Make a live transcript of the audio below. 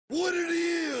What it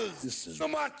is. This is the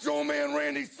Macho Man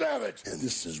Randy Savage. And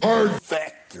this is Hard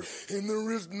Factor. And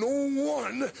there is no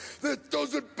one that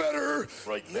does it better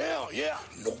right now. Yeah,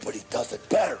 nobody does it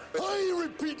better. I ain't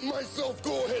repeating myself.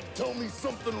 Go ahead, tell me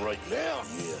something right now.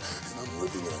 Yeah, and I'm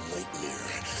living in a nightmare.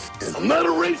 And I'm not a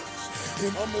racist.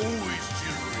 And I'm always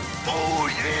jittery. Oh,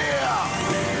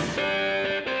 yeah.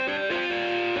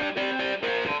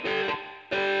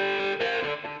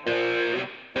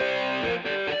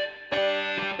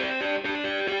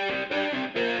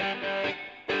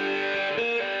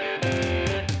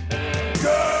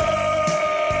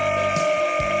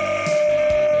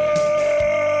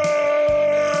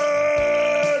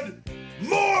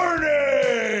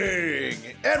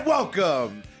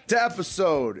 Welcome to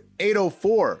episode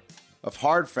 804 of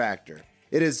Hard Factor.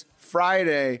 It is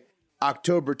Friday,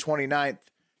 October 29th,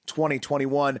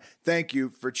 2021. Thank you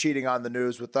for cheating on the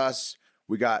news with us.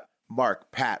 We got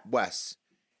Mark, Pat, Wes,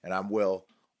 and I'm Will,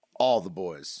 all the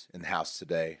boys in the house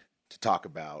today to talk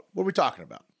about, what are we talking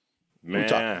about? Man. What are we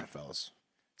talking about, fellas?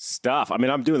 Stuff. I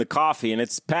mean, I'm doing the coffee, and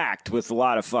it's packed with a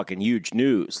lot of fucking huge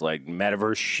news, like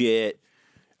metaverse shit,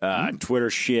 Twitter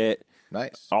shit.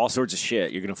 Nice. All sorts of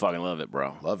shit. You're going to fucking love it,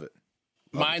 bro. Love it.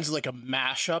 Mine's like a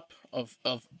mashup of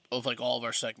like all of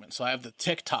our segments. So I have the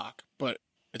TikTok, but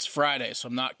it's Friday, so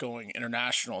I'm not going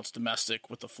international. It's domestic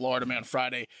with the Florida Man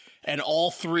Friday. And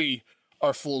all three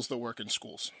are fools that work in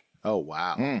schools. Oh,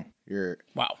 wow. You're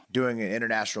doing an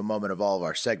international moment of all of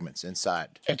our segments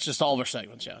inside. It's just all of our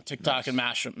segments, yeah. TikTok and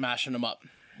mashing them up.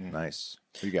 Nice.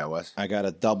 What you got, Wes? I got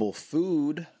a double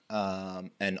food,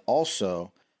 and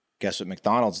also... Guess what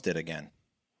McDonald's did again?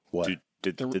 What?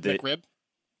 Did they? McRib?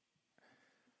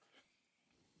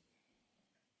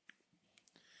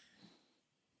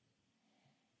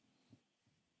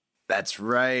 That's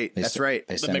right. That's right.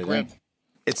 The McRib.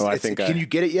 Can you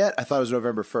get it yet? I thought it was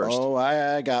November 1st. Oh,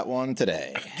 I got one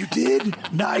today. You did?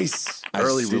 Nice.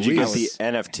 Early Did you get release. the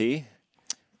NFT?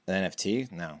 The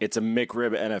NFT? No. It's a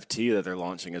McRib NFT that they're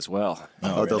launching as well.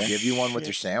 Oh, they'll give you one with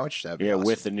your sandwich? That'd be awesome.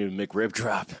 With the new McRib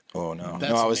drop. Oh, no.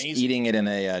 That's I was amazing. eating it in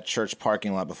a church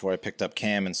parking lot before I picked up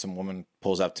Cam, and some woman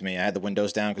pulls up to me. I had the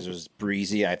windows down because it was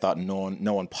breezy. I thought no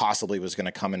one possibly was going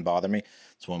to come and bother me.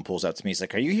 This woman pulls up to me. He's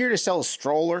like, "Are you here to sell a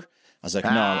stroller?" I was like,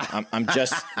 "No, I'm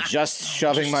just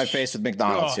shoving my face with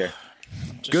McDonald's here."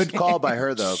 Good call by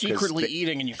her, though. 'cause Secretly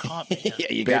eating, and you caught me. Yeah,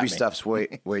 you got baby me. stuff's way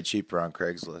cheaper on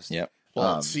Craigslist. Yep.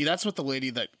 Well, see, that's what the lady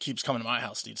that keeps coming to my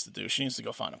house needs to do. She needs to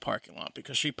go find a parking lot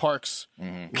because she parks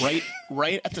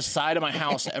right at the side of my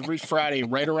house every Friday,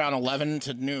 right around 11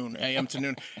 to noon, a.m. to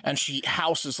noon, and she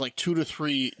houses like 2 to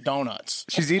 3 downnuts.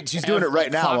 She's doing it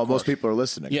right now while most people are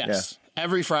listening. Yes,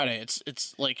 every Friday.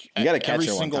 It's like You got to catch every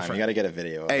her one single time. Friday. You got to get a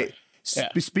video of Hey,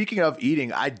 it. speaking of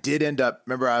eating, I did end up,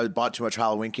 remember I bought too much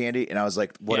Halloween candy, and I was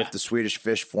like, what if the Swedish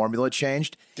Fish formula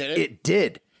changed? Did it? It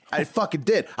did. I fucking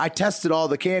did. I tested all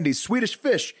the candies. Swedish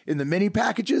Fish in the mini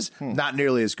packages, not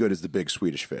nearly as good as the big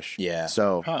Swedish Fish. Yeah.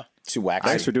 So, Too waxy.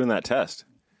 Thanks for doing that test.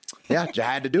 yeah, I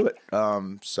had to do it.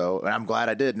 And I'm glad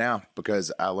I did now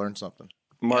because I learned something.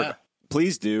 Mark,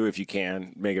 please do, if you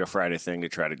can, make it a Friday thing to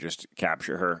try to just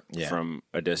capture her from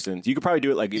a distance. You could probably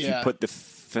do it like if you put the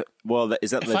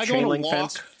is that If the I go chain to link walk-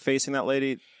 fence facing that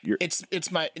lady? It's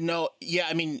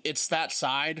I mean it's that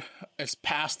side. It's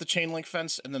past the chain link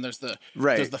fence, and then there's the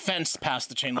fence past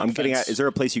the chain link I'm fence. getting at, is there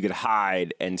a place you could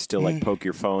hide and still like poke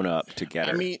your phone up to get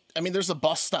her? I mean, there's a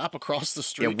bus stop across the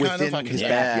street. Within his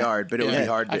backyard, but it would be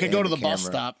hard to I could go aim to the bus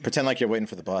camera. stop. Pretend like you're waiting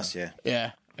for the bus, yeah.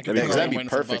 Yeah. I could Because go that'd be waiting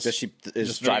for the perfect. bus. His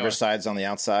Just video driver's it. side's on the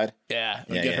outside. Yeah.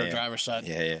 Yeah, Get yeah, her yeah. driver's side.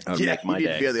 Yeah. That would Yeah, make my you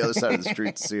need day. to be on the other side of the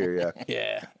street to see her, yeah.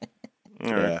 Yeah.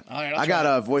 All right. All right, I got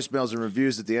voicemails and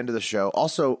reviews at the end of the show.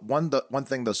 Also, one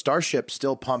thing, the Starship's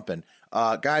still pumping.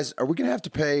 Guys, are we going to have to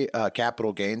pay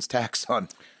capital gains tax on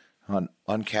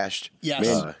uncashed? Yes.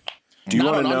 Do you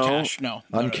Not want to on know? uncashed, no.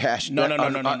 Uncashed? No.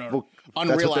 Well,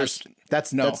 Unrealized.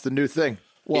 That's the new thing.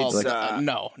 Well, It's,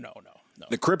 no.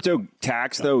 The crypto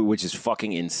tax, though, which is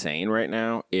fucking insane right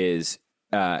now, is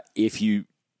if you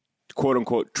quote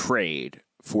unquote trade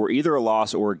for either a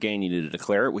loss or a gain, you need to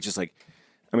declare it, which is like,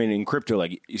 I mean, in crypto,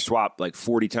 like you swap like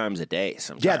 40 times a day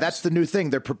sometimes. Yeah, that's the new thing.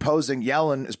 They're proposing,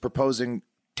 Yellen is proposing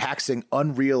taxing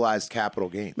unrealized capital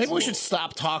gains. Maybe we should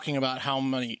stop talking about how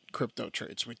many crypto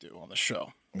trades we do on the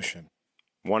show. We should.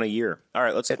 One a year. All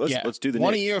right, let's do the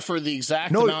one next. a year for the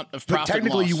exact No, amount of but profit.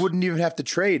 technically loss. you wouldn't even have to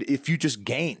trade. If you just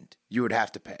gained, you would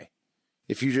have to pay.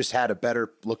 If you just had a better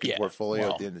looking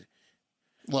portfolio at the end.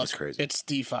 Look, That's crazy. It's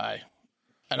DeFi,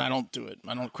 and I don't do it.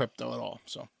 I don't crypto at all.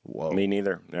 So Whoa. Me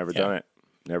neither. Never done it.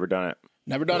 Never done it.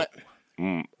 never done it.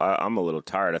 I'm a little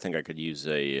tired. I think I could use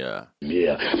a.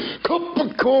 Yeah. Cup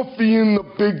of coffee in the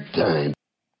big time.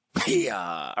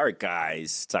 Yeah. All right,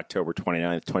 guys. It's October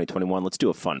 29th, 2021. Let's do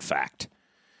a fun fact.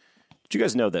 Did you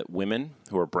guys know that women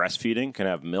who are breastfeeding can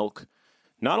have milk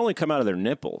not only come out of their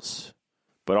nipples,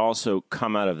 but also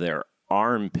come out of their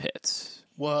armpits?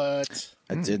 What?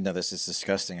 I did know this is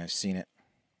disgusting. I've seen it.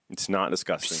 It's not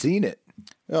disgusting. Seen it.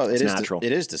 Well, It's natural.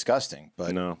 It is disgusting,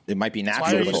 but No. it might be Why natural,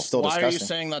 are but you, it's still why are you disgusting.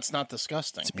 saying that's not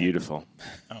disgusting? It's beautiful.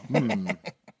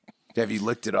 Have you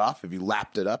licked it off? Have you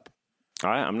lapped it up?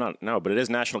 I'm not. No, but it is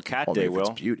National Cat Only Day, if it's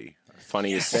Will. beauty.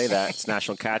 Funny you say that. It's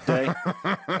National Cat Day.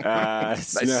 Nice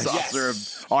saucer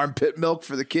of armpit milk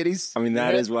for the kitties. I mean,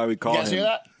 that is why we call You guys him hear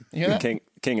that? You hear that?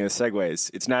 King of the Segways.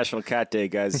 It's National Cat Day,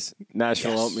 guys.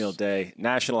 National Oatmeal Day.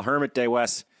 National Hermit Day,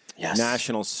 Wes. Yes.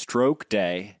 National Stroke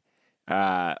Day.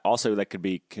 Also, that could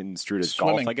be construed as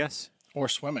golf, Swimming. I guess. Or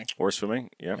swimming. Or swimming,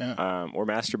 yeah. Or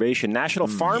masturbation. National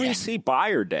Pharmacy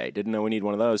Buyer Day. Didn't know we need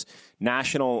one of those.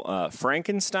 National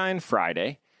Frankenstein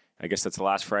Friday. I guess that's the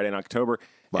last Friday in October.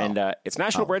 Wow. And it's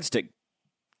National Breadstick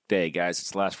Day, guys.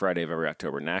 It's the last Friday of every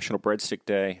October. National Breadstick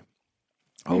Day.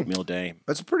 Oatmeal Day.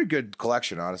 That's a pretty good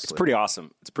collection, honestly. It's pretty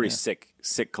awesome. It's pretty sick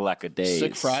collect of days.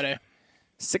 Sick Friday.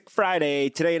 Sick Friday.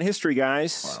 Today in history,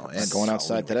 guys. Well, It's going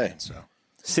outside today. So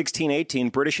 1618,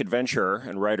 British adventurer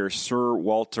and writer Sir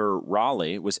Walter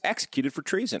Raleigh was executed for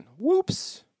treason.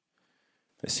 Whoops.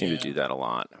 They seem to do that a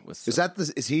lot. With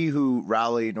is he who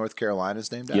Raleigh, North Carolina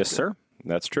is named after? yes, sir.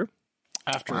 That's true.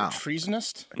 After a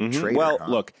treasonist? Traitor, Well, huh?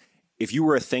 look, if you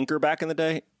were a thinker back in the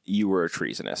day, you were a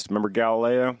treasonist. Remember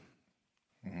Galileo?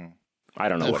 I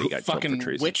don't know what he got killed for Fucking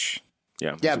treason. witch?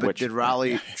 Yeah, Yeah, he's a but witch. did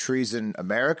Raleigh treason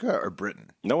America or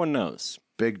Britain? No one knows.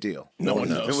 Big deal. No one If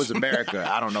knows. it was America,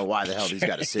 I don't know why the hell he's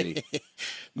got a city.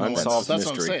 Unsolved That's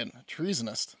what I'm mystery. saying.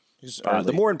 Treasonist.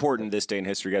 The more important this day in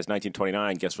history, guys,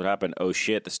 1929, guess what happened? Oh,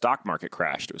 shit, the stock market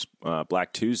crashed. It was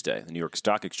Black Tuesday, the New York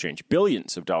Stock Exchange.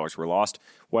 Billions of dollars were lost,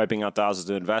 wiping out thousands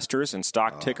of investors, and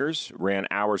stock tickers ran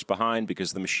hours behind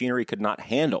because the machinery could not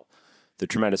handle the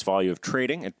tremendous volume of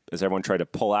trading as everyone tried to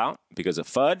pull out because of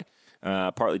FUD.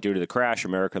 Partly due to the crash,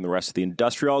 America and the rest of the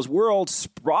industrialized world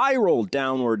spiraled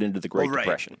downward into the Great Well, right.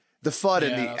 Depression. The FUD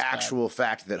and the that's actual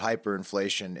fact that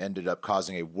hyperinflation ended up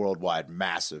causing a worldwide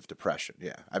massive depression.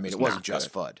 Yeah. I mean, it wasn't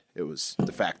just FUD. It was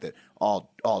the fact that all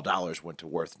dollars went to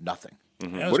worth nothing.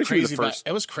 It was What if you were the crazy first-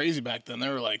 It was crazy back then. They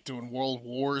were like doing world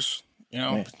wars. You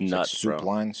know, Nuts, Soup bro.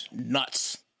 lines.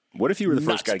 nuts. What if you were the first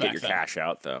Nuts guy to get back your then. cash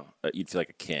out, though? You'd feel like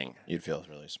a king. You'd feel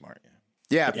really smart.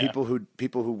 Yeah. Yeah, people who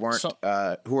weren't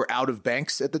who were out of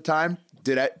banks at the time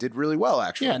did really well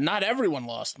actually. Yeah, not everyone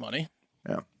lost money.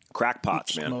 Yeah.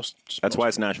 Crackpots, man. Just That's why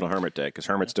it's National Hermit Day, because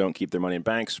hermits don't keep their money in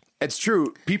banks. It's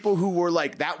true. People who were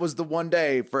like, that was the one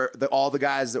day for all the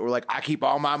guys that were like, I keep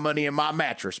all my money in my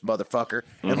mattress, motherfucker.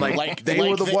 And like they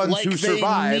were the ones who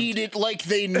survived.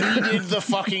 They needed the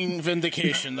fucking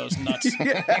vindication, those nuts.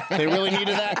 They really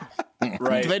needed that?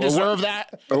 Right. Do they deserve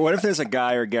that? Or what if there's a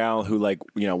guy or gal who, like,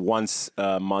 you know, once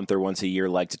a month or once a year,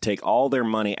 like to take all their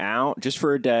money out just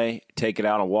for a day, take it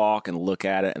out on a walk and look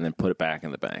at it and then put it back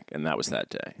in the bank. And that was that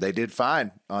day. They did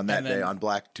fine on that And then- day, on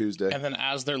Black Tuesday. And then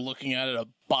as they're looking at it, a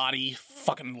body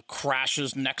fucking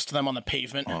crashes next to them on the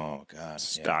pavement. Oh God.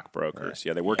 Stockbrokers.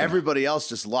 Yeah, they work. Everybody else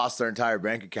just lost their entire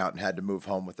bank account and had to move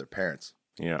home with their parents.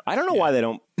 Yeah. I don't know why they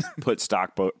don't put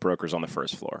stockbrokers on the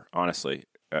first floor, honestly.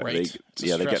 Right. It's a they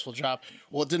get stressful job.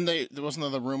 Well, wasn't there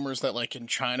the rumors that like in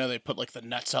China they put like the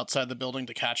nets outside the building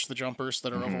to catch the jumpers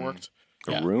that are overworked?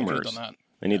 Yeah, they could've rumors. done that.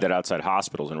 They need that outside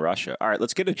hospitals in Russia. All right,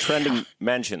 let's get to trending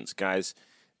mentions, guys.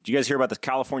 Did you guys hear about the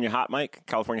California hot mic?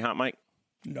 California hot mic?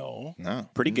 No.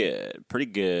 Pretty good. Pretty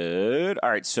good. All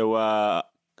right. So, a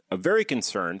very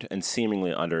concerned and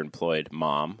seemingly underemployed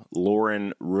mom,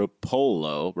 Lauren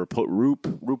Rupolio,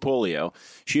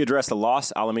 she addressed the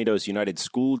Los Alamitos United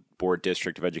School Board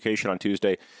District of Education on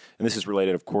Tuesday. And this is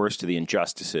related, of course, to the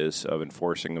injustices of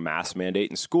enforcing a mask mandate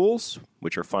in schools,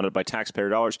 which are funded by taxpayer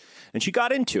dollars. And she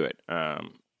got into it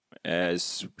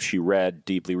as she read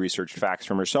deeply researched facts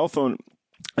from her cell phone.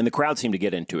 And the crowd seemed to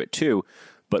get into it, too.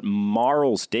 But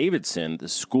Marles Davidson, the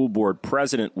school board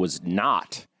president, was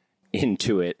not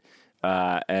into it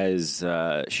as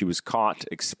she was caught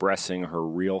expressing her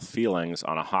real feelings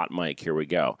on a hot mic. Here we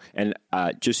go. And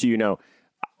just so you know,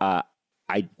 I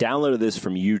downloaded this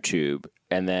from YouTube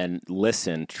and then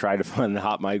listened, tried to find the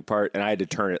hot mic part, and I had to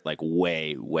turn it like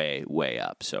way, way, way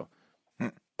up. So.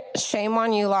 Shame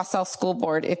on you, Los Al School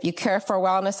Board. If you care for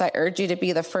wellness, I urge you to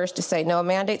be the first to say no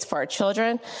mandates for our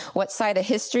children. What side of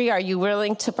history are you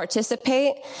willing to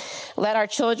participate? Leave our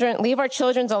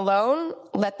children alone.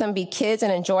 Let them be kids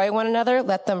and enjoy one another.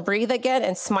 Let them breathe again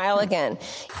and smile again.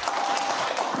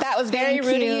 That was very Thank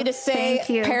rude of you. you to say Thank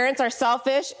you. parents are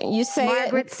selfish. You say it.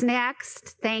 Margaret's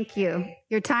next. Thank you.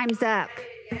 Your time's up.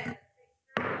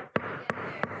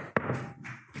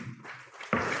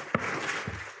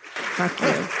 Fuck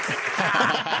you.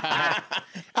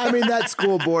 I mean, that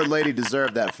school board lady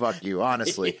deserved that fuck you,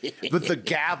 honestly. But the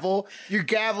gavel, you're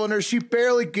gaveling her. She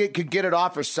barely could get it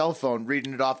off her cell phone,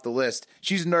 reading it off the list.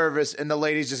 She's nervous, and the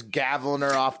lady's just gaveling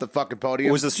her off the fucking podium.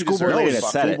 It was the She school board deserved lady it. that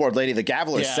said School it. board lady, the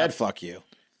gaveler Yeah. said "fuck you."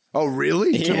 Oh,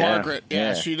 really? To Yeah. Margaret. Yeah,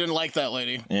 Yeah. she didn't like that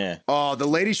lady. Yeah. Oh, the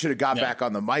lady should have got back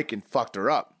on the mic and fucked her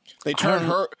up. They turned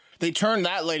her. They turned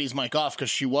that lady's mic off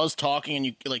because she was talking,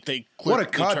 and they What a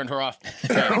cut. turned her off.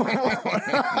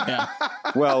 Yeah.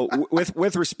 Well,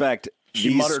 with respect,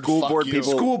 these muttered, school "Fuck board you."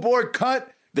 people. School board cut.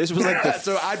 This was like the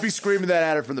So I'd be screaming that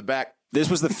at her from the back. This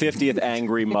was the 50th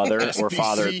angry mother or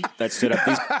father SBC. that stood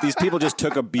up. These people just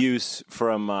took abuse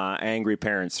from angry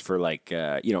parents for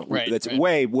that's right.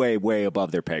 way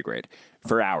above their pay grade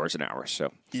for hours and hours.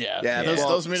 So Yeah, well,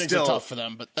 those meetings still- are tough for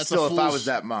them. But that's Still, a if I fool's- was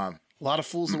that mom. a lot of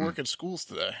fools that work at schools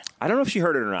today. I don't know if she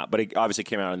heard it or not, but it obviously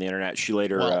came out on the internet. She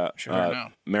later, Well, she heard it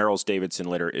now. Meryl's Davidson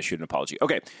later issued an apology.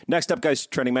 Okay, next up, guys,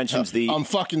 trending mentions I'm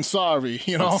fucking sorry.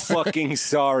 You know, fucking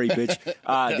sorry, bitch.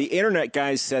 The internet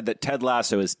guys said that Ted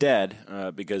Lasso is dead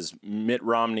because Mitt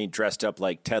Romney dressed up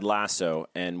like Ted Lasso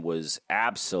and was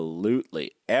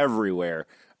absolutely everywhere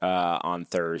on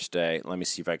Thursday. Let me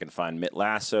see if I can find Mitt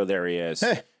Lasso. There he is.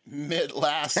 Mitt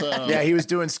Lasso. Yeah, he was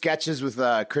doing sketches with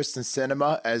Kristen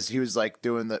Cinema as he was like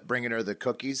bringing her the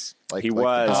cookies. Like He like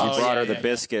was. the- He brought her the yeah.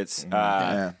 biscuits.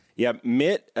 Yeah. Yeah,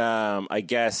 Mitt, I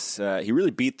guess he really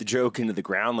beat the joke into the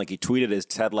ground. Like he tweeted as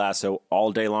Ted Lasso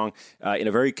all day long in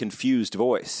a very confused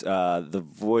voice. The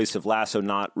voice of Lasso,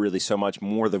 not really so much,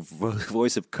 more the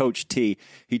voice of Coach T.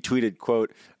 He tweeted,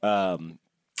 quote,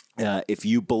 if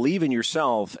you believe in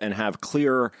yourself and have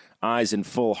clear eyes and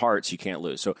full hearts, you can't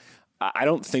lose. So I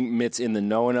don't think Mitt's in the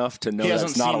know enough to know He that's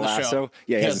hasn't not a seen the Lasso. show.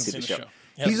 Yeah, He he hasn't hasn't seen the show.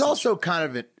 He hasn't He's seen also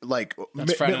kind of like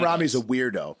Mitt Friday Night Romney's a Lights.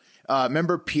 weirdo.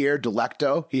 Remember Pierre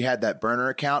Delecto? He had that burner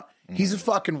account. He's a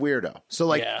fucking weirdo. So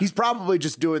like Yeah. he's probably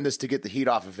just doing this to get the heat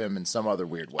off of him in some other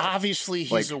weird way. Obviously,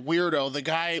 he's a weirdo. The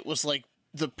guy was like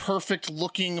the perfect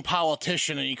looking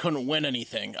politician, and he couldn't win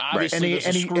anything. Obviously, there's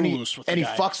a screw loose with the he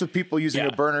guy. fucks with people using Yeah.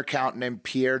 a burner account named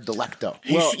Pierre Delecto.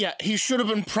 He should have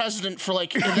been president for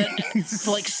like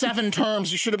for like 7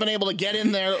 terms. He should have been able to get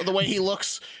in there the way he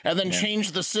looks, and then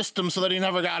change the system so that he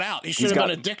never got out. He should have got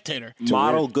been a dictator.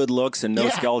 Model good looks and no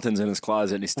Yeah. skeletons in his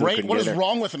closet, and he still Right? couldn't What get is there.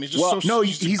 wrong with him? He's just No, a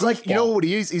he's like, you know goofball. what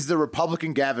he is? He's the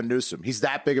Republican Gavin Newsom. He's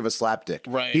that big of a slapdick.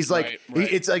 Right, He's like,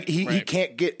 right. it's like he Right.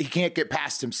 can't get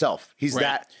past himself. He's Right.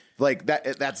 that like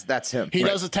that. That's him. He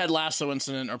does a Ted Lasso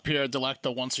incident or Pierre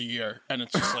Delecto once a year, and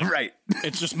it's just like Right.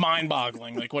 It's just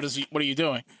mind-boggling. Like, what are you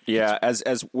doing? Yeah, as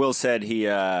Will said, he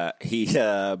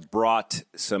brought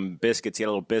some biscuits. He had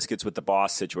a little biscuits with the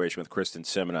boss situation with Kristen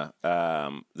Simona,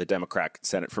 the Democrat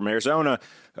Senate from Arizona,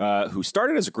 who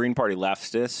started as a Green Party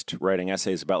leftist, writing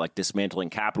essays about like dismantling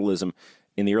capitalism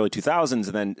in the early 2000s,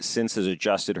 and then since has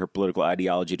adjusted her political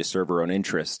ideology to serve her own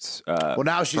interests. Well,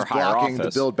 now she's for higher blocking the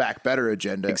office. Build Back Better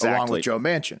agenda along Exactly. with Joe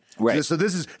Manchin. Right. So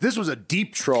this was a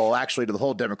deep troll actually to the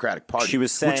whole Democratic Party. She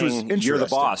was which was saying, "You're the interesting.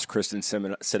 boss, Kristen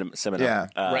Simona." Yeah.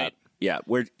 Right. Yeah,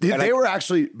 we're They were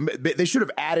actually. They should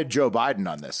have added Joe Biden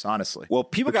on this. Honestly. Well,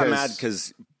 people got mad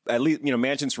because at least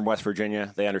Manchin's from West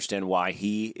Virginia. They understand why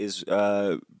he is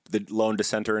the lone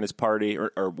dissenter in his party,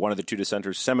 or one of the 2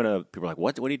 dissenters. Semina, people are like,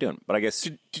 "What? What are you doing?" But I guess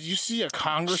Did you see a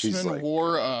congressman like-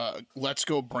 wore a "Let's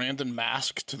Go Brandon"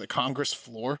 mask to the Congress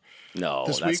floor? no.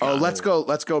 This That's week- not-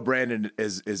 Let's go. Brandon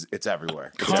is it's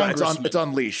everywhere. Congressman. It's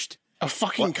unleashed. A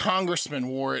fucking congressman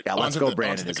wore it Yeah, Let's onto Go the,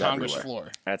 Brandon onto the is Congress everywhere.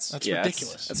 floor. That's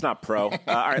ridiculous. That's not pro. All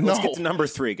right, let's No. get to number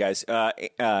 3, guys.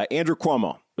 Andrew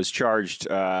Cuomo was charged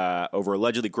over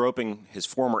allegedly groping his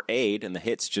former aide, and the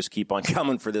hits just keep on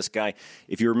coming for this guy.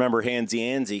 If you remember Hansi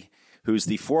Anzi, who's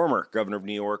the former governor of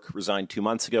New York, resigned 2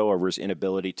 months ago over his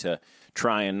inability to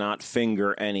try and not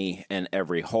finger any and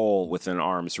every hole within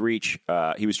arm's reach.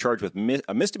 He was charged with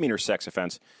a misdemeanor sex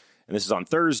offense, and this is on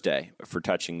Thursday, for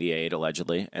touching the aide,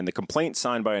 allegedly. And the complaint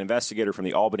signed by an investigator from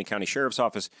the Albany County Sheriff's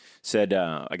Office said,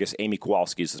 I guess Amy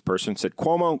Kowalski is this person, said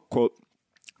Cuomo, quote,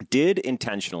 did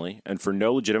intentionally and for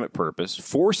no legitimate purpose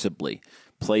forcibly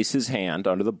place his hand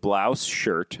under the blouse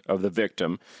shirt of the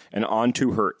victim and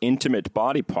onto her intimate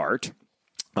body part.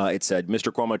 It said,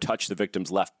 Mr. Cuomo touched the victim's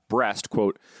left breast,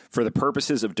 quote, for the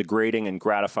purposes of degrading and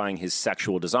gratifying his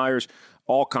sexual desires,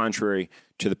 all contrary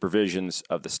to the provisions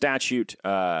of the statute.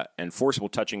 And forcible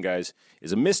touching, guys,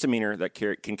 is a misdemeanor that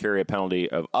can carry a penalty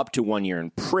of up to 1 year in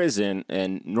prison.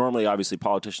 And normally, obviously,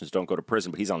 politicians don't go to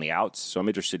prison, but he's on the outs. So I'm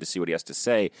interested to see what he has to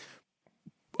say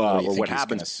What do you or think what he's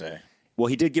happens. gonna say? Well,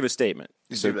 he did give a statement.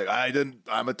 He's gonna be like,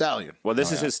 I'm Italian. Well,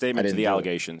 this is his statement to didn't the do it.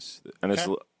 allegations, and this.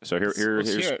 So here's hear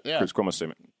it, yeah. Chris Cuomo's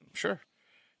statement. Sure.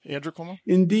 Andrew Cuomo?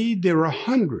 Indeed, there are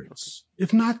hundreds,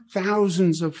 if not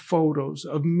thousands, of photos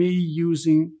of me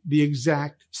using the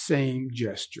exact same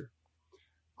gesture.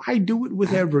 I do it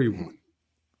with everyone,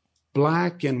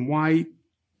 black and white,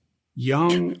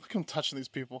 young Look at him touching these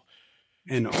people.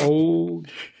 and old,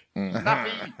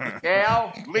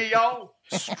 Gail, Leo,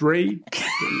 straight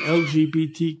and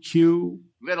LGBTQ,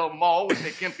 Little Mo with the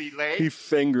gimpy He leg,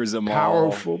 fingers them all.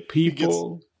 powerful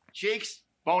people, Cheeks,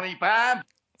 Bony Bam,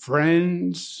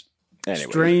 friends, Anyway,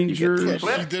 strangers,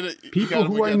 He did it. He people got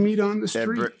him who I again. meet on the And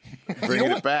street.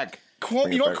 bringing it back.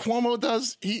 You know what Cuomo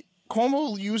does?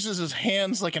 Cuomo uses his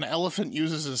hands like an elephant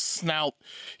uses his snout.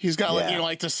 He's got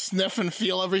like to sniff and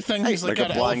feel everything. He's like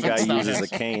got a blind guy elephant uses a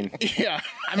snout. cane. Yeah,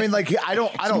 I mean, like, I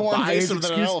don't more buy his invasive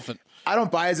than an excuse. elephant. I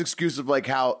don't buy his excuse of like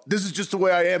how this is just the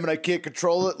way I am and I can't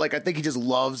control it. Like, I think he just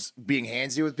loves being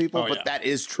handsy with people, but that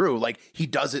is true. Like, he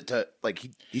does it to like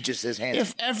he just is handsy.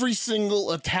 If every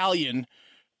single Italian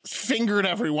fingered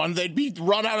everyone, they'd be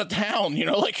run out of town. You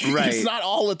know, like Right. it's not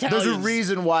all Italians. There's a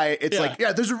reason why it's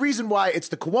Yeah. there's a reason why it's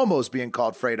the Cuomos being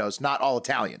called Fredos, not all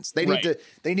Italians. They need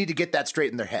Right. to get that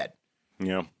straight in their head.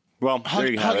 Yeah. Well,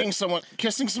 there you have Hugging it. someone,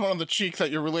 kissing someone on the cheek that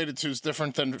you're related to is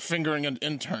different than fingering an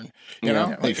intern. You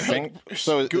know,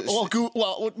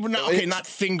 not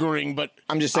fingering, but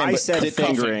I'm just saying. I but said did-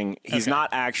 fingering. He's not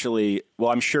actually. Well,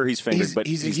 I'm sure he's fingered, but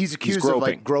he's accused groping. of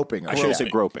like groping. I should have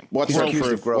said groping. What's He's her accused of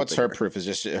proof? groping. What's her proof? Is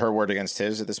just her word against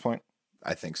his at this point?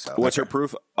 I think so. What's her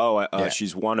proof? Oh,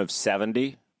 she's one of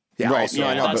 70. Yeah, Right. also, No,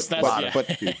 I know, that's-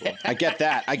 but yeah. I get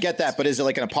that. I get that. But is it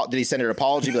like did he send her an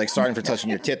apology? Be like, sorry for touching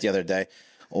your tit the other day,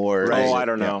 or Right. is Oh, it- I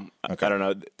don't yeah. know. Okay. I don't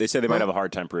know. They say they might have a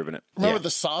hard time proving it. remember the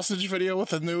sausage video with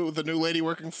the new lady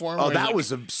working for him? Oh, where he's that like,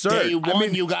 was absurd. Day I one,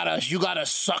 mean, you gotta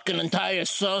suck an entire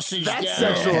sausage. that's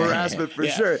down. sexual harassment for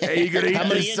sure. Hey, you gonna eat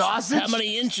this sausage? How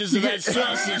many inches of that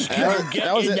sausage can That- you get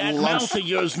that was in at that lunch. mouth of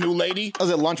yours, new lady? I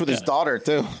was at lunch with his daughter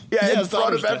too. Yeah, in his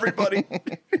front of daughter's everybody.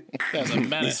 That's a He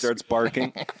menace. starts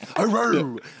barking. All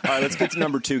right, let's get to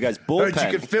number 2, guys. Heard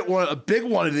Bullpen. you could fit a big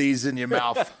one of these in your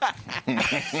mouth.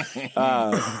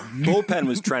 Bullpen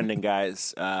was trending,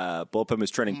 guys. Bullpen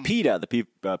was trending. PETA, the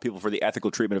People for the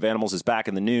Ethical Treatment of Animals, is back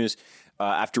in the news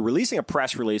after releasing a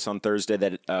press release on Thursday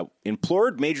that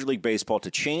implored Major League Baseball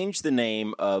to change the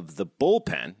name of the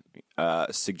bullpen,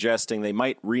 suggesting they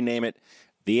might rename it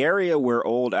the area where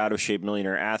old, out-of-shape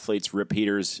millionaire athletes rip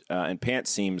heaters and pant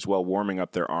seams while warming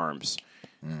up their arms.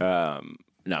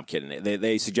 No, I'm kidding.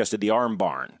 They suggested the Arm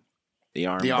Barn. The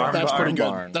Arm Barn. That's pretty good.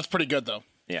 Barn. That's pretty good, though.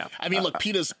 Yeah. I mean, look,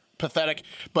 PETA's pathetic,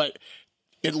 but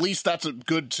at least that's a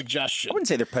good suggestion. I wouldn't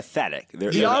say they're pathetic. They're,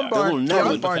 The they're, Arm they're a little Barn. The gnarly.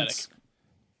 Arm Barn's.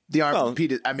 The Arm. Well,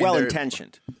 Peter, I mean, well they're-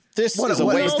 intentioned. This What- is a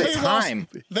what- waste no, of time.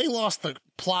 They lost the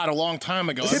plot a long time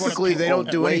ago. Typically, they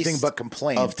don't do waste anything but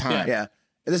complain of time. Yeah.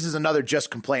 This is another just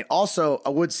complaint. Also, I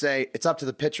would say it's up to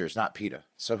the pitchers, not PETA.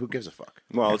 So who gives a fuck?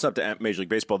 Well, it's up to Major League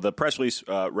Baseball. The press release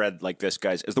read like this,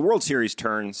 guys. As the World Series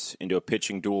turns into a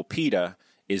pitching duel, PETA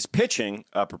is pitching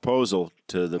a proposal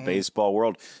to the baseball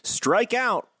world. Strike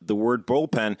out the word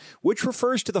bullpen, which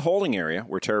refers to the holding area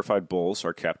where terrified bulls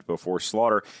are kept before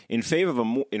slaughter, in favor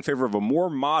of a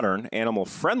more modern,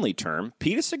 animal-friendly term.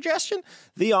 PETA's suggestion,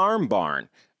 the Arm Barn.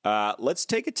 Let's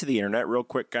take it to the internet real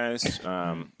quick, guys.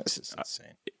 This is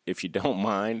insane. If you don't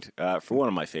mind, for one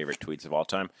of my favorite tweets of all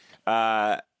time.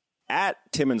 At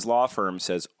Timmons Law Firm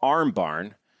says Arm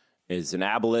Barn is an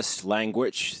ableist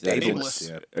language.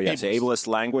 Ableist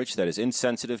language that is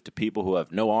insensitive to people who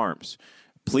have no arms.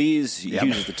 Please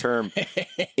use the term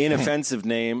inoffensive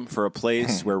name for a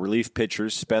place where relief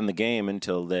pitchers spend the game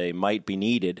until they might be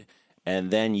needed,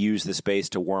 and then use the space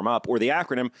to warm up, or the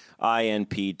acronym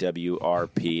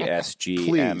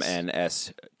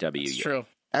INPWRPSGMNSW. It's true.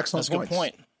 Excellent That's a good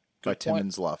point. By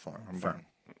Timmons Law Firm.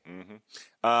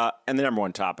 And the number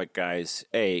one topic, guys,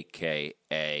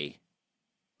 a.k.a.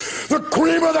 The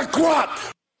cream of the crop!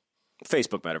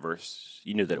 Facebook Metaverse.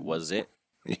 You knew that it was it.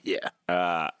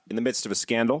 Yeah. In the midst of a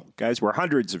scandal, guys, where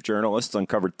hundreds of journalists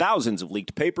uncovered thousands of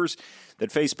leaked papers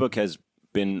that Facebook has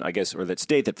been, I guess, or that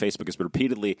state that Facebook has been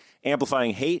repeatedly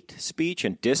amplifying hate speech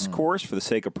and discourse for the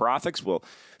sake of profits. Well,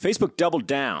 Facebook doubled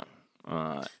down.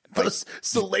 Those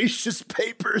salacious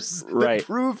papers Right. that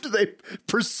proved they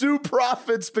pursue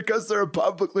profits because they're a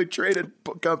publicly traded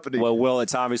company. Well,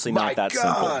 it's obviously My not that God.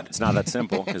 simple. It's not that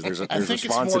simple because there's I think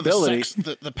responsibility. it's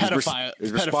more the pedophile.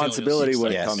 There's responsibility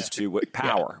when it Yes. comes to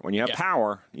power. When you have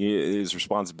power, there's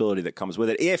responsibility that comes with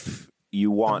it. If you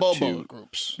want Bobo to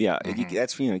groups. Yeah,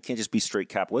 that's you can't just be straight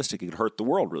capitalistic. It could hurt the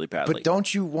world really badly. But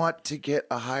don't you want to get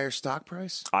a higher stock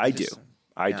price? I do.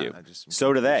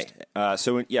 So do they.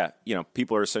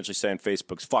 People are essentially saying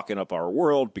Facebook's fucking up our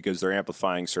world because they're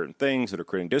amplifying certain things that are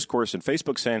creating discourse, and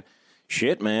Facebook's saying,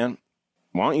 "Shit, man,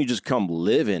 why don't you just come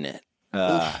live in it?"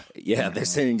 They're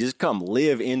saying just come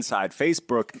live inside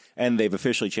Facebook, and they've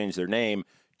officially changed their name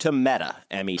to Meta,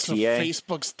 META. So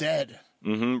Facebook's dead.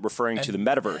 Referring to the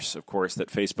metaverse, of course, that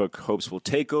Facebook hopes will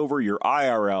take over your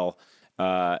IRL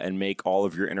and make all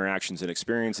of your interactions and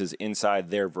experiences inside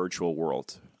their virtual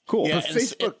world. Cool. Yeah, But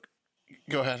Facebook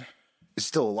go ahead. is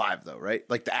still alive, though, right?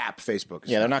 Like the app Facebook.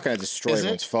 Yeah, they're not going to destroy Is it?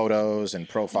 everyone's photos and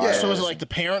profiles. Yeah. So is it like the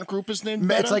parent group is named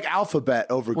Meta? It's like Alphabet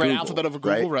over Google. Right, Alphabet over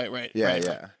Google. Right. Yeah, right.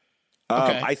 yeah.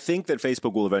 Okay. I think that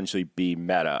Facebook will eventually be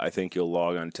Meta. I think you'll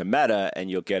log on to Meta and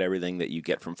you'll get everything that you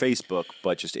get from Facebook,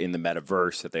 but just in the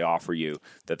metaverse that they offer you,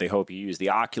 that they hope you use the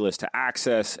Oculus to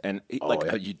access. And You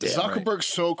damn Zuckerberg's right.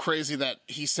 so crazy that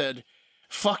he said,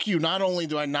 fuck you, not only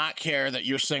do I not care that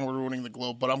you're saying we're ruining the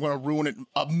globe, but I'm going to ruin it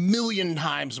 1,000,000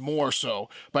 times more so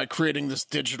by creating this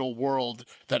digital world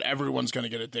that everyone's going to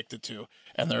get addicted to.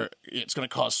 And it's going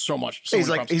to cause so many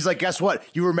problems. He's like, guess what?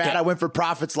 You were mad I went for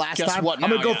profits last Guess time. what I'm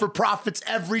going now, to go yeah. for profits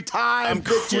every time. I'm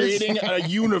bitches. creating a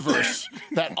universe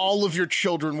that all of your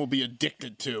children will be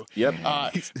addicted to. Yep.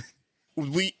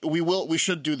 We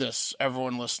should do this,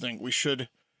 everyone listening. We should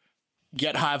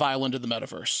get Hive Island in the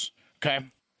metaverse. Okay?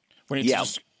 We need to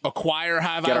just acquire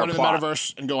Hive Get our Island in the plot.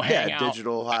 metaverse and go hang out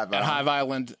digital Hive at Island. Hive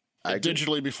Island I agree.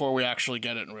 digitally before we actually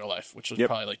get it in real life, which is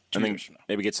probably like 2 I think years from now.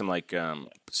 maybe get some like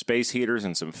space heaters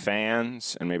and some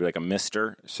fans and maybe like a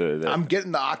mister. So that I'm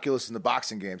getting the Oculus in the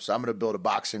boxing game, so I'm going to build a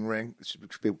boxing ring.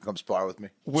 People come spar with me.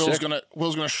 Will's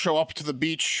gonna show up to the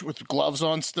beach with gloves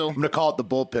on still. I'm going to call it the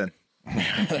bullpen.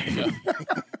 There you go.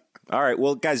 All right,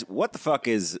 well, guys, what the fuck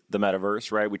is the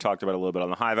metaverse, right? We talked about it a little bit on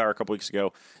the Hive Hour a couple weeks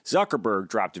ago. Zuckerberg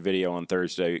dropped a video on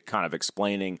Thursday kind of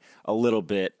explaining a little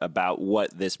bit about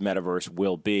what this metaverse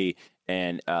will be.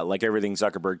 And like everything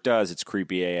Zuckerberg does, it's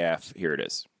creepy AF. Here it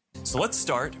is. So let's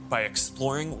start by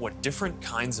exploring what different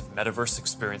kinds of metaverse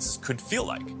experiences could feel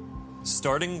like,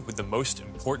 starting with the most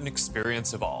important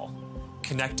experience of all,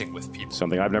 connecting with people.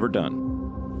 Something I've never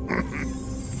done.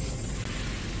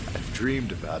 I've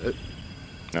dreamed about it.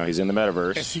 No, he's in the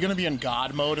metaverse. Is he gonna be in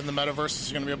God mode in the metaverse? Is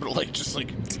he gonna be able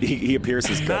to He appears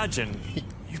as God. Imagine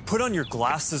you put on your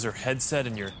glasses or headset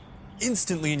and you're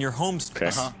instantly in your home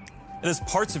space. Okay. It has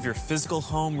parts of your physical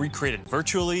home recreated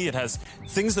virtually. It has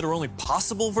things that are only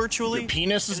possible virtually. Your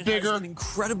penis is and it has bigger. an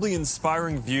incredibly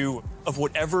inspiring view of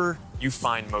whatever you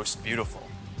find most beautiful.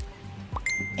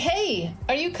 Hey,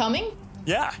 are you coming?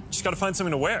 Yeah, just gotta find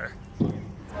something to wear.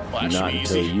 Not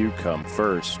until you come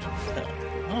first.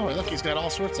 Oh, look, he's got all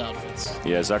sorts of outfits.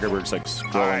 Yeah, Zuckerberg's like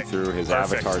scrolling through his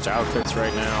avatar's outfits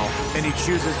right now. And he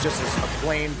chooses just a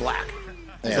plain black.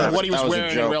 Yeah, what he was that was a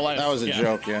wearing in joke. real life. That was a Yeah.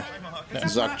 joke, yeah.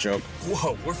 Zuck joke.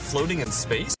 Whoa, we're floating in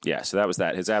space? Yeah, so that was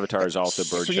that. His avatar is also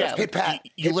bird So yeah, chested. Hey, Pat.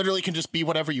 you literally can just be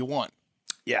whatever you want.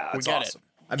 Yeah, We that's get awesome.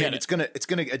 it. I mean, it's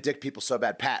gonna addict people so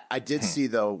bad. Pat, I did see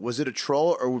though. Was it a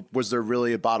troll or was there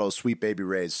really a bottle of Sweet Baby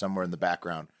Ray's somewhere in the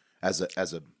background as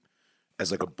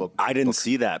like a book? I didn't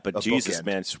see that, but a Jesus, bookend.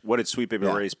 man, what did Sweet Baby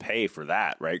Yeah. Ray's pay for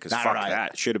that, right? Because I fuck don't know.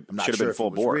 that, should have I'm not been sure if full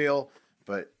it was bore. real,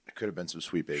 but it could have been some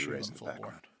Sweet Baby Ray's in the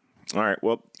background. All right,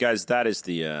 well, guys, that is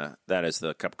the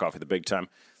cup of coffee, the big time.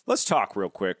 Let's talk real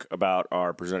quick about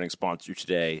our presenting sponsor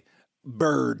today,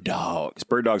 Bird Dogs.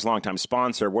 Bird Dogs, longtime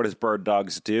sponsor. What does Bird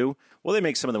Dogs do? Well, they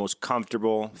make some of the most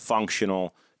comfortable,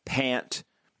 functional pant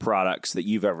products that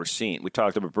you've ever seen. We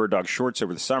talked about Bird Dog shorts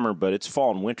over the summer, but it's fall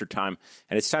and winter time,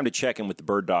 and it's time to check in with the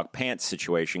Bird Dog pants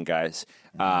situation, guys.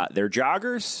 Their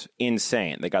joggers,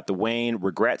 insane. They got the Wayne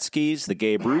Regretskis, the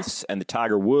Gabe Ruths, and the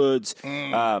Tiger Woods.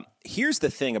 Here's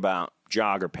the thing about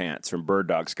jogger pants from Bird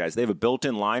Dogs, guys. They have a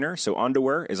built-in liner, so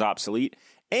underwear is obsolete,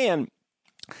 and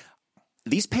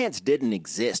these pants didn't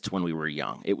exist when we were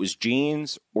young. It was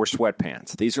jeans or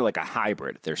sweatpants. These are like a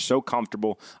hybrid. They're so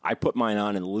comfortable. I put mine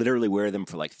on and literally wear them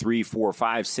for like 3, 4,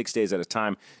 5, 6 days at a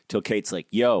time till Kate's like,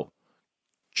 yo,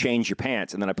 change your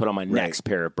pants. And then I put on my next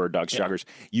pair of Bird Dogs joggers.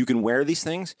 You can wear these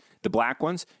things, the black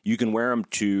ones. You can wear them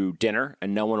to dinner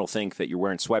and no one will think that you're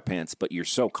wearing sweatpants, but you're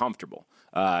so comfortable.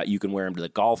 You can wear them to the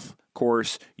golf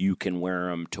course. You can wear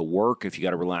them to work if you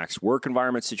got a relaxed work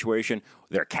environment situation.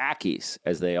 They're khakis,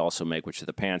 as they also make, which are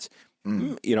the pants, a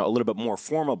little bit more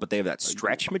formal, but they have that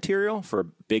stretch material for a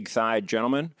big-thighed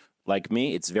gentleman like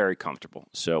me, it's very comfortable.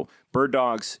 So Bird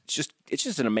Dogs, it's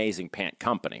just an amazing pant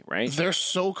company, right? They're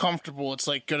so comfortable. It's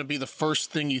like going to be the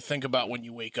first thing you think about when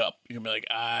you wake up. You're going to be like,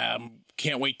 I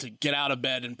can't wait to get out of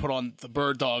bed and put on the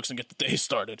Bird Dogs and get the day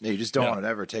started. Yeah, you just don't want to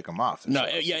ever take them off. No,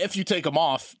 yeah, if you take them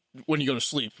off when you go to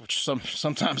sleep, which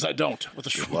sometimes I don't with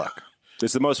a short luck.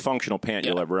 It's the most functional pant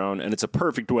you'll ever own, and it's a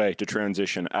perfect way to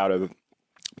transition out of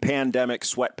pandemic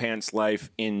sweatpants life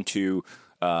into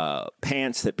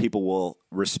pants that people will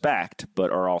respect but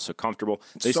are also comfortable.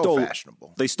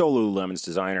 Fashionable. They stole Lululemon's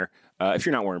designer. If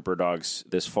you're not wearing Bird Dogs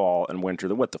this fall and winter,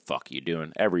 then what the fuck are you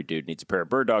doing? Every dude needs a pair of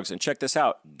Bird Dogs. And check this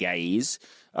out, guys.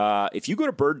 If you go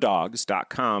to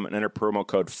birddogs.com and enter promo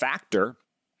code FACTOR,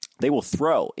 they will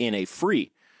throw in a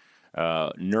free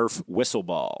Nerf whistle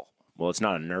ball. Well, it's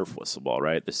not a Nerf whistle ball,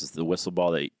 right? This is the whistle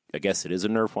ball that I guess it is a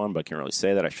Nerf one, but I can't really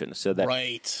say that. I shouldn't have said that.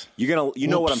 Right. You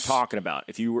know what I'm talking about.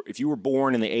 If you were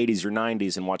born in the 80s or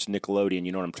 90s and watched Nickelodeon,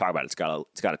 you know what I'm talking about. It's got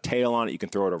a tail on it. You can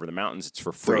throw it over the mountains. It's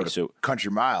for free. So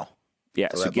Country Mile. Yeah.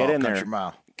 Throw So that get ball, in there. Country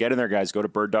Mile. Get in there, guys. Go to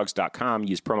birddogs.com.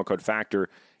 Use promo code FACTOR.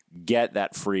 Get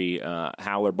that free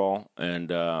howler ball.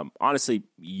 And honestly,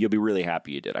 you'll be really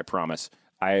happy you did. I promise.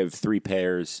 I have 3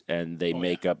 pairs, and they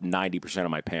make up 90%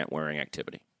 of my pant wearing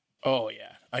activity. Oh, yeah.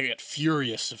 I get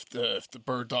furious if the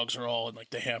Bird Dogs are all in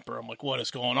like the hamper. I'm like, what is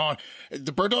going on?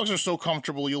 The Bird Dogs are so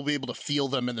comfortable, you'll be able to feel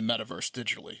them in the metaverse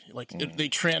digitally. Like they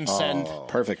transcend.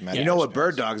 Perfect, man. You know what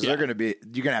Bird Dogs? They're going to be.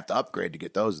 You're going to have to upgrade to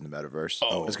get those in the metaverse.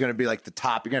 Oh. It's going to be like the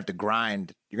top. You're going to have to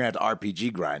grind. You're going to have to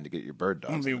RPG grind to get your Bird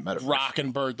Dogs in the metaverse.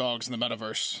 Rocking Bird Dogs in the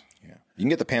metaverse. Yeah. You can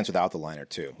get the pants without the liner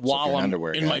too. While I'm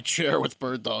in my chair with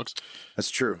Bird Dogs.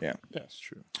 That's true. Yeah, that's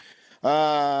true.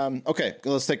 Okay,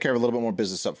 let's take care of a little bit more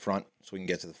business up front so we can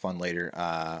get to the fun later.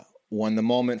 When the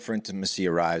moment for intimacy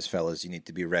arrives, fellas, you need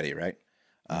to be ready, right?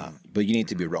 But you need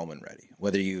to be Roman ready.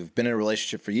 Whether you've been in a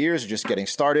relationship for years or just getting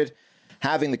started,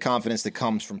 having the confidence that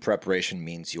comes from preparation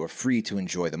means you are free to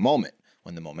enjoy the moment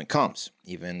when the moment comes.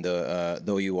 Even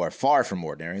though you are far from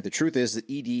ordinary, the truth is that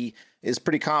ED is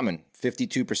pretty common.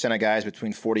 52% of guys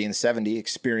between 40 and 70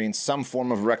 experience some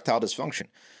form of erectile dysfunction.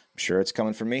 I'm sure it's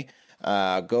coming from me.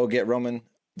 Go get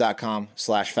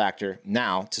Roman.com/factor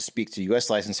now to speak to a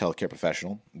U.S. licensed healthcare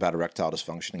professional about erectile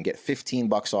dysfunction and get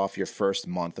 $15 off your first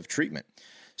month of treatment.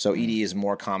 So ED is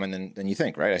more common than you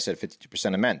think, right? I said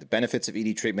 52% of men. The benefits of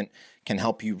ED treatment can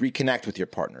help you reconnect with your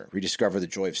partner, rediscover the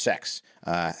joy of sex,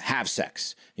 have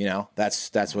sex. You know,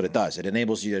 that's what it does. It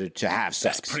enables you to have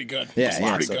sex. That's pretty good. Yeah,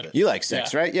 That's pretty good. You like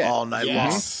sex, right? Yeah. All night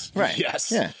long. Right.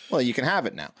 Yes. Yeah. Well, you can have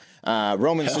it now.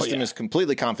 Roman's system is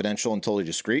completely confidential and totally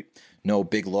discreet. No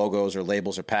big logos or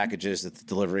labels or packages that the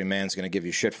delivery man's going to give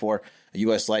you shit for. A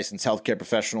U.S. licensed healthcare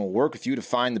professional will work with you to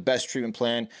find the best treatment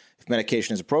plan. If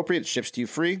medication is appropriate, it ships to you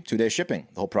free, 2-day shipping.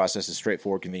 The whole process is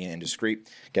straightforward, convenient, and discreet.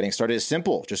 Getting started is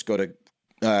simple. Just go to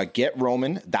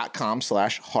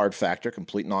getroman.com/hardfactor.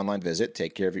 Complete an online visit.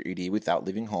 Take care of your ED without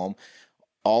leaving home.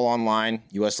 All online,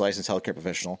 U.S. licensed healthcare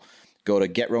professional. Go to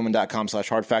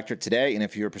getroman.com/hardfactor today. And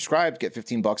if you're prescribed, get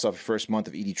 $15 off your first month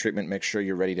of ED treatment. Make sure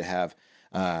you're ready to have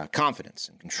confidence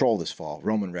and control this fall.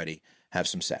 Roman ready. Have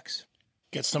some sex.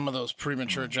 Get some of those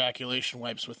premature ejaculation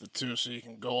wipes with it too, so you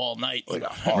can go all night. They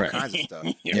got all kinds of stuff.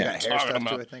 You They know got what I'm hair talking stuff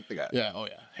about. too. I think they got. Yeah,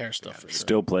 hair stuff for sure.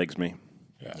 Still plagues me.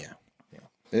 Yeah.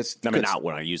 It's not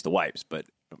when I use the wipes, but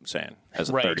I'm saying as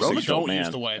a Right. 36-year-old Don't man. use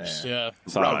the wipes. Yeah.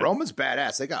 Roman's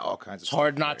badass. They got all kinds of. It's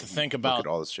hard not to think about Look at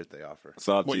all the shit they offer.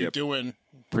 Thought what the you're doing.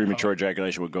 premature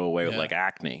ejaculation would go away with Yeah. like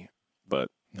acne, but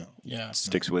Yeah. it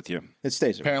sticks with you. It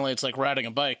stays around. Apparently, it's like riding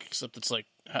a bike, except it's like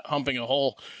humping a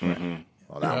hole. Well,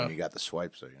 that one you got the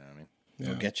swipe, so you know what I mean.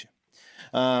 It'll get you.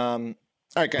 All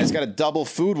right, guys, got a double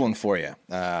food one for you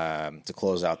to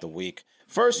close out the week.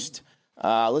 First,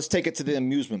 let's take it to the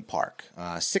amusement park,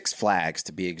 Six Flags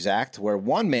to be exact, where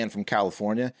one man from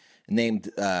California named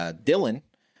Dylan,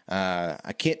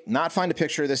 I can't not find a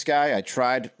picture of this guy. I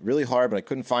tried really hard, but I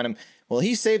couldn't find him. Well,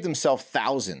 he saved himself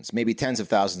thousands, maybe tens of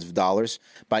thousands of dollars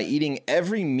by eating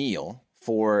every meal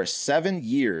for 7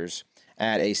 years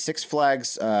at a Six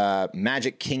Flags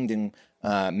Magic Kingdom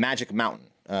Magic Mountain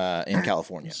in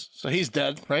California. So he's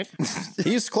dead, right?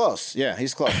 He's close. Yeah,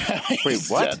 he's close. Wait,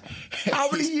 what? dead. How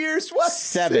many years? What?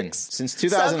 7 since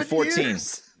 2014. 7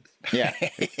 years? Yeah,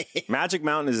 Magic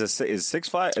Mountain is Six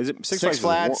Flags? Is it Six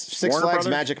Flags Warner Brothers?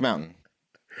 Magic Mountain.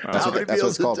 How many that's what meals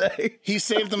it's called. a day? He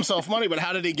saved himself money, but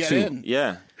how did he get in?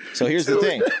 Yeah. So here's the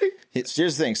thing.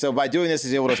 Here's the thing. So by doing this,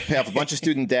 he's able to pay off a bunch of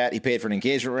student debt. He paid for an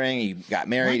engagement ring. He got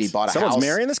married. He bought a Someone's house.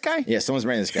 marrying this guy? Yeah, someone's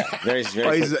marrying this guy. Very,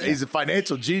 very. Oh, quick, he's a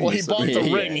financial genius. Well, he bought the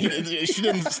Yeah. ring. She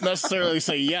didn't necessarily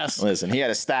say yes. Listen, he had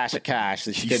a stash of cash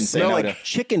that she didn't say Smell no like to.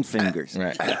 chicken fingers.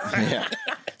 Right. Yeah.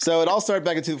 So it all started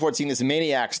back in 2014. This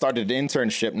maniac started an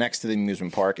internship next to the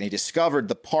amusement park, and he discovered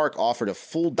the park offered a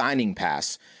full dining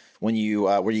pass when you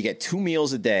where you get 2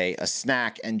 meals a day, a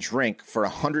snack, and drink for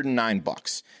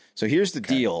 $109. So here's the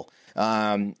deal.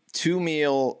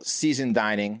 2-meal season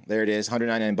dining. There it is,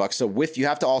 $199. So you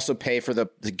have to also pay for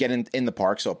to get in the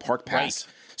park. So a park pass.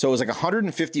 Right. So it was like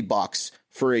 $150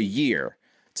 for a year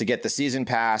to get the season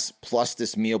pass plus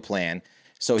this meal plan.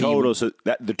 So so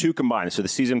that the two combined. So the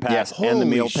season pass and the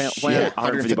meal plan,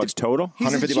 $150 total.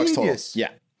 $150 total. Yeah.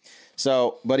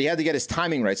 So, but he had to get his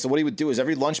timing right. So what he would do is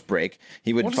every lunch break,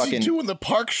 he would what fucking. What does he do when the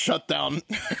park shut down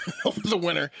over the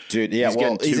winter? Dude, yeah,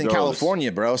 he's in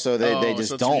California, bro. So they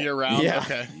just don't. Year round. Yeah.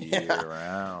 Okay. Year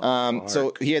round.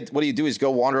 So what he'd do is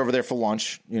go wander over there for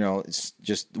lunch.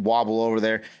 Just wobble over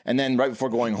there, and then right before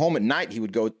going home at night, he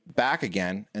would go back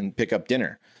again and pick up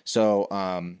dinner. So,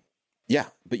 yeah,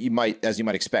 but as you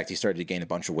might expect, he started to gain a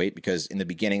bunch of weight because in the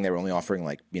beginning they were only offering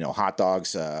hot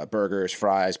dogs, burgers,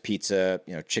 fries, pizza,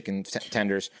 chicken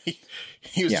tenders.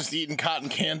 He was just eating cotton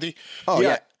candy. Oh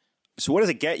yeah. So what does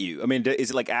it get you? I mean, is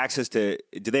it like access to?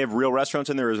 Do they have real restaurants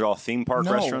in there, or is it all theme park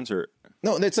restaurants? Or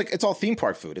no, it's all theme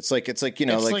park food. It's like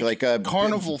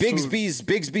carnival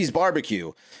Bigsby's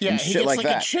barbecue. Yeah, and he shit gets like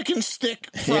that. A chicken stick.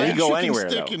 You can go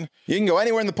anywhere. You can go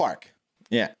anewhere in the park.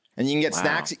 Yeah. And you can get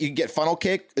snacks. You can get funnel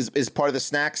cake is part of the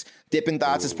snacks. Dippin'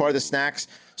 Dots is part of the snacks.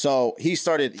 So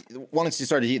once he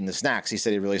started eating the snacks, he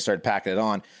said he really started packing it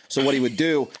on. So what he would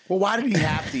do. Well, why did he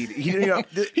have to eat? He didn't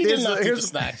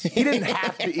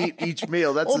have to eat each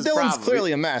meal. That's his Dylan's problem.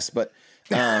 Clearly a mess, but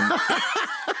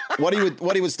what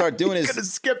he would start doing is could have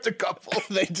skipped a couple.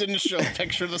 They didn't show a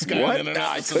picture of this guy. What? On the internet.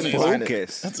 I couldn't find it.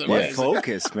 That's amazing.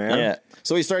 Focus, man. Yeah.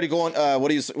 So he started going.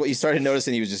 What he started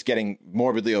noticing, he was just getting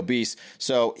morbidly obese.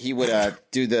 So he would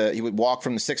he would walk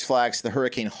from the Six Flags to the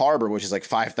Hurricane Harbor, which is like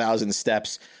 5,000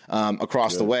 steps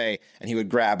across the way, and he would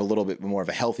grab a little bit more of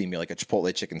a healthy meal, like a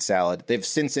Chipotle chicken salad. They've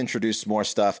since introduced more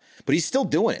stuff, but he's still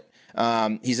doing it.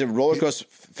 He's a roller coaster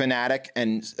fanatic,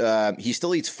 and he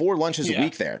still eats 4 lunches a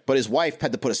week there. But his wife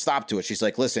had to put a stop to it. She's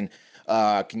like, "Listen,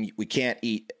 we can't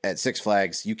eat at Six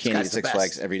Flags. You can't eat at Six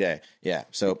Flags every day." Yeah,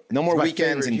 so no more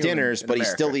weekends and dinners, but he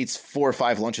still eats 4 or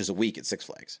 5 lunches a week at Six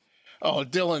Flags. Oh,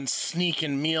 Dylan's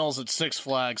sneaking meals at Six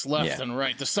Flags left and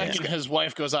right. The second his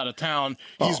wife goes out of town,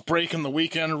 he's breaking the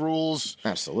weekend rules.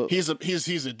 Absolutely.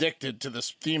 He's addicted to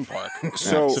this theme park.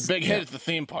 So it's a big hit at the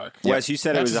theme park. Wes, you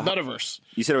said That's it was metaverse.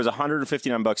 You said it was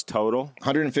 $159 total.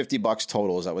 $150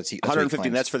 total. Is that what's he?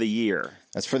 $150. That's for the year.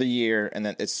 That's for the year, and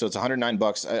then it's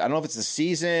 $109. I don't know if it's the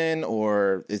season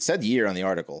or it said year on the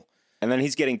article. And then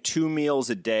he's getting 2 meals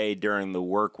a day during the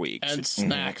work week. And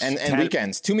snacks. And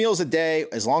weekends. 2 meals a day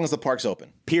as long as the park's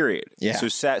open. Period. Yeah. So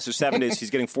 7 days,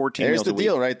 he's getting 14 meals a week. There's the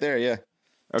deal right there, yeah.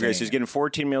 Okay, so he's getting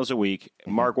 14 meals a week.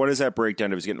 Mark, what does that break down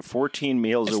to? He's getting 14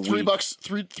 meals a week.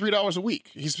 $3 a week.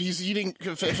 He's eating,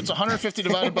 if it's 150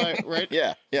 divided by, right?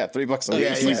 Yeah, $3 a week.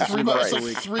 Yeah, $3 a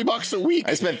week. $3 a week.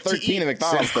 I spent 13 at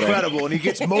McDonald's today. Incredible, and he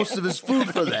gets most of his food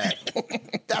for that.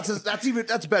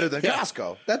 That's better than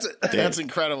Costco. That's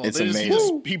incredible. It's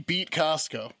amazing. He beat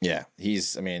Costco. Yeah,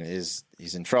 he's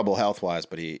in trouble health wise,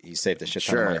 but he saved a shit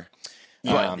ton of money.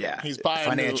 But he's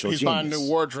buying new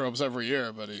wardrobes every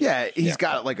year, but he's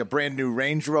got like a brand new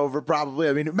Range Rover probably.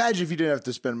 I mean, imagine if you didn't have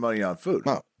to spend money on food.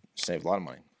 Oh, saved a lot of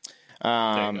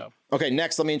money. Okay,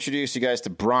 next let me introduce you guys to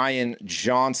Brian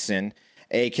Johnson,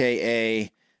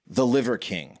 aka the Liver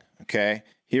King. Okay,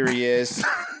 here he is.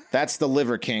 That's the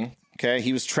Liver King. Okay,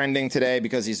 he was trending today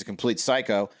because he's a complete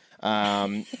psycho.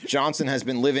 Johnson has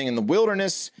been living in the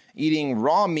wilderness, eating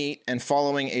raw meat, and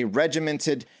following a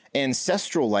regimented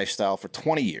ancestral lifestyle for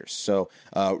 20 years. So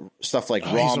stuff like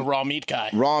he's a raw meat guy.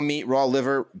 Raw meat, raw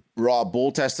liver, raw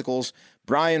bull testicles.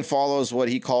 Brian follows what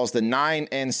he calls the 9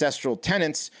 ancestral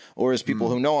tenets, or as people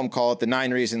who know him call it, the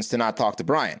 9 reasons to not talk to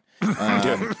Brian.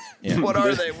 What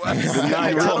are they?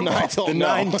 The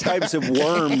 9 types of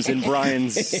worms in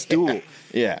Brian's stool.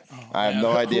 Yeah, I have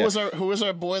no idea. Who was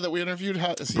our boy that we interviewed?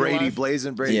 Is Brady,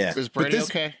 Blazing Brady. Yeah. Is Brady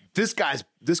okay? This guy's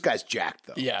jacked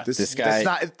though. Yeah, this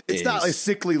guy. It's not a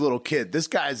sickly little kid. This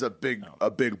guy's a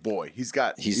big boy. He's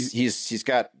got he's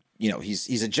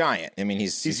a giant. I mean,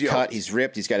 he's cut, he's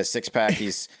ripped, he's got a 6-pack.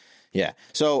 Yeah.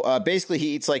 So basically,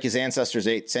 he eats like his ancestors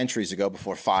ate centuries ago,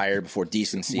 before fire, before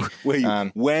decency. Wait,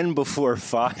 when before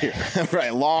fire?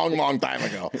 Right, long time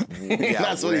ago.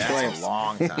 That's what he's claiming. A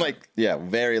long time.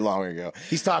 Very long ago.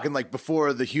 He's talking like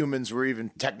before the humans were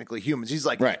even technically humans. He's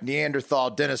like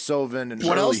Neanderthal, Denisovan, and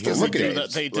what else early does human he do?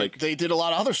 days. That they did a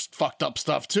lot of other fucked up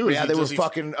stuff too. Yeah, they were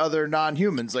fucking other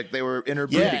non-humans. Like they were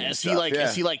interbreeding. Yeah, is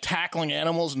he like tackling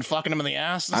animals and fucking them in the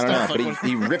ass? And I don't stuff? know, but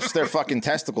he rips their fucking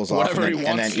testicles off and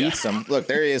then eats handsome. Look,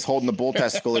 there he is holding the bull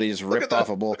testicle that he just ripped off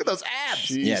a bull. Look at those abs.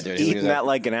 Yeah, dude. Eating that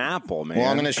like an apple, man. Well,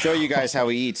 I'm going to show you guys how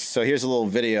he eats. So here's a little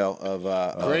video of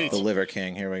the Liver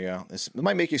King. Here we go. This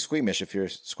might make you squeamish if you're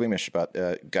squeamish about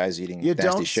guys eating You nasty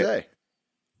don't shit. say.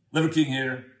 Liver King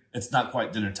here. It's not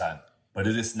quite dinner time, but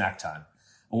it is snack time.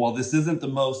 And while this isn't the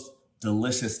most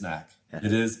delicious snack,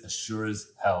 it is a sure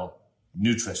as hell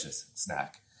nutritious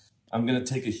snack. I'm going to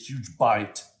take a huge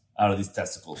bite out of these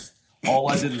testicles. All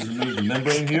I did was remove the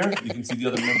membrane here. You can see the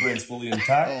other membrane's fully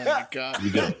intact. Oh, my God.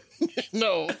 Here we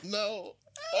go. No.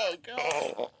 Oh,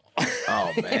 God.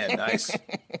 Oh, man, nice.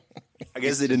 I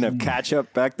guess they didn't have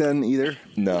ketchup back then either.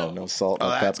 No salt, no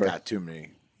That's pepper. got too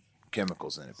many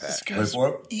chemicals in it, Pat. This guy's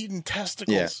eating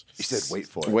testicles. Yeah. He said, wait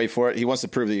for it. Wait for it. He wants to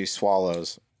prove that he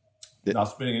swallows. Not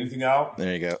spitting anything out.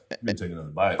 There you go. Maybe take another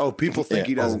bite. Oh, people think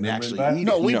he doesn't actually eat.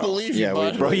 No, we believe you,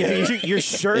 bud. Bro, you're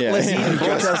shirtless eating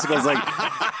bull testicles. Like,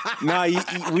 nah,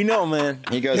 we know, man.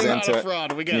 He goes You're into not a it.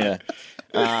 fraud. We get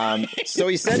it. So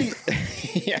he said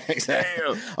yeah,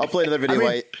 exactly. I'll play another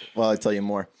video while I tell you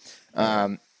more.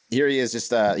 Here he is,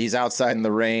 just he's outside in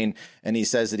the rain, and he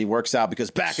says that he works out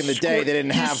because back in the day they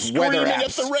didn't have weather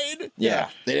apps. At the rain? Yeah,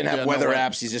 they didn't have weather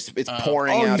apps. It's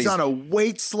pouring Oh, out. he's on a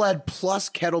weight sled plus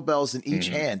kettlebells in each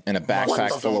hand. And a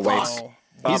backpack full of weights.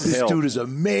 This dude is a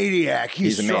maniac.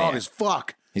 He's a strong maniac. as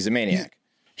fuck. He's a maniac.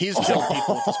 He's killed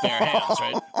people with his bare hands,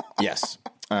 right?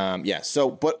 Yes.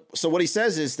 So what he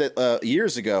says is that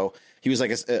years ago he was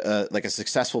like a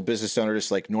successful business owner,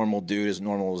 just like normal dude, as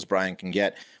normal as Brian can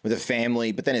get, with a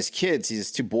family. But then his kids,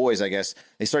 his two boys, I guess,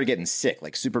 they started getting sick,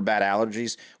 like super bad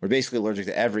allergies. Were basically allergic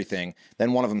to everything.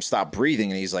 Then one of them stopped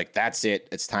breathing, and he's like, "That's it.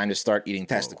 It's time to start eating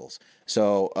testicles."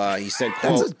 So he said,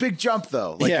 That's a big jump,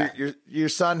 though. Like Yeah. your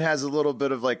son has a little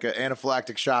bit of like an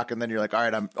anaphylactic shock, and then you're like, all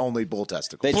right, I'm only bull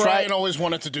testicles. Brian always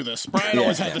wanted to do this. Brian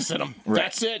always had this in him. Right.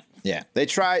 That's it. Yeah, they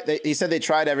tried. He said they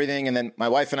tried everything, and then my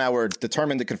wife and I were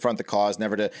determined to confront the cause,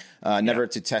 never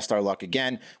to test our luck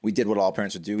again. We did what all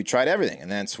parents would do. We tried everything,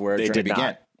 and that's where it They did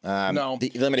began. No,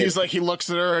 the eliminated. he's like, he looks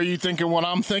at her. Are you thinking what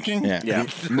I'm thinking? Yeah.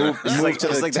 Move to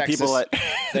the Texas. people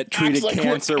that treated Acts like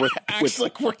cancer we're, with acts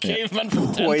like we're cavemen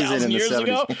from poison 10,000 in the years 70s.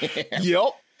 ago. Yep.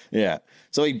 Yeah.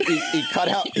 So he cut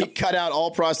out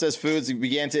all processed foods. He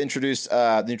began to introduce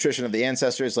the nutrition of the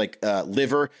ancestors, like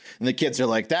liver. And the kids are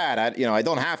like, "Dad, I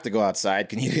don't have to go outside.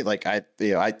 Can you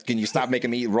can you stop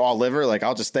making me eat raw liver? Like,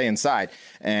 I'll just stay inside."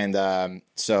 And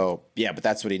but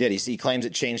that's what he did. He claims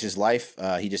it changed his life.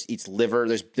 He just eats liver.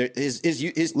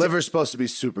 His liver's supposed to be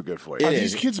super good for you. Are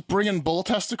these kids bringing bull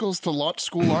testicles to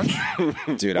school lunch?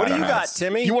 Dude, What do you got,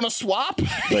 Timmy? You want to swap?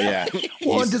 But yeah.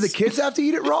 Well, do the kids have to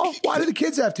eat it raw? Why do the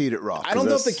kids have to eat it raw? I don't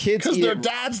know if the kids Because eat their it.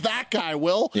 dad's that guy,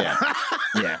 Will.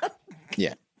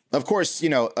 Yeah. Of course,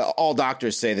 all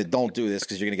doctors say that don't do this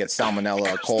because you're going to get salmonella,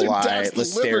 Their coli, dad's the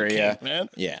liver listeria. king, man.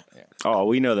 Yeah. Oh,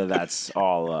 we know that's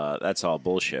all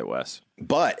bullshit, Wes.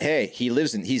 But hey,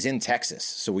 he's in Texas,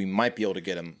 so we might be able to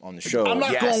get him on the show. I'm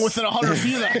not going within 100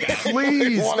 feet of that guy.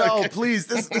 Please, no, please.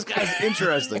 This guy's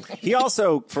interesting. He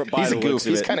also, He's a goof.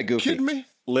 He's kind of goofy. Kidding me?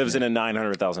 lives in a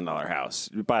 $900,000 house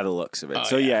by the looks of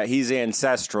it. He's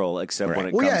ancestral, except when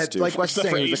it comes to like what's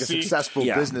saying, he was like a successful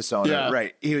business owner, Yeah.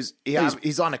 right?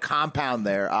 He's on a compound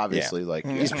there, obviously. Like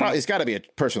he's got to be a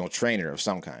personal trainer of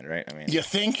some kind, right? I mean, You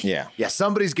think? Yeah.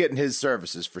 Somebody's getting his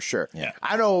services for sure. Yeah.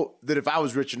 I know that if I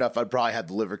was rich enough, I'd probably have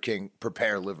the Liver King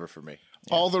prepare liver for me.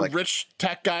 All the rich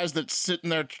tech guys that sit in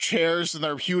their chairs in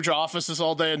their huge offices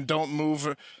all day and don't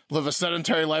move, live a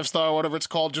sedentary lifestyle, or whatever it's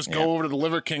called, just go over to the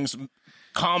Liver King's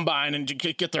combine and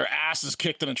get their asses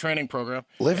kicked in a training program.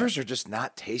 Livers are just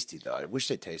not tasty, though. I wish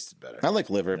they tasted better. I like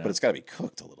liver, but it's got to be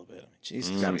cooked a little bit. I mean,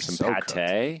 Jesus, Gotta be some so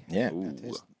pate. Yeah,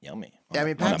 pate's yummy. Yeah, I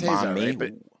mean, On a pate's all banh mi, right,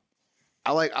 but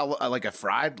I like a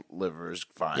fried liver is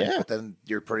fine. Yeah. But then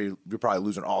you're probably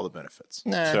losing all the benefits.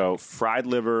 So fried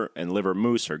liver and liver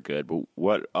mousse are good, but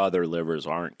what other livers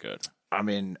aren't good? I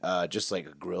mean, just like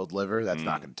a grilled liver, that's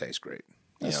not going to taste great.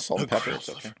 Salt and pepper. It's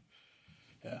okay.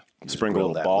 Sprinkle grill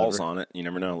little that balls liver. on it. You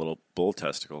never know, a little bull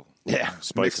testicle. Yeah,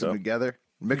 Spice mix it them up. together.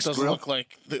 Mixed Doesn't grill. look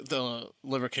like the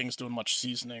Liver King's doing much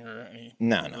seasoning or any.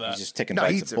 No, of that. he's just taking No,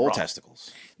 he bites eats of it bull raw.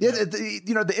 testicles. Yeah,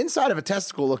 the inside of a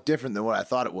testicle looked different than what I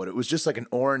thought it would. It was just like an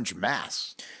orange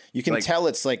mass. You can Like- tell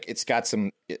it's like it's got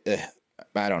some.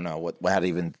 I don't know how to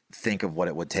even think of what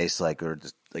it would taste like, or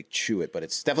just like chew it, but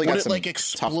it's definitely Would got it some like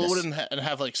explode toughness. and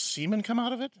have like semen come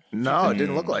out of it? No, it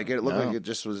didn't look like it. It looked No. like it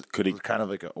just was. Could he- was kind of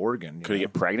like an organ? you Could he know?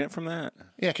 get pregnant from that?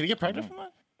 Yeah, can you get pregnant from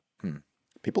that?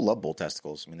 People love bull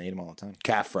testicles. I mean, they eat them all the time.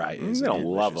 calf fry? Is They don't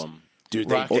love delicious. them. dude.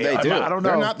 Well, they do. I don't know.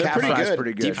 They're not. They're calf pretty fry's good.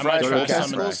 pretty good. Deep I fried might bull try some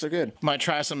testicles. They're good. Might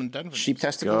try some in Denver. Sheep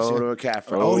testicles. Go yeah. to a calf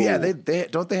fry. Oh yeah, they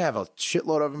don't they have a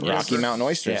shitload of them? Rocky Mountain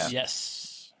oysters. Yeah.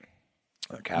 Yes.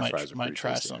 Calf fries are might pretty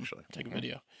try tasty, some. actually. Take a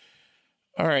video.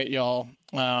 All right, y'all.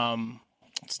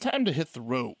 It's time to hit the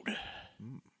road.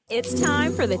 It's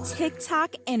time for the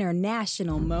TikTok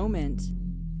International Moment.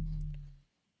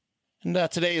 And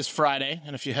today is Friday,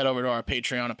 and if you head over to our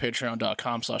Patreon at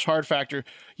patreon.com/hardfactor,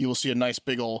 you will see a nice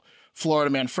big old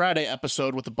Florida Man Friday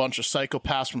episode with a bunch of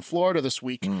psychopaths from Florida this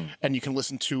week, and you can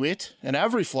listen to it and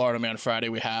every Florida Man Friday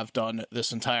we have done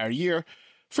this entire year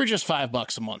for just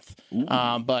 $5 a month.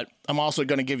 But I'm also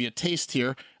going to give you a taste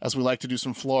here, as we like to do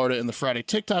some Florida in the Friday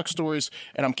TikTok stories,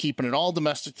 and I'm keeping it all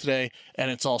domestic today, and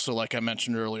it's also, like I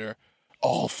mentioned earlier,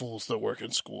 all fools that work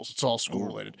in schools. It's all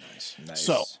school-related. Nice.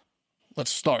 So,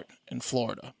 let's start in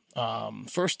Florida.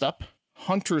 First up,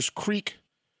 Hunters Creek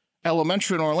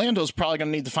Elementary in Orlando is probably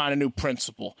going to need to find a new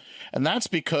principal. And that's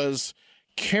because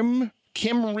Kimmy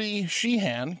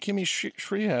Sheehan,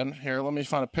 here, let me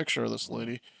find a picture of this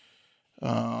lady. We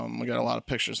got a lot of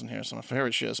pictures in here, so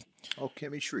here she is. Oh,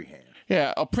 Kimmy Sheehan.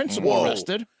 Yeah, a principal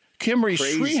arrested. Kimmy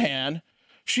Crazy.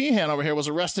 Sheehan over here was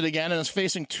arrested again and is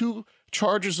facing 2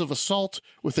 charges of assault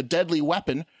with a deadly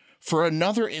weapon for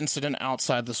another incident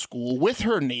outside the school with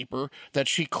her neighbor that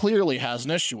she clearly has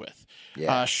an issue with.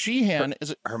 Yeah. Sheehan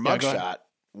Her mugshot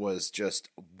was just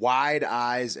wide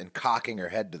eyes and cocking her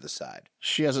head to the side.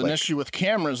 She has an issue with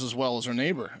cameras as well as her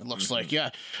neighbor, it looks like, yeah.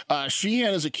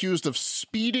 Sheehan is accused of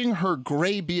speeding her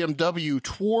gray BMW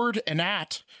toward and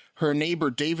at her neighbor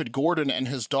David Gordon and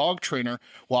his dog trainer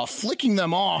while flicking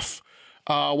them off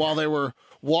while they were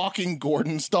walking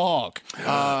Gordon's dog.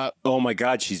 Oh my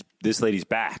God, this lady's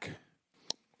back.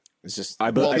 It's just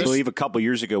I believe a couple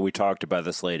years ago we talked about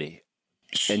this lady.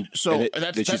 That's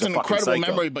an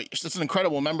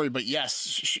incredible memory. But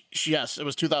yes, yes, it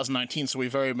was 2019, so we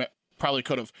probably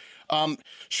could have.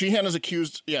 Sheehan is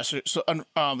accused. Yes,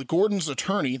 Gordon's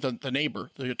attorney, the neighbor,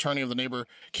 the attorney of the neighbor,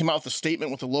 came out with a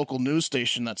statement with a local news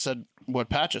station that said what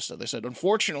Pat just said. They said,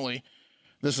 unfortunately,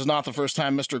 this is not the first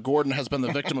time Mr. Gordon has been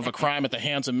the victim of a crime at the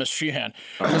hands of Miss Sheehan.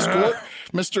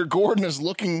 Mr. Gordon is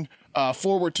looking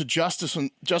forward to justice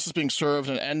being served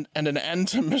and an end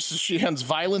to Mrs. Sheehan's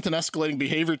violent and escalating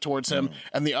behavior towards him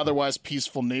and the otherwise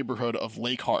peaceful neighborhood of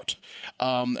Lake Hart.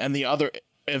 And the other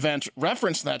event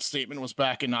referenced in that statement was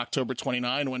back in October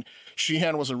 29 when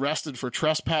Sheehan was arrested for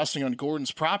trespassing on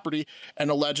Gordon's property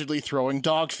and allegedly throwing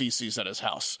dog feces at his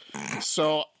house.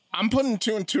 So I'm putting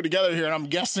 2 and 2 together here, and I'm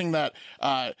guessing that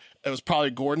it was probably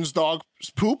Gordon's dog's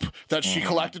poop that she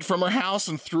collected from her house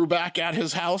and threw back at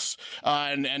his house,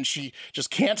 and she just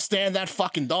can't stand that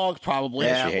fucking dog, probably.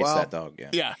 Yeah, she hates that dog,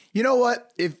 Yeah. You know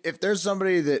what? If there's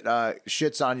somebody that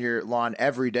shits on your lawn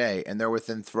every day and they're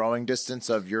within throwing distance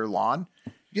of your lawn,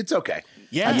 it's okay.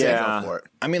 Yeah. Go for it.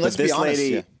 I mean, let's be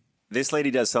honest. This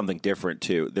lady does something different,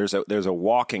 too. There's a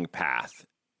walking path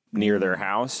near their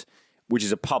house, which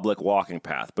is a public walking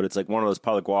path, but it's like one of those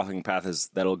public walking paths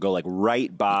that'll go like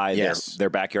right by their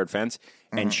backyard fence.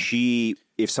 And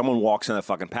if someone walks on that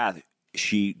fucking path,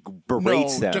 she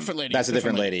berates them. Different lady. That's a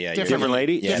different lady. Yeah, different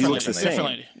lady. Yeah, she looks the same. Different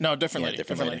lady. No, different lady.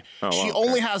 Different lady. Oh, well, she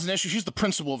only has an issue. She's the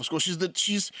principal of a school.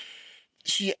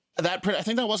 I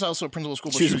think that was also a principal of a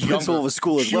school. But she was a principal of a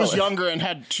school as well. She was younger and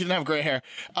she didn't have gray hair.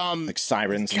 Like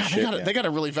sirens and shit. They got to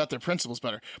really vet their principals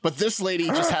better. But this lady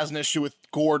just has an issue with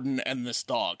Gordon and this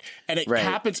dog. And it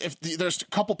happens there's a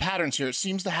couple patterns here. It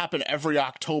seems to happen every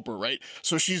October, right?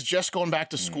 So she's just going back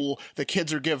to school. The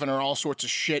kids are giving her all sorts of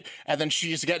shit. And then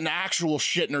she's getting actual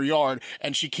shit in her yard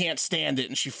and she can't stand it.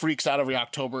 And she freaks out every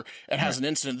October and has an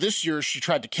incident. This year she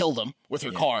tried to kill them with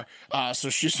her car. So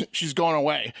she's going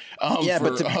away.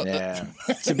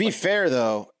 To be fair,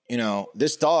 though, you know,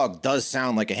 this dog does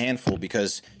sound like a handful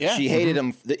because she hated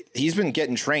him. He's been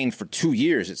getting trained for 2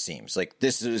 years, it seems. Like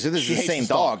this is the same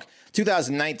dog.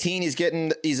 2019,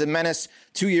 he's a menace.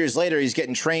 2 years later, he's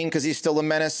getting trained because he's still a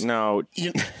menace. No,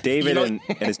 David and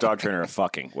his dog trainer are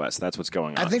fucking, Wes. That's what's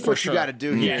going on. I think what you got to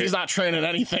do here. Yeah, he's not training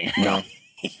anything. No.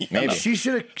 Maybe she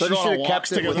should have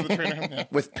kept it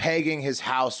with pegging his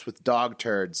house with dog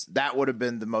turds. That would have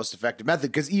been the most effective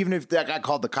method. Because even if that guy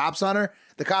called the cops on her,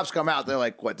 the cops come out. They're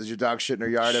like, "What? Does your dog shit in her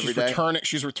yard every day?"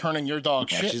 She's returning your dog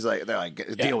shit. They're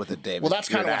like, deal with it, David. Well, that's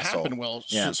kind of what asshole. happened. Will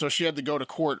so she had to go to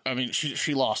court. I mean,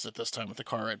 she lost it this time with the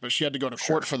car ride, but she had to go to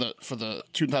court for the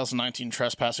 2019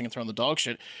 trespassing and throwing the dog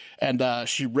shit. And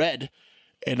she read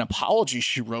an apology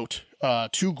she wrote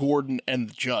to Gordon and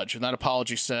the judge, and that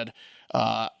apology said.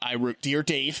 Dear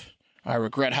Dave, I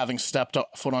regret having stepped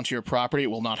foot onto your property. It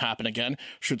will not happen again.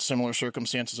 Should similar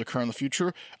circumstances occur in the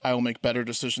future, I will make better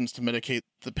decisions to mitigate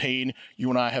the pain you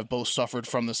and I have both suffered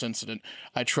from this incident.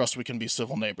 I trust we can be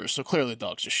civil neighbors. So clearly the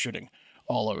dog's just shooting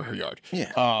all over her yard.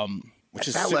 Yeah. Which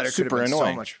is super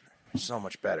annoying. So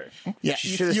much better. Yeah, She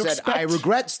should have said, I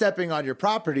regret stepping on your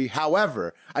property.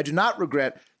 However, I do not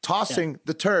regret tossing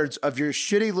the turds of your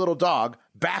shitty little dog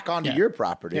back onto your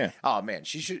property. Yeah. Oh, man.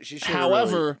 She should.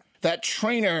 However, that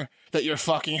trainer that you're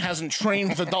fucking hasn't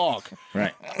trained the dog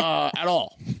Right. At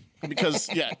all. Because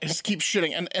it just keeps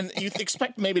shitting, and you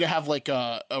expect maybe to have like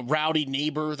a rowdy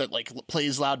neighbor that like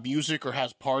plays loud music or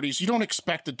has parties. You don't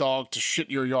expect a dog to shit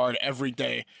your yard every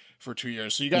day for 2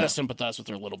 years, so you got to sympathize with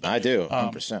her a little bit. I do,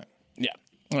 100%. Yeah,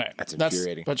 right. That's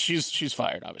infuriating. But she's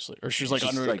fired, obviously, or she's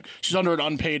under an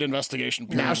unpaid investigation.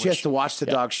 Period, Now she has to watch the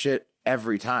dog shit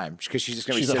every time because she's just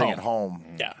going to be sitting at home.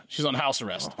 Yeah, she's on house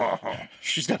arrest.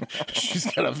 She's got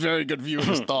a very good view of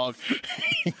this dog.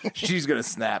 She's going to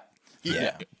snap.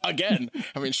 Yeah. Again,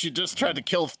 I mean, she just tried to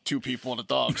kill 2 people and a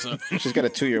dog, so She's got a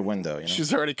 2-year window. You know?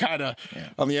 she's already kind of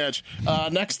on the edge.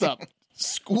 Next up,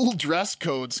 school dress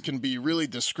codes can be really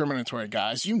discriminatory,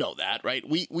 guys. You know that, right?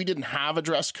 We didn't have a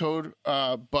dress code,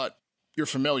 but you're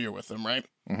familiar with them, right?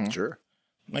 Mm-hmm. Sure.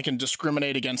 They can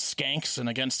discriminate against skanks and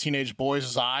against teenage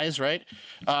boys' eyes, right?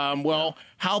 Well,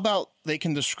 how about they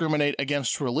can discriminate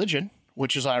against religion?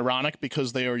 Which is ironic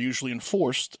because they are usually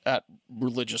enforced at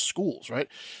religious schools, right?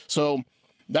 So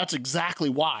that's exactly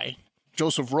why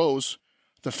Joseph Rose,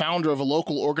 the founder of a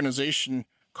local organization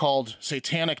called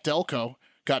Satanic Delco,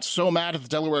 got so mad at the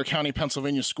Delaware County,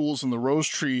 Pennsylvania schools and the Rose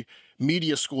Tree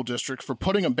Media School District for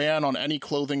putting a ban on any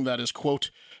clothing that is,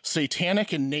 quote,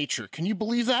 satanic in nature. Can you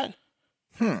believe that?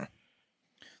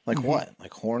 Like what?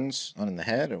 Like horns on the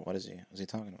head, or what is he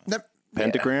talking about?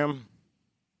 Pentagram?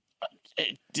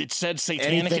 It said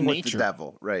satanic Anything in with nature. the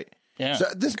devil, right? Yeah. So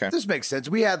this makes sense.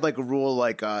 We had like a rule,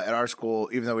 like at our school,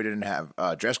 even though we didn't have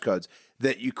dress codes,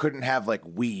 that you couldn't have like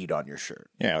weed on your shirt.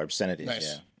 Yeah, or obscenities.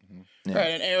 Nice. Yeah. All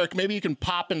right, and Eric, maybe you can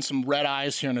pop in some red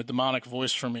eyes here in a demonic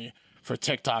voice for me for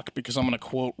TikTok, because I'm going to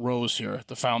quote Rose here,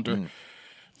 the founder.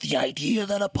 The idea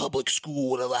that a public school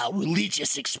would allow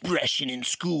religious expression in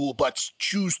school but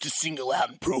choose to single out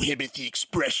and prohibit the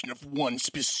expression of one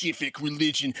specific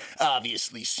religion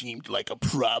obviously seemed like a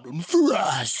problem for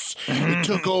us. It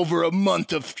took over a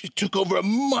month of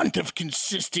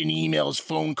consistent emails,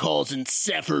 phone calls, and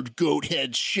severed goat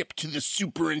heads shipped to the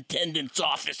superintendent's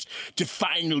office to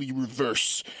finally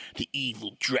reverse the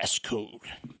evil dress code.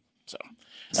 So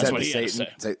that's what he had to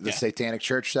say. The Satanic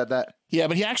Church said that? Yeah,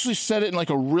 but he actually said it in like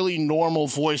a really normal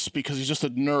voice because he's just a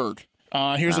nerd.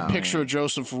 Here's a picture of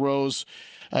Joseph Rose.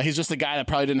 He's just a guy that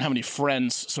probably didn't have any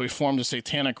friends, so he formed a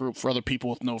satanic group for other people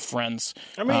with no friends.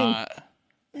 I mean,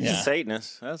 he's a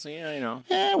Satanist. That's, you know.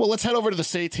 Yeah, well, let's head over to the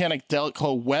Satanic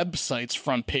Delco website's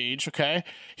front page, okay?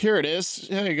 Here it is.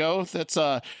 There you go. That's,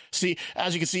 see,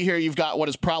 as you can see here, you've got what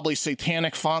is probably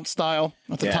satanic font style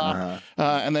at the top.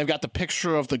 And they've got the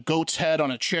picture of the goat's head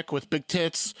on a chick with big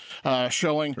tits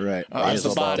showing It's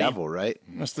the body. devil, right?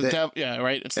 It's the devil, yeah,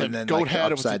 right? It's the then, goat like, the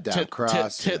head with the upside-down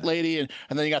cross, tit lady, and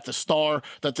then you got the star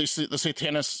that the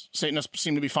Satanists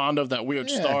seem to be fond of, that weird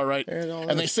star, right?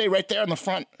 And they say right there in the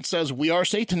front, it says, "We are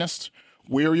Satanists.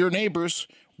 We're your neighbors.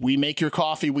 We make your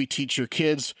coffee. We teach your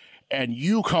kids. And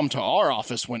you come to our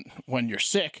office when you're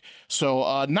sick."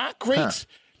 So not great,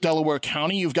 Delaware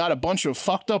County. You've got a bunch of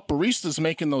fucked up baristas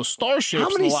making those star shapes. How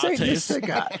many in the lattes. Satanists they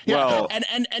got? Yeah, Well,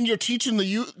 and you're teaching the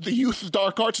youth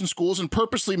dark arts in schools and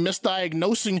purposely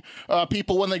misdiagnosing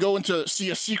people when they go in to see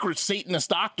a secret Satanist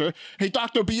doctor. Hey,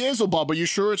 Dr. Beelzebub, are you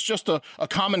sure it's just a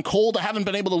common cold? I haven't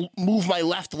been able to move my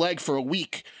left leg for a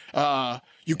week.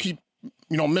 You keep,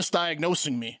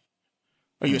 misdiagnosing me.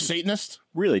 Are you a Satanist?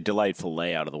 Really delightful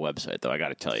layout of the website, though, I got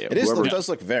to tell you. It does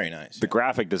look very nice. The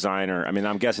graphic designer, I mean,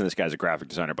 I'm guessing this guy's a graphic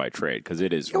designer by trade, because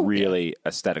it is really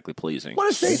aesthetically pleasing. What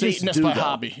does Satanists Satanist do, by though?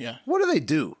 hobby, yeah. What do they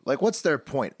do? Like, what's their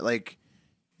point? Like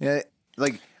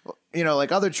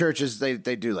other churches, they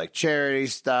do like charity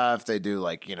stuff. They do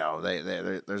like,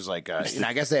 there's like,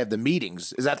 I guess they have the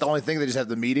meetings. Is that the only thing? They just have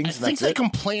the meetings? I think they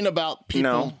complain about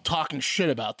people talking shit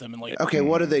about them. And Okay,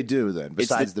 what do they do then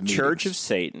besides it's the meetings? Church of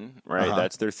Satan, right?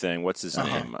 That's their thing. What's his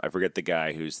name? I forget the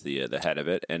guy who's the head of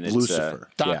it. And it's Lucifer.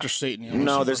 Dr. Satan. Yeah, No,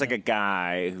 Lucifer. there's like a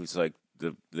guy who's like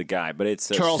the guy, but it's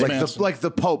Charles Manson. like the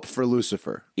Pope for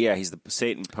Lucifer. Yeah, he's the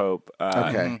Satan Pope.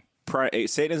 Okay.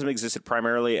 Satanism existed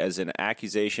primarily as an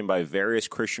accusation by various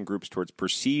Christian groups towards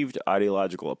perceived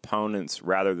ideological opponents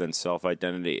rather than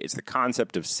self-identity. It's the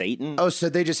concept of Satan. Oh, so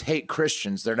they just hate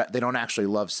Christians. They don't actually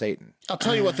love Satan. I'll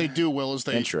tell you what they do, Will, is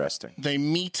Interesting. They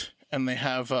meet and they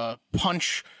have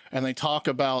punch and they talk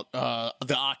about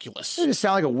the Oculus. They just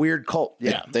sound like a weird cult.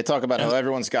 Yeah. They talk about how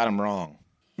everyone's got them wrong.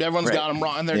 Everyone's got them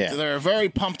wrong, and they're very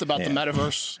pumped about the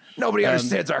metaverse. Nobody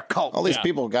understands our cult. All these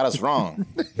people got us wrong.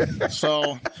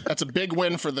 So that's a big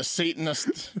win for the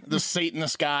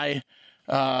Satanist guy.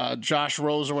 Josh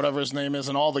Rose or whatever his name is,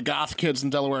 and all the goth kids in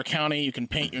Delaware County. You can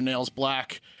paint your nails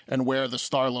black and wear the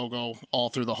star logo all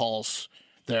through the halls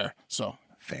there. So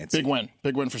fancy.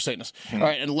 Big win for Satanists. All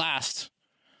right, and last,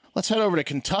 let's head over to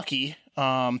Kentucky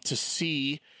to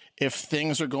see if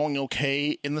things are going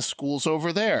okay in the schools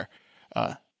over there.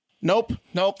 Nope,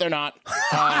 they're not.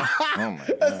 Oh my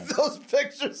God. Those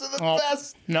pictures are the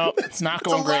best. Nope, it's not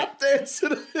going great. Lap dance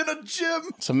in a gym.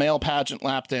 It's a male pageant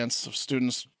lap dance of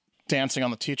students dancing on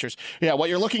the teachers. Yeah, what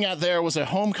you're looking at there was a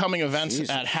homecoming event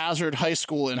at Hazard High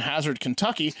School in Hazard,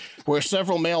 Kentucky, where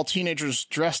several male teenagers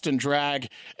dressed in drag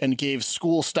and gave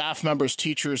school staff members,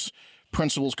 teachers,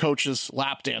 principals, coaches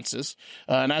lap dances.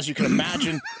 And as you can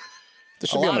imagine,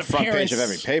 this should be on the front page of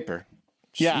every paper.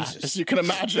 Yeah, Jesus. as you can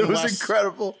imagine, It was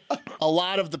incredible. A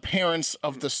lot of the parents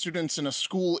of the students in a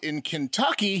school in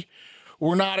Kentucky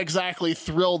were not exactly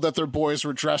thrilled that their boys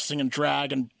were dressing in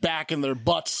drag and backing their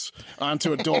butts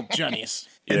onto adult Jennies.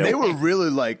 And they were really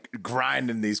like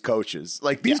grinding these coaches.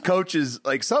 Like these coaches,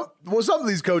 like some of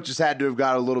these coaches had to have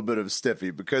got a little bit of a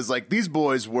stiffy because like these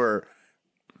boys were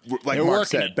like Mark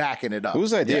said, backing it up.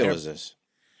 Whose idea was this?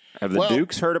 Have the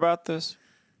Dukes heard about this?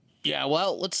 Yeah,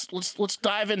 well, let's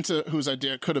dive into whose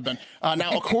idea it could have been.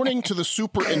 Now, according to the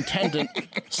superintendent,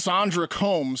 Sandra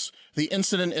Combs, the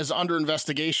incident is under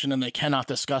investigation and they cannot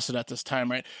discuss it at this time,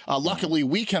 right? Luckily,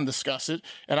 we can discuss it,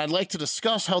 and I'd like to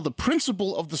discuss how the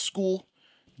principal of the school,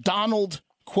 Donald,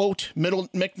 quote, middle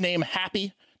nickname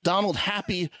Happy, Donald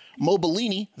Happy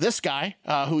Mobilini, this guy,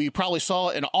 who you probably saw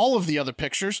in all of the other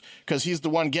pictures because he's the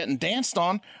one getting danced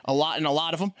on a lot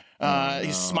of them.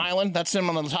 He's smiling. That's him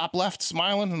on the top left,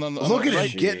 smiling. And then look at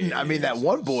him getting. I mean, that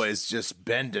one boy is just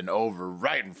bending over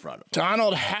right in front of him.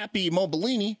 Donald Happy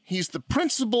Mobilini. He's the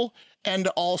principal and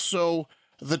also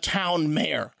the town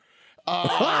mayor.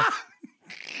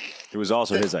 It was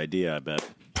also his idea, I bet.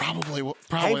 Probably.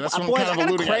 Hey, That's what boys, I'm kind of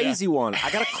alluding I got a crazy one.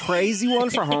 I got a crazy one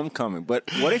for homecoming. But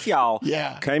what if y'all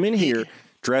came in here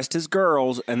dressed as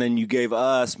girls and then you gave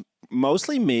us,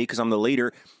 mostly me because I'm the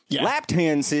leader, lap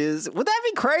dances? Would that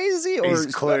be crazy? Or he's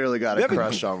clearly got a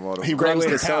crush on one of them. He great way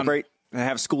to celebrate and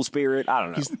have school spirit. I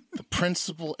don't know. He's the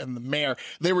principal and the mayor.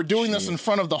 They were doing this in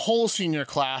front of the whole senior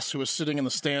class who was sitting in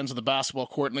the stands of the basketball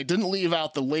court, and they didn't leave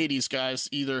out the ladies, guys,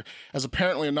 either, as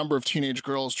apparently a number of teenage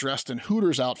girls dressed in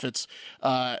Hooters outfits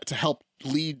to help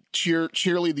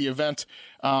cheerlead the event.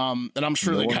 And I'm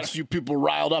sure they got a few people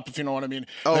riled up, if you know what I mean.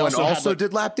 Oh, and also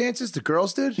did lap dances? The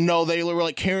girls did? No, they were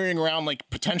like carrying around like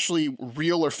potentially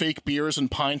real or fake beers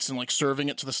and pints and like serving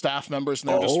it to the staff members, and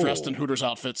they were just dressed in Hooters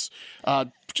outfits.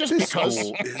 Just this because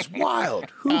school is wild.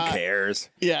 Who cares?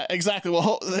 Yeah, exactly.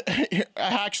 Well, I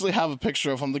actually have a picture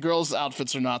of them. The girls'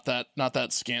 outfits are not that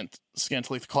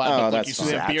scantily clad. Oh, like you see,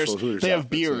 they have beers. They have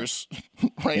beers,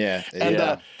 right? Yeah,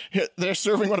 and they're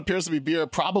serving what appears to be beer,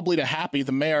 probably to Happy,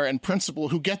 the mayor and principal,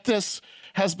 who, get this,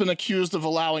 has been accused of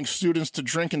allowing students to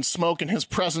drink and smoke in his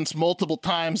presence multiple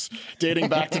times, dating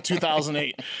back to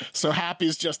 2008. So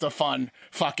Happy's just a fun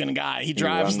fucking guy. He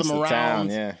drives them around.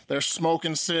 They're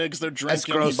smoking cigs. They're drinking. That's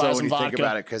gross, he buys though, when them you think vodka.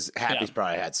 about it, because Happy's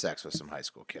probably had sex with some high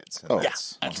school kids.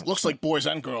 It looks like boys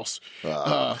and girls.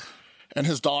 And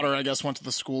his daughter, I guess, went to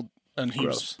the school, and he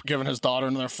was giving his daughter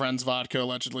and their friends vodka,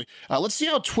 allegedly. Let's see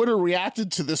how Twitter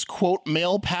reacted to this, quote,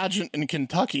 male pageant in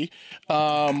Kentucky.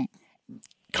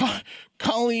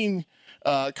 Colleen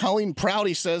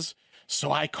Prouty says, so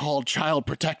I called Child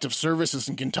Protective Services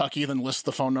in Kentucky, then lists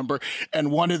the phone number, and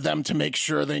wanted them to make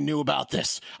sure they knew about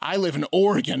this. I live in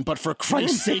Oregon, but for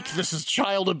Christ's sake, this is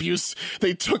child abuse.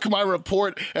 They took my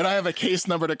report, and I have a case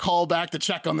number to call back to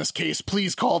check on this case.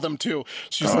 Please call them too.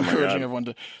 She's encouraging everyone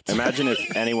to. Imagine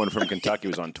if anyone from Kentucky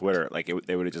was on Twitter. Like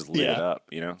they would have just lit it up,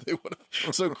 you know?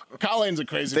 So Colleen's a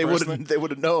crazy person. They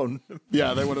would have known.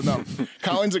 Yeah, they would have known.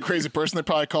 Colleen's a crazy person. They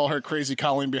probably call her Crazy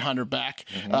Colleen behind her back.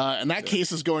 And that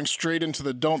case is going straight into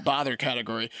the don't bother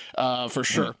category for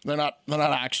sure. They're not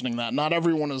actioning that. Not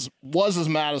everyone was as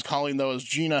mad as Colleen, though, as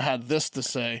Gina had this to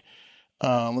say.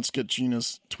 Let's get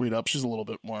Gina's tweet up. She's a little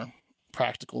bit more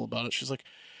practical about it. She's like,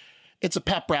 it's a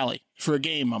pep rally for a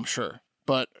game, I'm sure.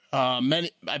 But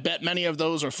I bet many of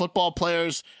those are football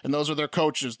players, and those are their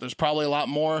coaches. There's probably a lot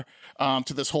more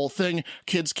to this whole thing.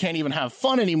 Kids can't even have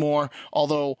fun anymore,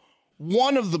 although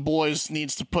one of the boys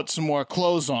needs to put some more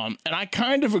clothes on. And I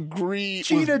kind of agree with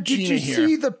Gina did you here.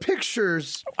 See the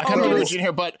pictures? I kind of agree with Gina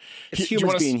here, but it's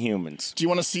humans being humans. Do you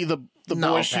want to see the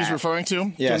boys she's referring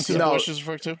to? Yes. Do you want to see the boys she's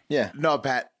referring to? Yeah. No,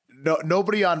 Pat. No,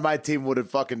 nobody on my team would have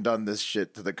fucking done this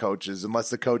shit to the coaches unless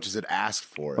the coaches had asked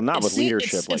for it. Well, not with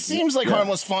leadership. It seems like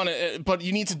harmless fun, but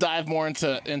you need to dive more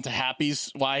into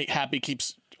Happy's, why Happy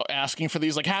keeps asking for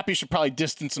these. Like Happy should probably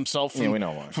distance himself from, we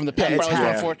know why. from the Penn it's Brothers going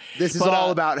Happy. forward. This is But,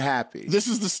 all about Happy. This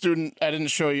is the student I didn't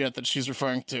show you yet that she's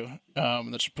referring to.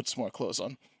 That she put some more clothes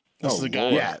on. This is the guy.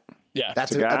 Yeah.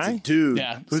 That's That's a dude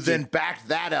Yeah, who it's then backed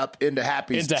that up into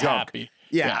Happy's Into junk. Happy.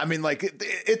 Yeah, Yeah. I mean, like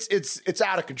it's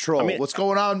out of control. What's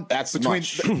going on? That's between.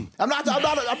 much. I'm not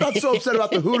so upset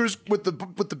about the Hooters with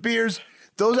the beers.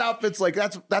 Those outfits, like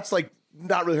that's like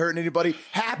not really hurting anybody.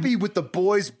 Happy with the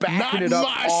boys backing Not it up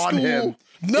my on school. him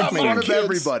Not in my front of kids.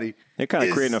 everybody. They're kind of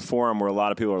is- creating a forum where a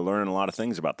lot of people are learning a lot of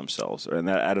things about themselves, and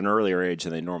that at an earlier age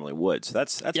than they normally would. So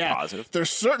that's positive. They're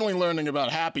certainly learning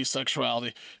about Happy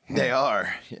sexuality. They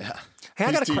are. Yeah.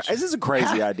 Hey, this is a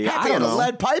crazy idea. Happy I had don't a know.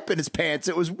 lead pipe in his pants.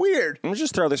 It was weird. Let me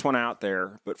just throw this one out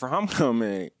there. But for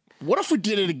homecoming, What if we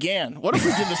did it again? What if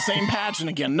we did the same pageant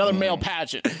again? Another male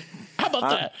pageant. How about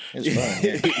that?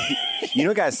 you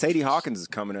know, guys, Sadie Hawkins is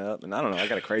coming up, and I don't know. I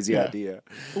got a crazy idea.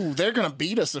 Ooh, they're gonna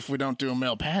beat us if we don't do a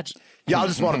male pageant. Y'all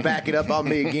just want to back it up on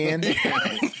me again?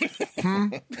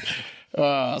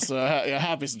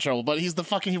 Happy's in trouble, but he's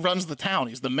he runs the town.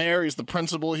 He's the mayor. He's the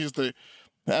principal. He's the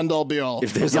end all be all.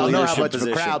 If there's Y'all a know how leadership much of a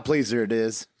position, crowd pleaser it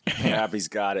is. Happy's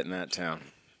got it in that town.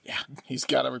 Yeah, he's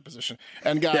got every position.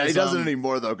 And guys, Yeah, he doesn't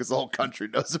anymore though, because the whole country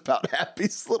knows about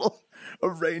Happy's little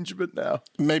arrangement now.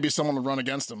 Maybe someone would run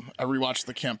against him. I rewatched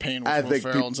The Campaign with Will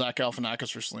Ferrell and Zach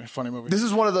Galifianakis recently. Funny movie. This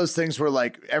is one of those things where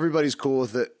like everybody's cool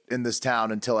with it in this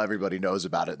town until everybody knows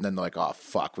about it, and then they're like, "Oh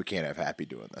fuck, we can't have Happy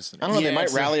doing this." I don't know. They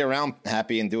might rally around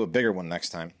Happy and do a bigger one next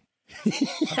time.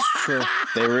 That's true.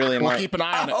 They really We'll might. keep an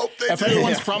eye on it. If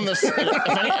anyone's from this,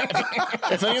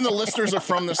 if any of the listeners are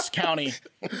from this county,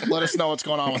 let us know what's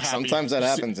going on with Happy. Sometimes that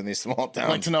happens in these small I'd towns.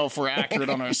 like to know if we're accurate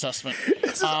on our assessment.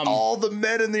 All the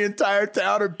men in the entire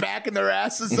town are backing their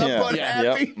asses up on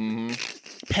Happy.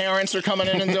 Parents are coming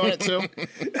in and doing it too.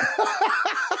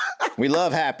 We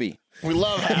love Happy. We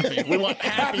love Happy. We want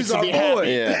Happy Happy's to our be boy.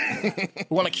 happy. Yeah,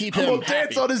 We want to keep I'm him gonna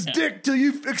dance happy. on his dick till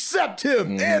you accept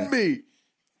him and me.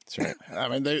 that's right. I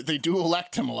mean, they do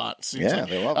elect him a lot. It seems Yeah, like.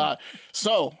 they love him.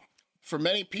 So, for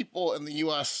many people in the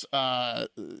U.S.,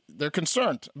 they're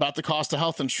concerned about the cost of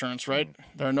health insurance. Right?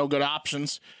 There are no good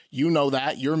options. You know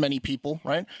that. You're many people.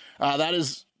 Right?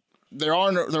 There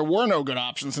were no good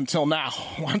options until now.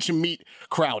 Why don't you meet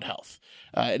Crowd Health?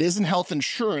 It isn't health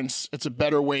insurance. It's a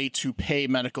better way to pay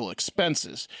medical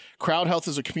expenses. Crowd Health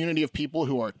is a community of people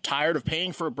who are tired of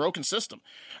paying for a broken system,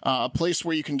 a place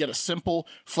where you can get a simple,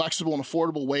 flexible, and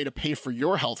affordable way to pay for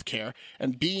your health care.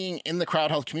 And being in the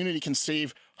Crowd Health community can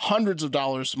save hundreds of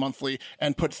dollars monthly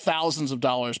and put thousands of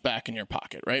dollars back in your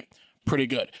pocket, right? Pretty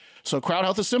good. So Crowd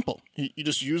Health is simple. You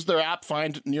just use their app,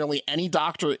 find nearly any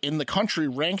doctor in the country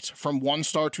ranked from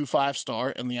 1-star to 5-star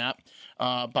in the app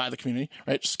by the community,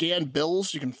 right? Scan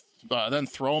bills. You can then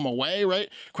throw them away, right?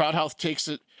 Crowd Health takes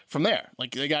it from there.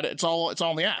 Like they got it. It's all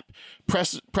in the app.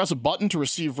 Press a button to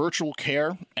receive virtual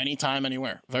care anytime,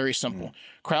 anywhere. Very simple.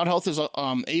 Crowd Health is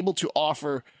able to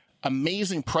offer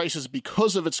amazing prices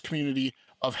because of its community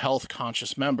of health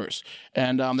conscious members.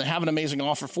 And they have an amazing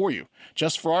offer for you.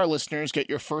 Just for our listeners, get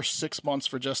your first 6 months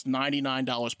for just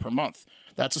 $99 per month.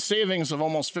 That's a savings of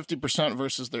almost 50%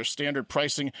 versus their standard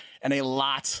pricing and a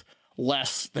lot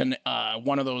less than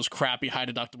one of those crappy high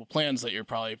deductible plans that you're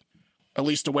probably at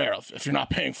least aware of if you're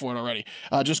not paying for it already.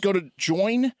 Just go to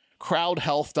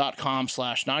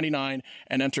joincrowdhealth.com/99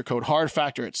 and enter code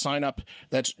HARDFACTOR at sign up.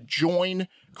 That's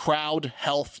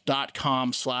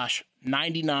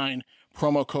joincrowdhealth.com/99.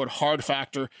 Promo code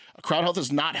HARDFACTOR. Crowd Health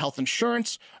is not health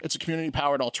insurance. It's a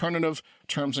community-powered alternative.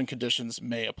 Terms and conditions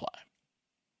may apply.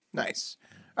 Nice.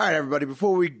 All right, everybody,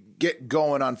 before we get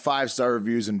going on 5-star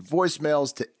reviews and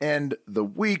voicemails to end the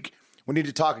week, we need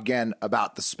to talk again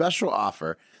about the special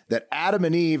offer that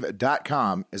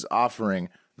adamandeve.com is offering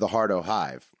the Hardo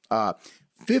Hive.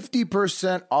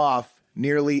 50% off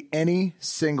nearly any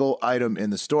single item in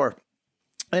the store.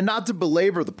 And not to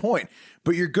belabor the point,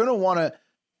 but you're going to want to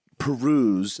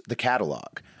peruse the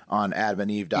catalog on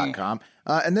adamandeve.com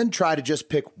and then try to just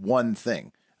pick one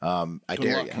thing. I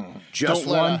dare you. Just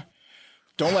one.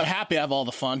 Don't let Happy have all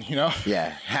the fun, you know? Yeah,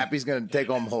 Happy's going to take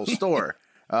home the whole store.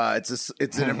 It's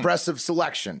an impressive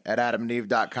selection at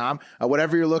adamandeve.com.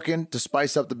 Whatever you're looking to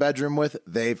spice up the bedroom with,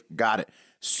 they've got it.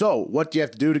 So what do you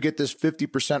have to do to get this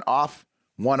 50% off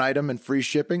one item and free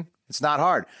shipping? It's not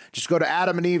hard. Just go to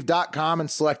adamandeve.com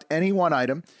and select any one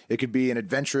item. It could be an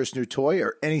adventurous new toy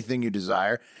or anything you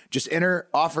desire. Just enter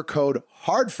offer code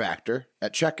HARDFACTOR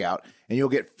at checkout, and you'll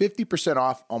get 50%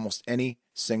 off almost any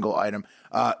single item.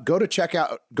 Go to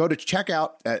checkout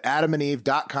at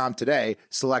adamandeve.com today,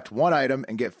 select one item,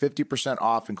 and get 50%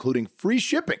 off, including free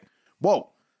shipping.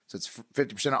 Whoa. So it's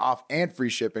 50% off and free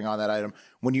shipping on that item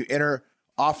when you enter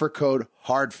Offer code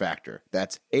HARDFACTOR.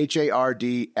 That's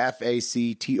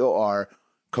HARDFACTOR.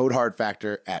 Code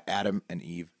HARDFACTOR at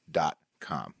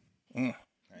adamandeve.com. Nice.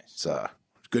 It's a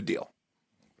good deal.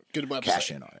 Good website.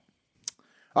 Cash in on it.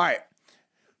 All right.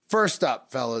 First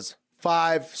up, fellas,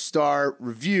 5-star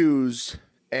reviews,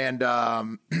 and got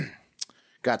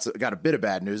a bit of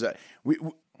bad news.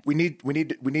 We need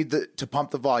to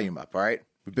pump the volume up. All right.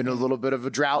 We've been in a little bit of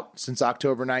a drought since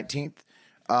October 19th.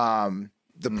 The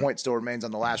point still remains on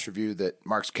the last review that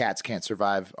Mark's cats can't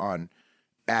survive on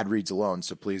ad reads alone.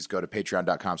 So please go to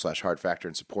patreon.com/hardfactor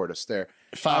and support us there.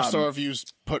 5-star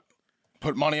reviews put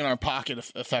money in our pocket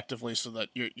effectively, so that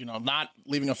you're not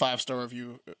leaving a 5-star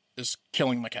review is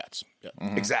killing my cats. Yeah.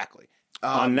 Exactly.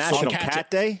 On National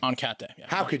Cat Day? On Cat Day. Yeah.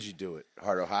 How could you do it,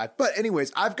 Hardo Hive? But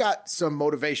anyways, I've got some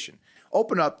motivation.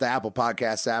 Open up the Apple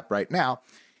Podcasts app right now,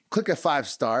 click a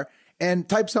 5-star, and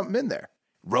type something in there.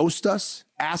 Roast us,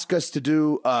 ask us to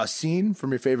do a scene from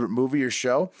your favorite movie or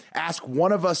show, ask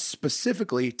one of us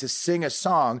specifically to sing a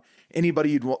song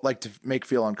anybody you'd like to make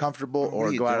feel uncomfortable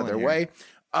or go out of their way,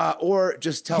 or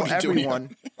just tell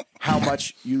everyone how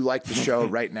much you like the show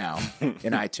right now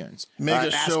in iTunes. Make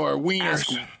us show our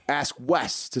wieners. Ask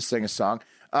Wes to sing a song,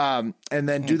 and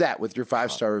then do that with your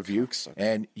 5-star review,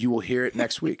 and you will hear it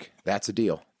next week. That's a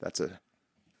deal. That's a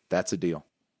deal.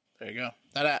 There you go.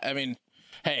 I mean,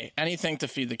 hey, anything to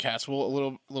feed the cats. A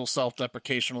little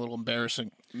self-deprecation, a little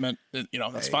embarrassing.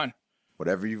 That's fine.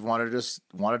 Whatever you wanted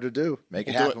to do, make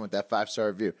it happen with that 5-star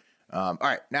review. All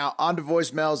right, now on to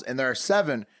voicemails, and there are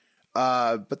 7,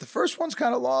 but the first one's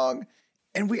kind of long,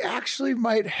 and we actually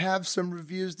might have some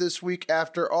reviews this week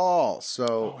after all.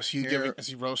 So, is he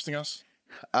roasting us?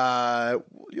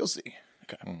 You'll see.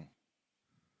 Okay.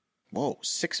 Whoa,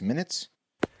 6 minutes?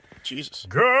 Jesus.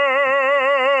 Good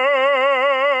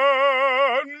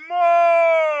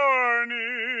morning.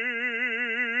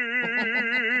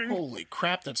 Holy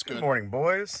crap, that's good. Good morning,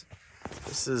 boys.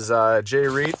 This is Jay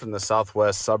Reed from the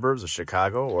southwest suburbs of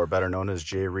Chicago, or better known as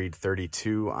Jay Reed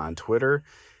 32 on Twitter,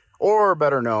 or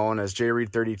better known as Jay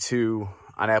Reed 32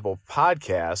 on Apple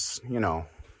Podcasts. You know,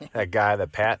 that guy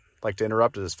that Pat liked to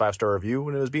interrupt his 5-star review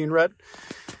when it was being read.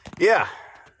 Yeah,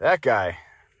 that guy.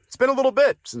 It's been a little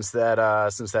bit since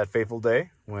that fateful day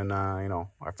when our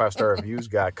 5-star reviews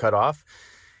got cut off,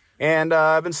 and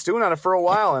I've been stewing on it for a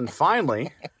while, and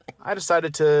finally I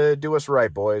decided to do us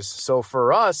right, boys. So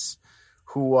for us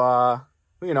who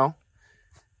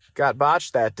got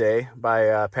botched that day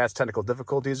by Pat's technical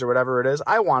difficulties or whatever it is,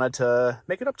 I wanted to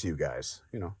make it up to you guys,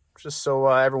 just so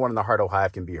everyone in the Hardo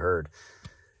Hive can be heard.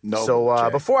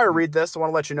 Before I read this, I want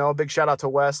to let you know, big shout out to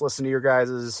Wes. Listen to your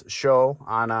guys' show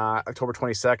on October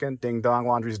 22nd, Ding Dong,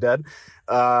 Laundry's Dead.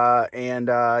 He had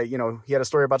a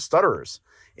story about stutterers.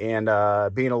 And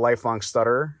being a lifelong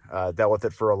stutterer, dealt with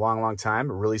it for a long, long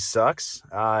time. It really sucks.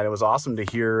 And it was awesome to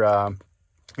hear,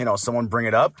 someone bring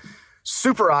it up.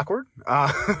 Super awkward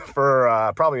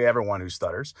for probably everyone who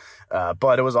stutters.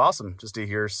 But it was awesome just to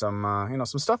hear some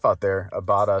stuff out there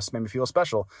about us. Made me feel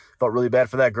special. Felt really bad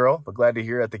for that girl, but glad to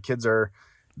hear that the kids are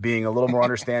being a little more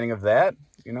understanding of that.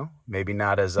 Maybe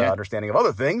not as understanding of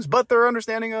other things, but they're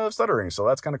understanding of stuttering. So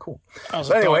that's kind of cool.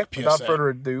 So anyway, without further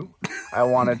ado, I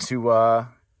wanted to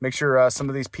make sure some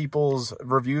of these people's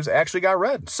reviews actually got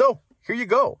read. So here you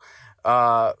go.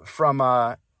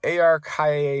 From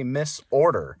ARKIA Miss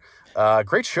Order.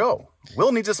 Great show.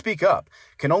 Will needs to speak up.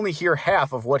 Can only hear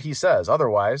half of what he says.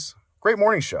 Otherwise, great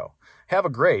morning show. Have a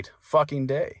great fucking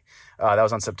day. That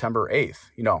was on September 8th,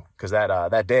 because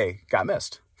that day got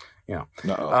missed.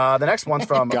 The next one's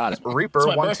from Reaper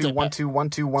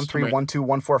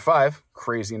 12121213121145.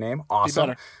 Crazy name.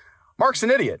 Awesome. Mark's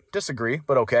an idiot. Disagree,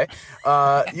 but okay.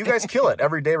 You guys kill it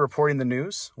every day reporting the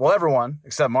news. Well, everyone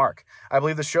except Mark. I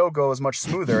believe the show goes much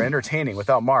smoother and entertaining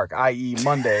without Mark, i.e.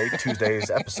 Monday, Tuesday's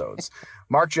episodes.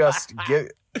 Mark just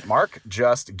give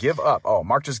up. Oh,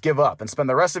 Mark just give up and spend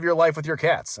the rest of your life with your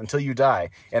cats until you die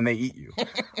and they eat you.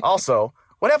 Also,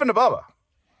 what happened to Bubba? ?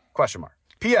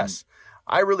 P.S.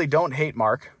 I really don't hate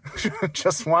Mark.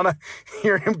 Just want to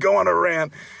hear him go on a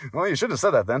rant. Well, you should have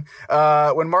said that then.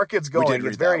 When Mark gets going,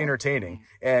 it's very entertaining,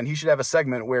 and he should have a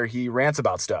segment where he rants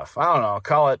about stuff. I don't know.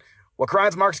 Call it What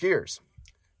Grinds Mark's Gears.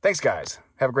 Thanks, guys.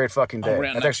 Have a great fucking day.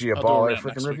 That's actually a baller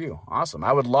freaking review. Awesome.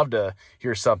 I would love to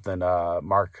hear something,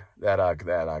 Mark,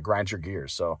 that grinds your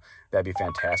gears. So that'd be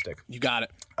fantastic. You got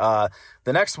it.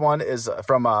 The next one is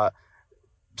from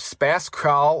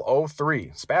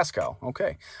Spascal03. Spascal.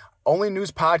 Okay. Only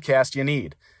news podcast you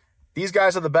need. These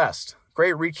guys are the best.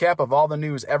 Great recap of all the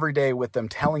news every day with them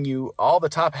telling you all the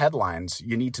top headlines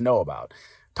you need to know about.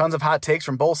 Tons of hot takes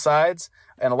from both sides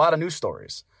and a lot of news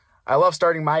stories. I love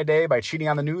starting my day by cheating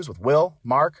on the news with Will,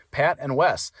 Mark, Pat, and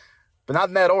Wes. But not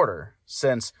in that order,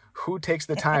 since who takes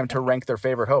the time to rank their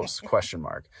favorite hosts? ?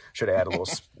 Should add a little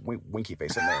winky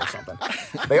face in there or something.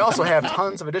 They also have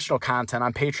tons of additional content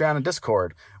on Patreon and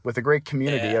Discord with a great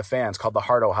community of fans called the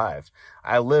Hardo Hive.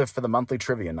 I live for the monthly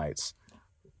trivia nights.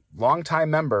 Longtime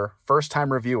member,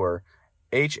 first-time reviewer,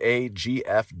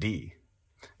 HAGFD.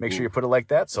 Make sure you put it like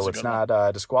that so it's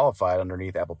not disqualified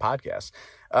underneath Apple Podcasts.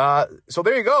 So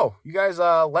there you go. You guys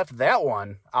left that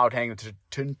one out hanging to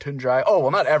dry. Oh,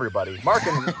 well, not everybody. Mark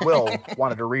and Will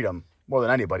wanted to read them more than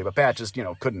anybody, but Pat just,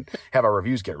 couldn't have our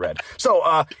reviews get read.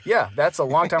 So, that's a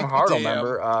longtime Hardo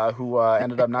member who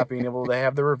ended up not being able to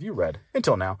have the review read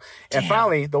until now. And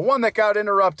finally, the one that got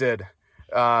interrupted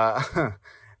on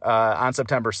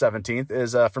September 17th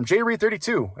is from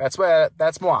JReed32.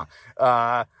 That's moi.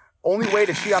 Only way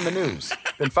to cheat on the news.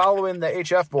 Been following the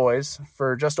HF boys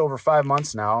for just over 5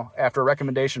 months now after a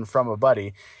recommendation from a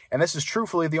buddy, and this is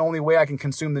truthfully the only way I can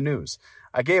consume the news.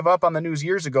 I gave up on the news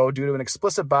years ago due to an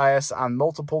explicit bias on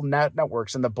multiple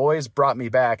networks, and the boys brought me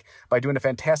back by doing a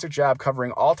fantastic job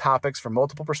covering all topics from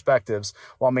multiple perspectives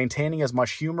while maintaining as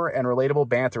much humor and relatable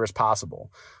banter as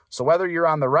possible. So whether you're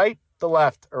on the right, the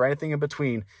left, or anything in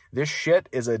between, this shit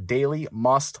is a daily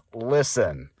must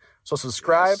listen. So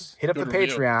subscribe, hit up the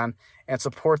Patreon, and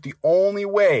support the only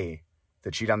way to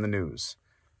cheat on the news.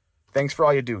 Thanks for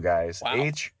all you do, guys. Wow.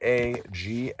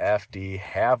 HAGFD.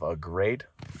 Have a great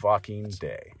fucking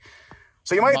day.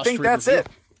 So you might think that's it.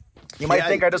 You might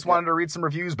think I just wanted to read some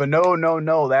reviews, but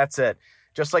no, that's it.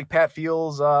 Just like Pat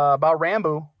feels about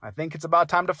Rambo, I think it's about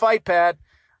time to fight, Pat.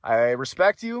 I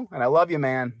respect you, and I love you,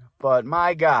 man. But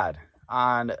my God,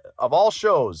 of all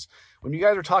shows, when you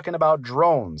guys are talking about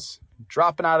drones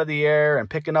dropping out of the air and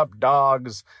picking up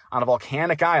dogs on a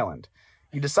volcanic island,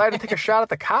 you decide to take a shot at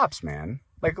the cops, man.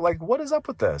 Like what is up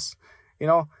with this?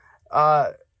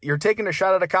 You're taking a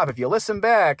shot at a cop. If you listen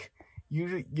back,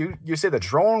 you say the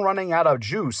drone running out of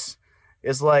juice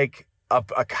is like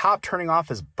a cop turning off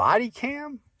his body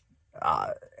cam,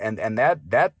 and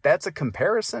that's a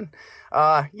comparison.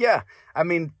 Yeah, I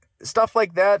mean, stuff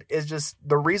like that is just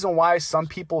the reason why some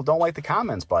people don't like the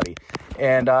comments, buddy.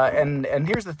 And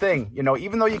here's the thing,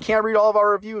 even though you can't read all of our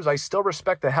reviews, I still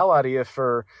respect the hell out of you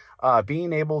for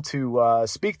being able to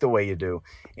speak the way you do.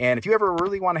 And if you ever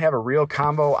really want to have a real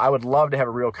convo, I would love to have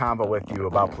a real convo with you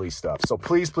about police stuff. So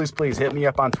please hit me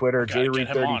up on Twitter,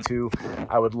 JReed32.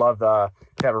 I would love to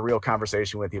have a real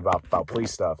conversation with you about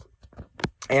police stuff.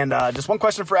 And just one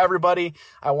question for everybody.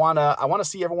 I wanna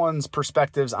see everyone's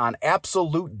perspectives on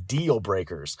absolute deal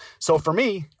breakers. So for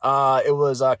me, it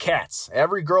was cats.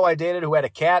 Every girl I dated who had a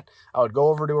cat, I would go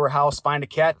over to her house, find a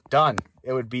cat, done.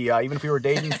 It would be even if we were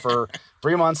dating for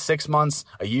 3 months, 6 months,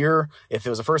 a year. If it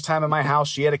was the first time in my house,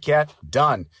 she had a cat,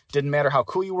 done. Didn't matter how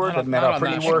cool you were, didn't matter how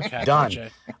pretty you were,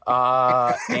 done.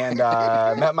 And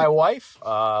met my wife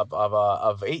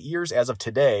of 8 years as of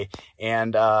today,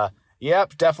 and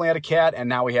yep, definitely had a cat, and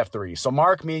now we have 3. So,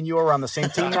 Mark, me and you are on the same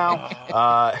team now.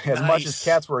 As much as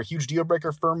cats were a huge deal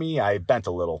breaker for me, I bent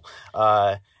a little.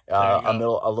 A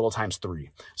little times 3.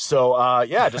 So,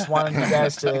 just wanted you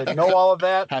guys to know all of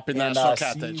that and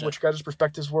see what you guys'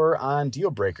 perspectives were on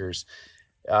deal breakers.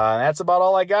 That's about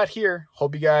all I got here.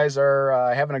 Hope you guys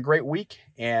are having a great week,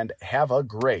 and have a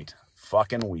great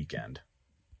fucking weekend.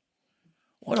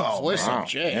 What a voice on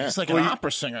Jay. Yeah. It's like an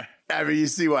opera singer. I mean, you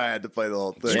see why I had to play the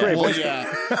whole thing. Yeah. Well,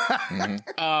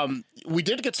 yeah. We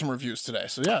did get some reviews today,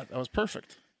 so yeah, that was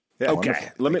perfect. Yeah, okay,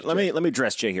 let me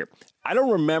address Jay here. I don't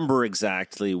remember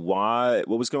exactly what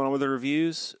was going on with the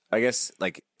reviews. I guess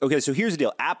so here's the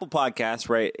deal. Apple Podcasts,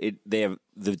 right? They have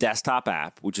the desktop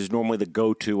app, which is normally the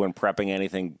go-to when prepping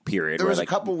anything. Period. There was a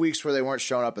couple weeks where they weren't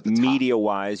showing up at the top.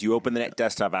 Media-wise, you open the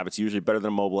desktop app. It's usually better than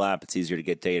a mobile app. It's easier to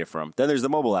get data from. Then there's the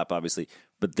mobile app, obviously,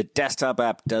 but the desktop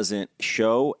app doesn't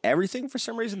show everything for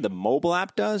some reason. The mobile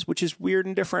app does, which is weird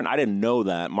and different. I didn't know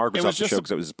that. Mark was off the show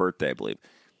because it was his birthday, I believe.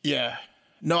 Yeah.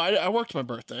 No, I worked my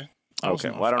birthday.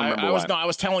 Okay, well, I don't remember why. I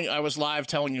was live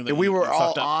telling you that we were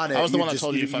all on it. I was the one that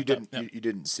told you fucked up. You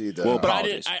didn't see the. Well, but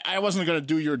I wasn't going to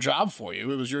do your job for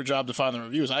you. It was your job to find the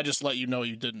reviews. I just let you know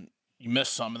you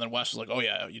missed some, and then Wes was like, "Oh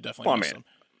yeah, you definitely missed some."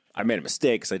 I made a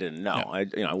mistake because I didn't know.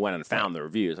 Yeah. I went and found the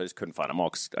reviews. I just couldn't find them all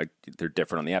because they're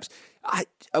different on the apps.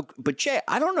 But Jay,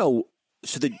 I don't know.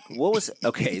 So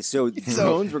So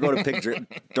drones were going to pick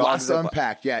dogs. Lots to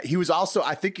unpack. Yeah, he was also.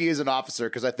 I think he is an officer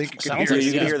because I think you can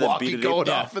hear the walkie going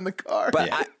off in the car.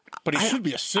 But he should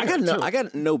be a singer. I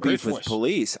got no beef with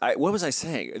police. What was I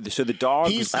saying? So the dog. I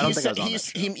don't think I was on that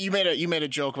show. You made a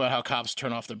joke about how cops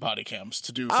turn off their body cams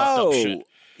to do fucked up shit.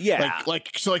 Yeah.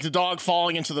 Like the dog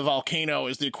falling into the volcano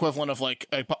is the equivalent of like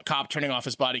a cop turning off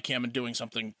his body cam and doing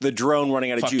something. The drone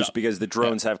running out of fucked juice up. because the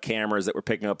drones have cameras that were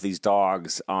picking up these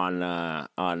dogs on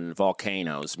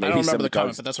volcanoes. Maybe I don't some remember the comment,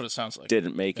 dogs but that's what it sounds like.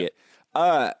 didn't make it.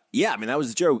 Yeah, I mean that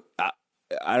was a joke.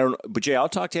 I don't know, but Jay, I'll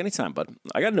talk to you anytime, bud.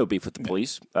 I got no beef with the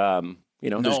police.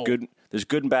 There's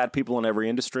good and bad people in every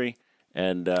industry,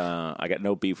 and I got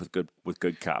no beef with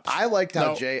good cops. I liked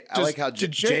how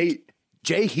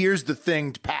Jay hears the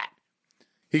thing to Pat.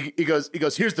 He goes,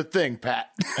 here's the thing, Pat.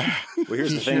 Well,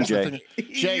 here's the thing, Jay.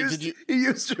 Jay, he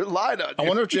used your line on I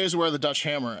wonder if Jay's aware of the Dutch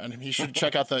Hammer, and he should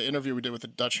check out the interview we did with the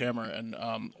Dutch Hammer. And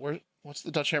what's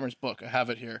the Dutch Hammer's book? I have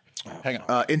it here. Hang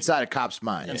on. Inside a Cop's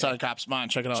Mind. Inside a Cop's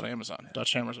Mind. Check it out on Amazon.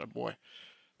 Dutch Hammer's our boy.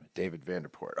 David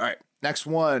Vanderpoort. All right, next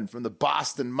one from the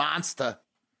Boston Monster.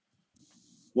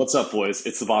 What's up, boys?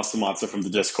 It's the Boston Monster from the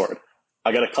Discord.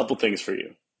 I got a couple things for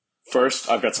you. First,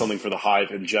 I've got something for the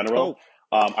Hive in general.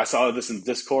 I saw this in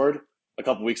Discord a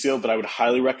couple weeks ago, but I would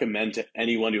highly recommend to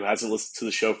anyone who hasn't listened to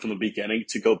the show from the beginning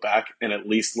to go back and at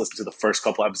least listen to the first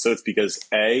couple episodes because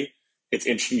A, it's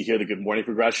interesting to hear the Good Morning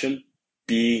progression.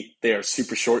 B, they are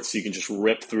super short, so you can just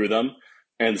rip through them.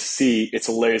 And C, it's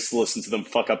hilarious to listen to them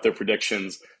fuck up their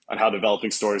predictions on how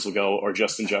developing stories will go or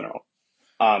just in general.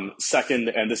 Second,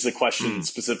 and this is a question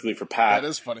specifically for Pat. That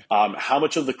is funny. How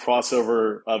much of the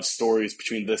crossover of stories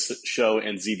between this show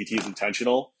and ZBT is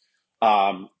intentional?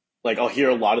 I'll hear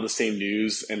a lot of the same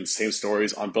news and same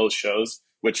stories on both shows,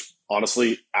 which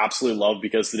honestly absolutely love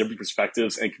because the different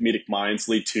perspectives and comedic minds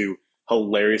lead to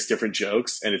hilarious different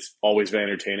jokes, and it's always very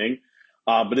entertaining.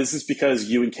 But is this because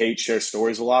you and Kate share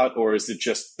stories a lot, or is it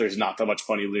just there's not that much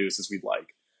funny news as we'd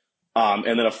like?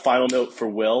 And then a final note for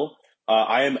Will.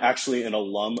 I am actually an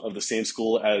alum of the same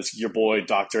school as your boy,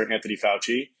 Dr. Anthony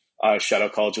Fauci. Shout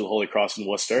out College of the Holy Cross in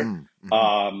Worcester.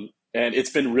 And it's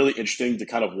been really interesting to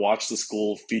kind of watch the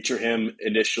school feature him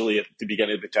initially at the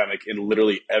beginning of the pandemic in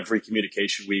literally every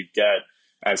communication we get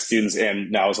as students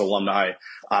and now as alumni.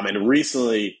 And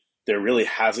recently, there really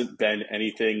hasn't been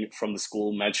anything from the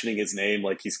school mentioning his name.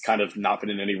 Like he's kind of not been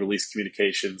in any released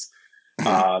communications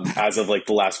as of like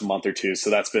the last month or two. So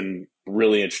that's been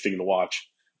really interesting to watch.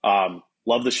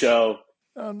 Love the show.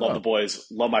 Love the boys.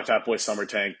 Love my Fat Boy Summer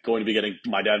Tank. Going to be getting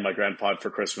my dad and my grandpa for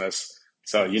Christmas.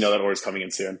 So you know that order's coming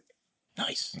in soon.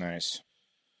 Nice. That's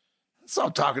what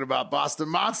I'm talking about, Boston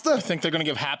Monster. I think they're going to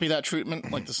give Happy that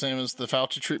treatment, like the same as the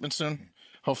Fauci treatment soon.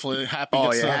 Hopefully, Happy. Oh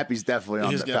gets yeah, Happy's definitely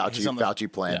on the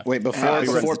Fauci plan. Yeah. Wait,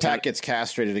 before Pat gets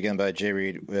castrated again by Jay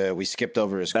Reed, we skipped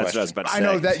over his question. What I was about to say. I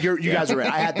know that you guys are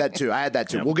right. I had that too.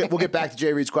 Yeah. We'll get back to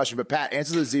Jay Reed's question, but Pat,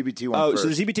 answer the ZBT one first. So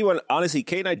the ZBT one, honestly,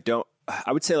 Kate and I don't.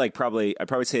 I would say I'd probably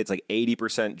say it's like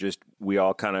 80% just we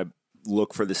all kind of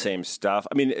look for the same stuff.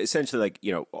 I mean, essentially,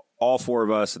 all four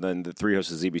of us and then the three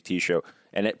hosts of the ZBT show,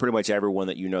 and pretty much everyone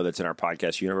that you know that's in our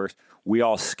podcast universe, we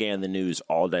all scan the news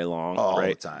all day long, all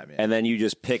right? the time, yeah. And then you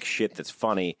just pick shit that's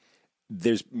funny.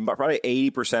 There's probably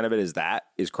 80% of it is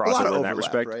crossover in that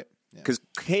respect, right? Because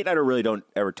Kate and I don't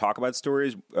ever talk about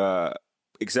stories,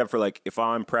 except for like if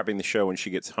I'm prepping the show when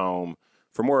she gets home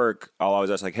from work, I'll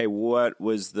always ask like, "Hey, what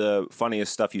was the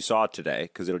funniest stuff you saw today?"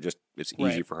 Because it's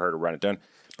easy for her to run it down.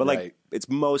 But it's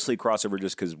mostly crossover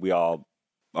just because we all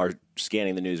are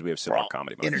scanning the news. We have similar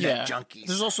comedy modes. Internet junkies.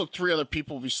 There's also three other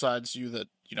people besides you that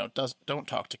don't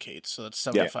talk to Kate, so that's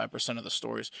 75% of the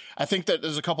stories. I think that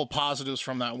there's a couple positives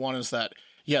from that. One is that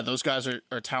those guys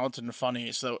are talented and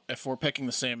funny. So if we're picking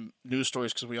the same news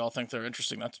stories because we all think they're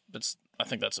interesting, I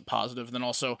think that's a positive. And then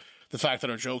also the fact that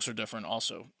our jokes are different,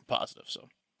 also positive. So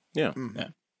yeah.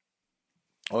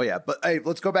 Oh yeah, but hey,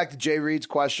 let's go back to Jay Reed's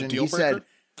question. He said,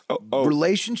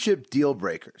 relationship deal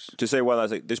breakers. To say one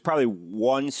last thing, there's probably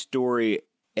one story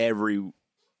every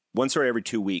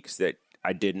 2 weeks that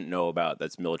I didn't know about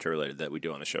that's military related that we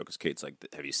do on the show because Kate's like,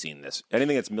 have you seen this?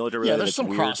 Anything that's military related? Yeah, there's some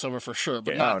weird, crossover for sure,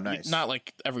 but not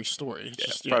like every story. It's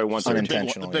just probably once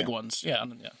the big ones. Yeah.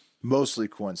 Mostly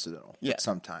coincidental. Yeah. But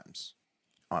sometimes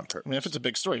on purpose. I mean, if it's a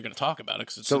big story, you're going to talk about it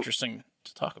because it's interesting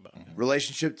to talk about.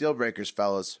 Relationship deal breakers,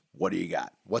 fellas. What do you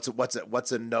got? What's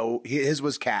a no? His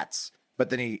was cats, but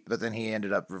then he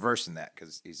ended up reversing that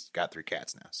because he's got 3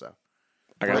 cats now. So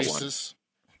I got Braces. one.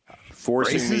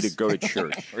 Forcing me to go to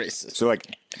church. Racist. So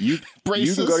like you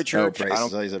can go to church. No, I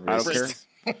don't care.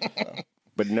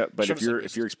 But if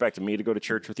you're expecting me to go to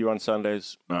church with you on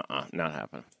Sundays, not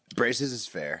happening. Braces is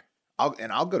fair.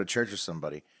 I'll go to church with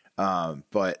somebody.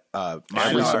 But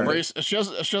she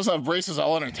doesn't have braces.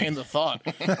 I'll entertain the thought.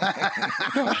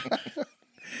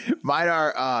 Mine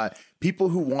are people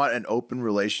who want an open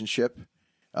relationship.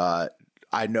 I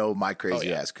know my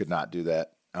crazy ass could not do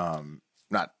that.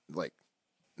 Not like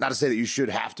not to say that you should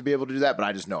have to be able to do that, but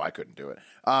I just know I couldn't do it.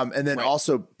 And then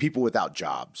also people without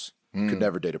jobs could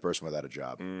never date a person without a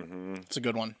job. It's a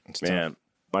good one. Man,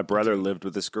 my brother lived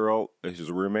with this girl. She was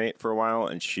a roommate for a while,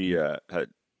 and she had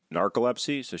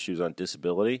narcolepsy, so she was on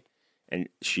disability, and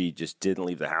she just didn't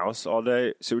leave the house all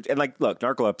day. So, and like, look,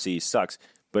 narcolepsy sucks,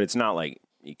 but it's not like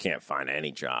you can't find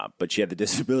any job. But she had the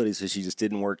disability, so she just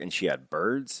didn't work, and she had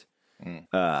birds,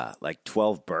 like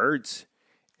 12 birds.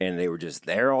 And they were just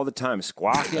there all the time,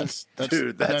 squawking.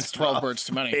 That's 12 birds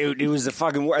too many. It was a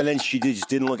fucking war. And then she just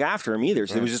didn't look after him either.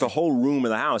 So there was just a whole room of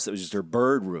the house that was just her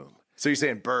bird room. So you're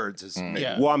saying birds is...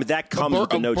 Well, I mean, that comes with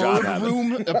the no job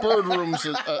habit. A bird room's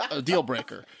a deal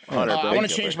breaker. I want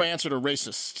to change my answer to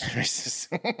racist.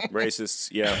 Racists,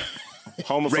 yeah.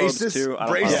 Homophobes, too. I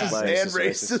don't racists and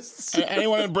racists.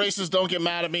 Anyone in braces, don't get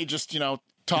mad at me. Just,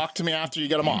 talk to me after you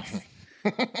get them off.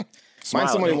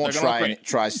 Mine's somebody who won't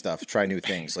try stuff, try new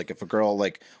things. Like if a girl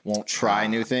won't try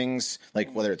new things,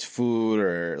 like whether it's food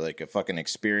or like a fucking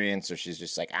experience, or she's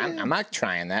just like, I'm not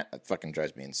trying that. That fucking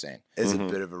drives me insane. It's a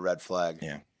bit of a red flag.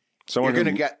 Yeah. Someone who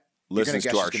listens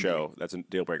to our show, that's a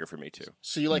deal breaker for me too.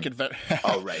 So you like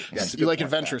Oh, right. You like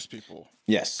adventurous people.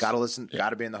 Yes. Gotta listen.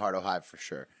 Gotta be in the heart of Hive for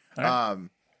sure. Right.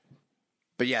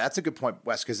 But yeah, that's a good point,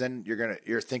 Wes, because then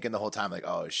you're thinking the whole time like,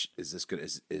 oh, is this good?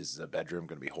 Is the bedroom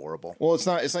going to be horrible? Well, it's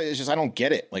not. It's just I don't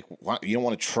get it. Like, you don't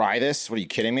want to try this? What are you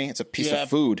kidding me? It's a piece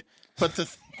of food. But the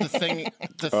thing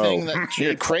that Jay,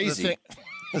 you're crazy.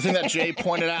 The thing that Jay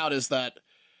pointed out is that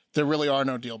there really are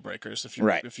no deal breakers if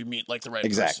you meet like the right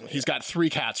person. He's got 3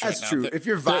 cats right now. That's true. If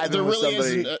you're vibing there with really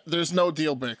somebody, isn't. There's no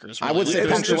deal breakers. Really. I would say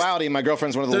punctuality. My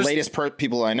girlfriend's one of the latest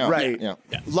people I know. Right. Yeah.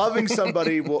 Loving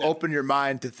somebody will open your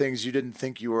mind to things you didn't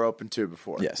think you were open to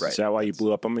before. Yes. Right. Is that why you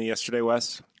blew up on me yesterday,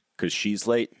 Wes? Because she's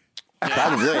late.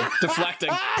 Probably deflecting.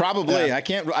 Probably. Yeah.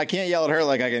 I can't yell at her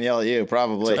like I can yell at you.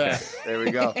 Probably. There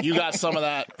we go. You got some of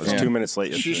that. I was 2 minutes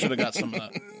late. She should have got some of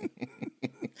that.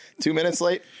 2 minutes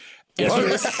late. Let's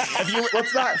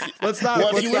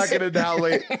not get into how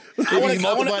late. I want to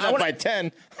multiply that by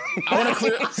 10. I want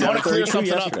to clear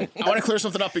something up. I want to clear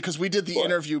something up because we did the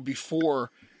interview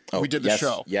before we did the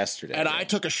show yesterday, and I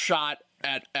took a shot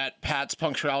at Pat's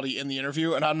punctuality in the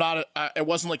interview, and I'm not. It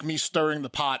wasn't like me stirring the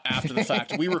pot after the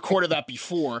fact. We recorded that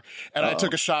before, and I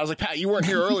took a shot. I was like, Pat, you weren't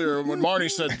here earlier when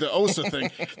Marnie said the OSA thing.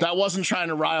 That wasn't trying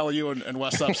to rile you and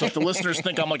Wes up. So if the listeners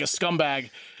think I'm like a scumbag,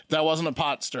 that wasn't a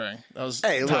pot stirring. That was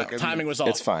timing was off.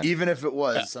 It's fine. Even if it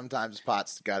was, sometimes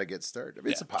pot's got to get stirred. I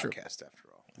mean, it's a podcast after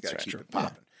all. You got to keep it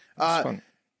popping.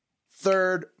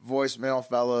 Third voicemail,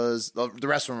 fellas. The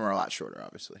rest of them are a lot shorter,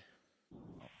 obviously.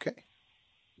 Okay.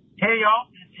 Hey,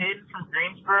 y'all. It's Hayden from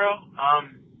Greensboro.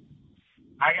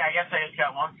 I guess I just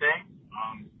got one thing.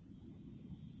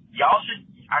 Y'all should,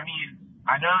 I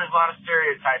know there's a lot of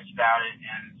stereotypes about it,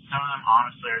 and some of them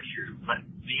honestly are true, but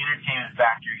the entertainment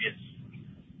factor gets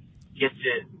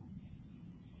it.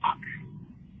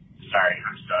 Sorry,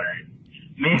 I'm stuttering.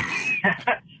 Maybe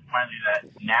reminds me of that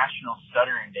National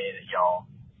Stuttering Day that y'all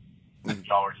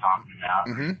were talking about.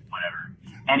 Whatever.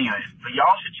 Anyways, but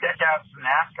y'all should check out some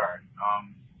NASCAR.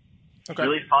 It's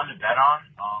really fun to bet on.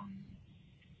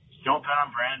 Just don't bet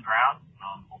on Brandon Brown.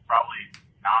 We'll probably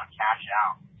not cash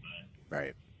out.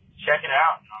 But check it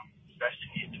out,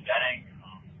 especially if you're into betting.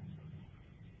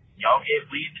 Y'all gave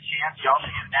Leeds a chance. Y'all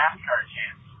should give NASCAR a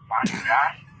chance. Find your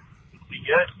guy. It'll be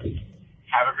good.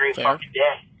 Have a great fucking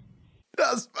day.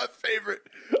 That's my favorite.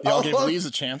 Y'all gave Leeds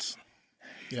a chance.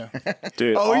 Yeah.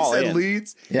 Dude. Oh, he said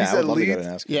Leeds? Yeah, he said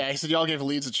Leeds. Yeah, he said y'all gave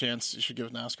Leeds a chance. You should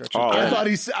give NASCAR a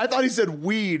chance. I thought he said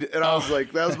weed, and I was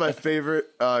like, that was my favorite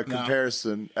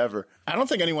comparison ever. I don't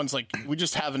think anyone's like, we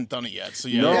just haven't done it yet. So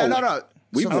No.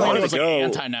 We wanted to go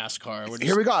anti-NASCAR.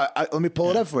 Here we go. Let me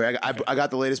pull it up for you. I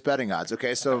got the latest betting odds.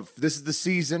 Okay, so this is the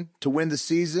season. To win the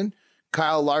season,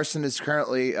 Kyle Larson is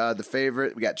currently the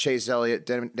favorite. We got Chase Elliott,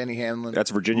 Denny Hamlin.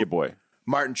 That's Virginia boy.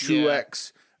 Martin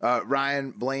Truex,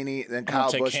 Ryan Blaney, then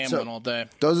Kyle Busch. Hamlin all day.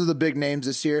 Those are the big names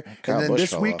this year. Kyle and then Busch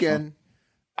this fell weekend,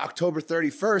 October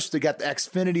 31st, they got the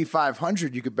Xfinity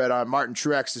 500 you could bet on. Martin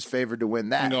Truex is favored to win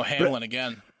that. And go Hamlin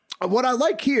again. What I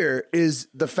like here is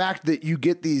the fact that you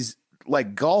get these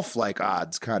like golf-like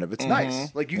odds, kind of. It's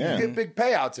nice. Like you get big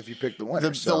payouts if you pick the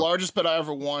winner. The largest bet I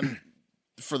ever won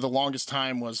for the longest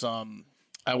time was I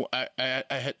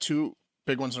had 2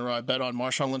 big ones in a row. I bet on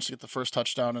Marshawn Lynch to get the first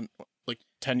touchdown in like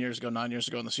 9 years ago in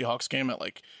the Seahawks game at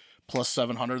like plus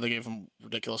 700. They gave him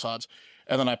ridiculous odds,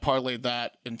 and then I parlayed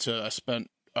that into I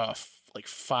spent I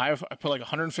put like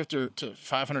 $150 to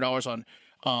 $500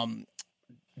 on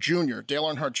Junior Dale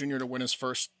Earnhardt Jr. to win his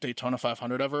first Daytona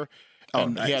 500 ever.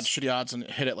 And he had shitty odds and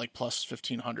hit it like plus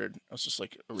 1,500. It was just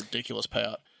like a ridiculous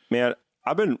payout. Man,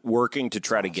 I've been working to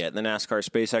try to get in the NASCAR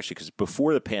space, actually, because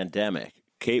before the pandemic,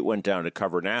 Kate went down to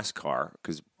cover NASCAR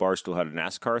because Barstool had a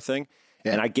NASCAR thing.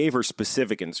 Yeah. And I gave her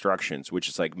specific instructions, which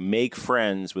is like make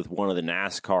friends with one of the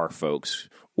NASCAR folks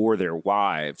or their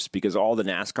wives, because all the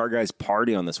NASCAR guys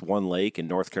party on this one lake in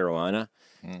North Carolina.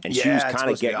 And she was kind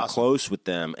of getting close with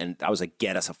them. And I was like,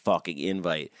 get us a fucking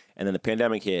invite. And then the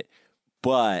pandemic hit.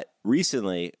 But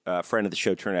recently, a friend of the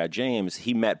show, Turnout James,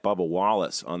 he met Bubba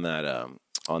Wallace on that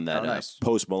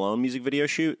Post Malone music video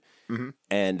shoot. Mm-hmm.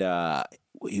 And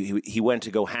he went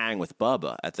to go hang with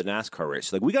Bubba at the NASCAR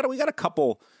race. Like we got a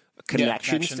couple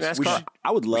connections to NASCAR.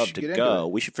 I would love to go.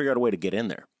 We should figure out a way to get in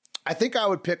there. I think I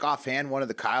would pick offhand one of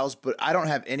the Kyles, but I don't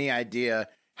have any idea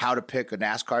how to pick a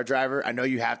NASCAR driver. I know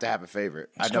you have to have a favorite.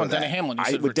 I know Denny Hamlin.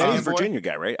 Denny's Virginia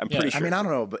guy, right? I'm pretty sure. I mean, I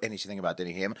don't know anything about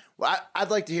Denny Hamlin. Well,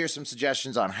 I'd like to hear some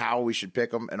suggestions on how we should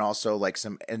pick them, and also like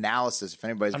some analysis. If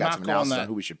anybody's got some analysis on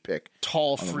who we should pick.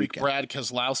 Tall freak Brad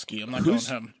Keselowski. I'm not going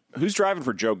him. Who's driving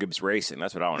for Joe Gibbs Racing?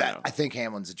 That's what I want to know. I think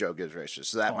Hamlin's a Joe Gibbs racer,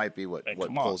 so that might be what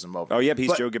pulls him over. Oh, yeah,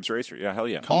 he's Joe Gibbs Racer. Yeah, hell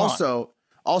yeah.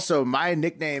 Also, my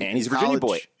nickname and he's a Virginia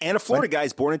boy. And a Florida guy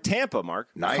is born in Tampa, Mark.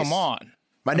 Nice. Come on.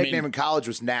 My nickname in college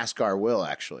was NASCAR Will,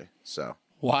 actually. So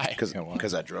why?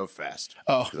 Because I drove fast.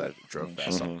 Oh. Because I drove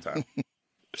fast all the time.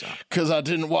 Because I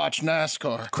didn't watch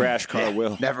NASCAR. Crash Car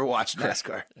Will. Never watched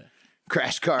NASCAR.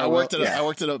 Crash Car I Will. worked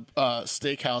at a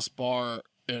steakhouse bar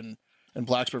in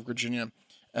Blacksburg, Virginia.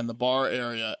 And the bar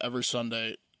area every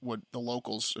Sunday the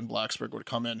locals in Blacksburg would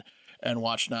come in and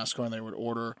watch NASCAR, and they would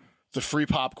order the free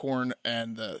popcorn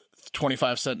and the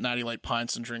 25-cent Natty Light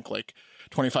pints and drink like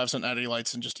 25-cent Natty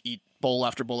Lights and just eat bowl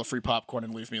after bowl of free popcorn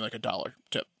and leave me like $1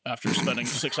 tip after spending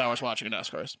 6 hours watching a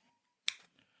NASCAR race.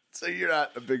 So you're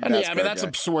not a big NASCAR I mean, that's guy.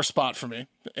 a sore spot for me.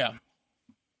 Yeah.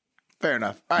 Fair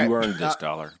enough. All right. You earned this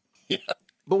 $1. Yeah.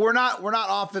 But we're not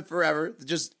off it forever.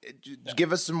 Just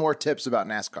give us some more tips about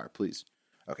NASCAR, please.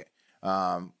 Okay.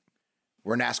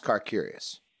 We're NASCAR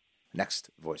curious. Next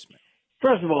voicemail.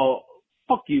 First of all,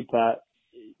 fuck you, Pat,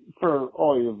 for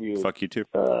all your views. Fuck you, too.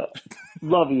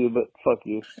 Love you, but fuck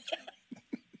you.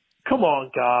 Come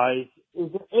on, guys.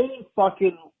 Is there any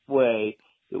fucking way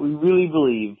that we really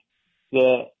believe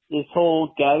that this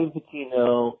whole Gabby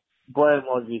Petito, Brian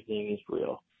Laundrie thing is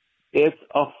real? It's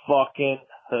a fucking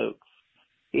hoax.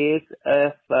 It's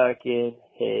a fucking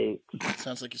hoax.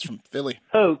 Sounds like he's from Philly.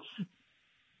 Hoax.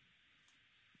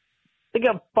 They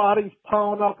got bodies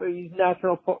piling up in these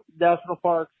national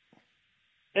parks,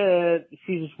 and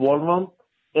she's just one of them.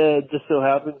 And it just so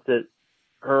happens that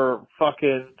her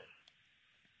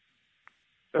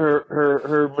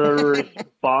murderous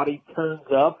body turns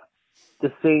up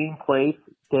the same place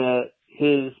that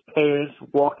his parents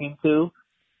walk into.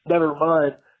 Never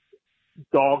mind,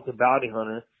 Dog the Bounty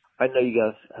Hunter. I know you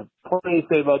guys have plenty to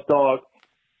say about Dog.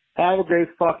 Have a great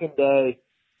fucking day.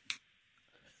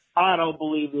 I don't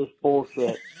believe this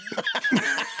bullshit.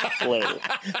 Later.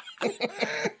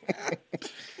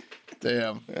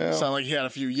 Damn. Yeah. Sound like he had a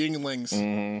few yinglings.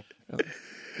 Mm-hmm.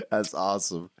 That's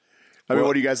awesome. I mean,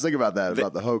 what do you guys think about that,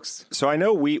 about the hoax? So I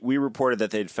know we reported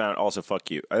that they'd found, also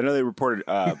fuck you, I know they reported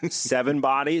 7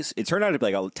 bodies. It turned out to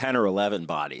be like 10 or 11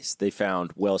 bodies they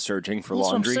found while searching for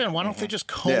laundry. That's what I'm saying. Why don't they just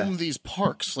comb these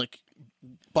parks like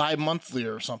bi-monthly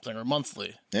or something, or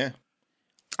monthly? Yeah.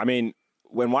 I mean,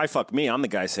 when Why Fuck Me, I'm the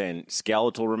guy saying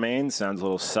skeletal remains sounds a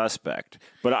little suspect.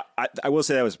 But I will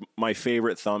say that was my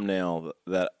favorite thumbnail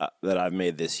that I've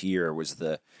made this year was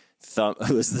the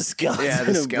skeleton. Yeah,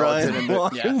 the skeleton in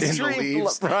the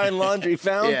leaves. Brian Laundrie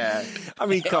found. Yeah. I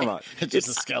mean, come on. It's just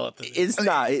a skeleton. It's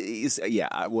not.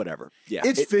 Whatever. Yeah.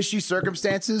 It's fishy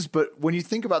circumstances, but when you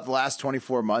think about the last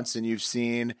 24 months and you've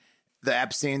seen the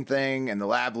Epstein thing and the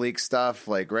lab leak stuff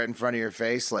like right in front of your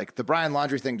face, like the Brian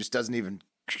Laundrie thing just doesn't even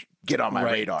get on my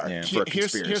radar. Yeah. For a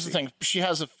conspiracy. Here's the thing. She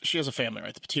has a family,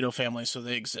 right? The Petito family, so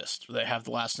they exist. They have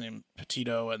the last name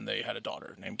Petito, and they had a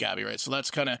daughter named Gabby, right? So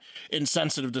that's kind of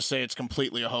insensitive to say it's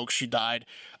completely a hoax. She died.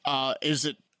 Is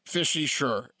it fishy?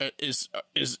 Sure. Is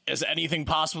anything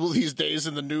possible these days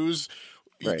in the news?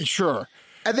 Right. Sure.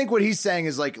 I think what he's saying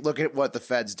is like, look at what the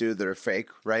feds do that are fake,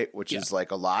 right? Which is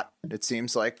like a lot. It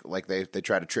seems like they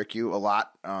try to trick you a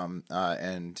lot.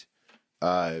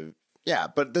 Yeah,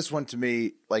 but this one to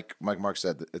me, like Mark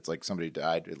said, it's like somebody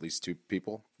died, at least 2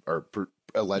 people, or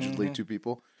allegedly 2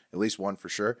 people, at least one for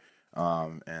sure.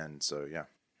 And so, yeah,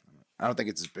 I don't think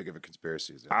it's as big of a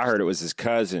conspiracy as I heard it was his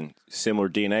cousin, similar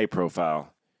DNA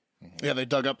profile. Yeah, they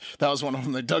dug up, that was one of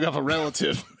them. They dug up a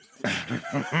relative,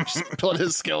 just put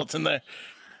his skeleton there.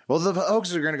 Well, the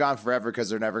hoaxes are going to go on forever because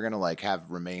they're never going to like have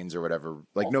remains or whatever.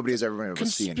 Like nobody's ever going to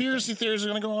see anything. Conspiracy theories are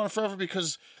going to go on forever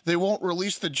because they won't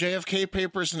release the JFK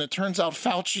papers, and it turns out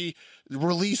Fauci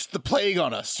released the plague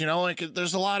on us. You know, like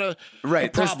there's a lot of There's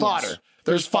problems. fodder.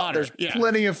 There's fodder. There's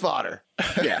plenty of fodder.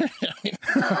 Yeah.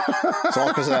 It's all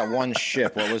because of that one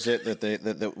ship. What was it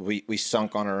that we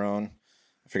sunk on our own?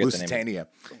 I forget Lusitania.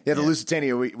 the name. Yeah, the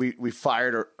Lusitania. We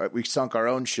fired. We sunk our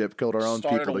own ship, killed our own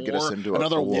Started people a to get war. us into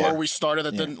Another a war we started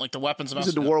that didn't like the weapons. It was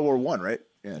into World War One, right?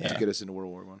 Yeah, Yeah. to get us into World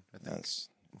War One. That's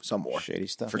some war. shady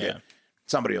stuff. Forget. Yeah.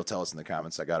 Somebody will tell us in the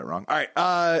comments I got it wrong. All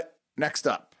right. Next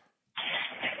up.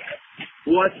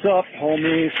 What's up,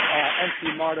 homies?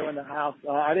 MC Marto in the house.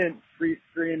 I didn't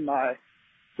pre-screen my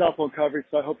cell phone coverage,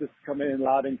 so I hope this is coming in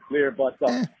loud and clear. But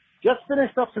just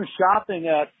finished up some shopping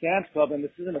at Sam's Club, and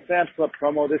this isn't a Sam's Club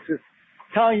promo. This is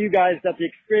telling you guys that the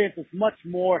experience is much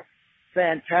more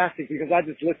fantastic because I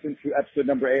just listened to episode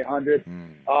number 800.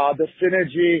 The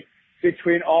synergy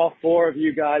between all four of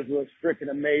you guys was freaking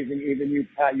amazing. Even you,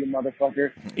 Pat, you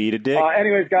motherfucker. Eat a dick.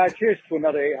 Anyways, guys, cheers to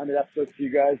another 800 episodes to you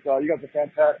guys. You guys are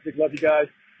fantastic. Love you guys.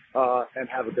 And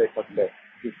have a great fucking day.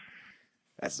 Peace.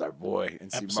 That's our boy,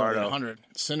 NC Episode Marto. 100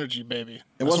 synergy, baby. It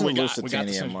That's wasn't what we got. We got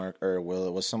the Lusitania, synergy. Mark, or Will.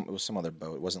 It was some other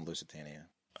boat. It wasn't Lusitania.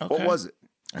 Okay. What was it?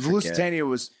 I The forget. Lusitania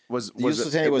was The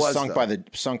Lusitania it was sunk though. by the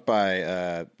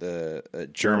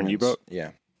German Germans. U-boat?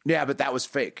 Yeah. Yeah, but that was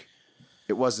fake.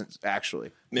 It wasn't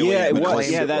actually. Yeah, it We was.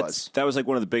 claimed Yeah, it that was like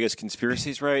one of the biggest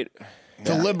conspiracies, right?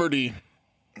 The Liberty.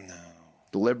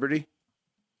 The Liberty.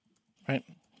 Right?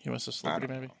 USS Liberty,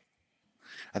 maybe.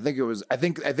 I think it was. I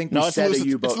think No, we it's said a Lusit-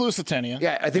 U-boat. it's Lusitania.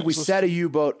 Yeah, I think we It's said a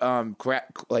U-boat.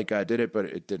 Did it, but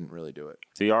it didn't really do it.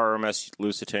 The RMS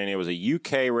Lusitania was a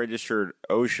UK-registered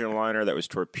ocean liner that was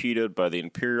torpedoed by the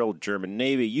Imperial German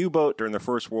Navy U-boat during the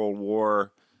First World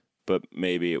War, but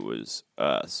maybe it was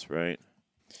us, right?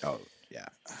 Oh,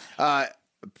 yeah.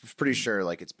 Pretty sure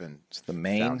like it's been the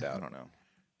Maine. found out. I don't know.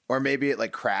 Or maybe it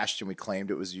like crashed and we claimed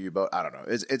it was a U-boat. I don't know.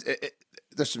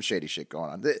 There's some shady shit going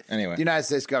on. Anyway. The United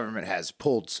States government has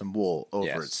pulled some wool over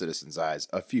Yes. its citizens' eyes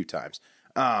a few times.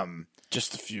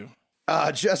 Just a few.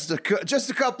 Just a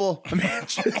couple. I mean,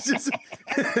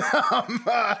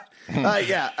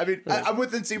 yeah. I mean, I'm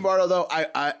with NC Marto though.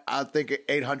 I think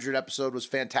 800 episode was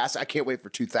fantastic. I can't wait for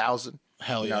 2000.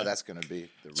 Hell You know, yeah. that's going to be.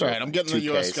 It's all right. I'm getting the 2K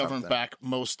U.S. government something. back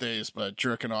most days, but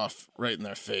jerking off right in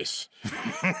their face.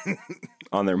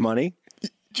 On their money?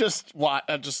 Just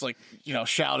like,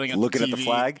 shouting at Looking the at TV. the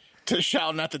flag? To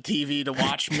shouting at the TV to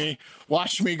watch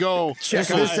me go. Check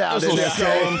this out. This'll NSA.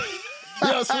 show 'em.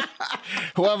 Yes.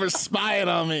 Whoever's spying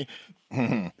on me,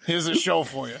 here's a show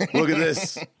for you. Look at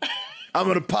this. I'm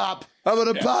going to pop.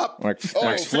 pop. Mark's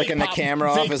fake flicking the pop. camera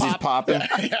off Fake as he's pop. popping.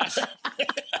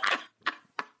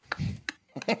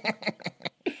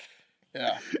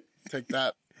 Yeah. Take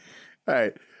that. All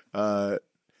right.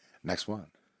 Next one.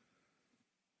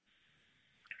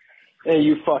 Hey,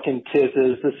 you fucking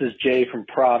tizzes. This is Jay from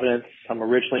Providence. I'm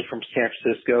originally from San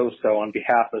Francisco, so on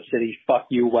behalf of the city, fuck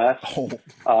you, Wes.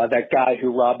 That guy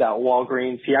who robbed that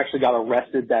Walgreens, he actually got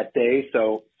arrested that day,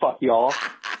 so fuck y'all.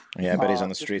 Yeah, I bet he's on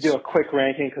the Just streets. to do a quick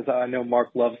ranking because I know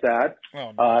Mark loves that.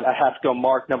 Oh, I have to go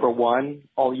Mark number one.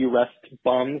 All you rest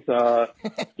bums, tied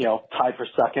for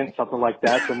second, something like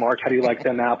that. So Mark, how do you like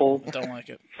them apples? Don't like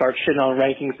it. Start shitting on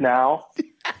rankings now.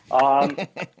 I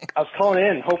was calling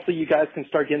in. Hopefully you guys can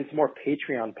start getting some more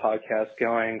Patreon podcasts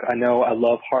going. I know I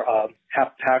love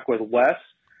Half Pack with Wes.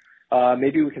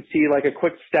 Maybe we can see like a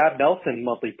quick Stab Nelson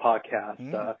monthly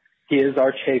podcast. He is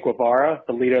our Che Guevara,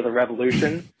 the leader of the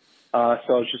revolution. So I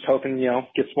was just hoping,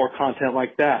 get some more content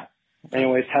like that.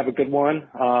 Anyways, have a good one.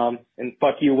 And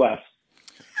fuck you, Wes.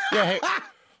 Yeah, hey,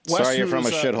 Sorry you're from a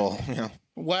who's, shithole. Yeah.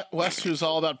 Wes, who's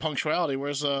all about punctuality.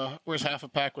 Where's Half a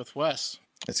Pack with Wes?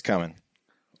 It's coming.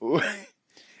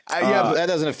 Yeah, that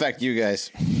doesn't affect you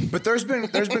guys. but there's been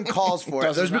calls for it.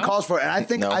 Does it There's been not? calls for it, and I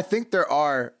think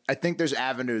No. there's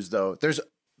avenues though. There's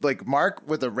like Mark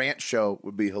with a rant show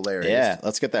would be hilarious. Yeah,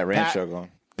 let's get that rant Pat- show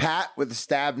going. Pat with the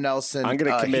Stab Nelson. I'm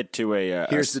going to commit to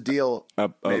Here's the deal.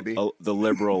 Maybe the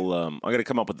liberal. I'm going to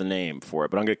come up with the name for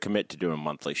it, but I'm going to commit to doing a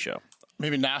monthly show.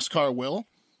 Maybe NASCAR will.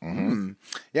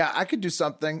 Yeah, I could do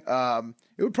something.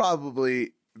 It would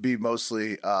probably be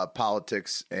mostly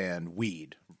politics and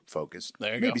weed focused.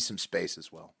 There you Maybe go. some space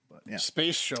as well. But yeah,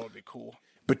 Space show would be cool.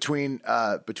 between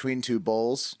two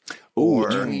bowls or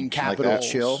between Capital like that.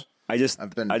 Chill. I just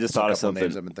thought thought of a couple something.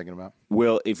 names I've been thinking about.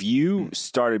 Will, if you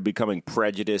started becoming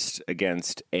prejudiced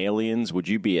against aliens, would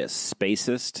you be a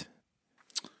spacist?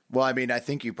 Well, I mean, I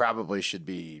think you probably should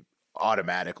be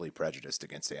automatically prejudiced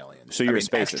against aliens. So you're I a mean,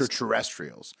 spacist.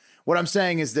 extraterrestrials. What I'm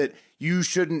saying is that you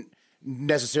shouldn't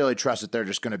necessarily trust that they're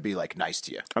just going to be like nice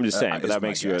to you. I'm just saying, but that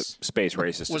makes you a space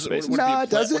racist.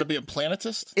 Would it be a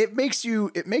planetist? It makes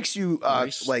you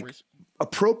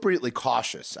appropriately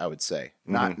cautious, I would say.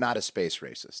 Not a space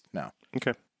racist. No.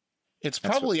 Okay. It's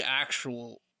probably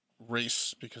actual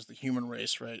race because the human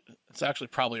race, right? It's actually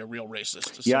probably a real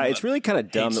racist. Yeah, it's really kind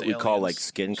of dumb that we call like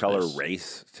skin color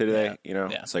race today. You know,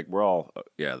 it's like we're all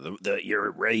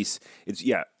your race. It's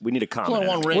we need a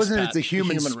common. Wasn't it the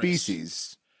human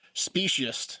species?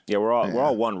 Speciest. Yeah, we're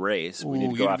all one race. We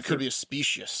need to go after. Could be a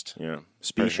speciest. Yeah,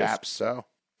 speciest.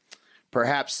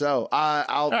 Perhaps so.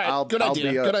 I'll good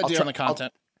idea. Good idea on the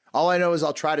content. All I know is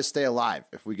I'll try to stay alive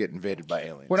if we get invaded by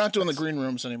aliens. We're not doing the green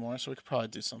rooms anymore, so we could probably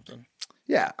do something.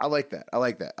 Yeah, I like that. I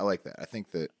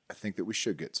think that we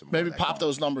should get some. Maybe pop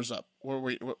those numbers up.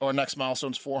 Our next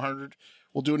milestone's 400.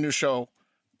 We'll do a new show.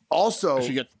 Also, if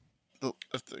you get the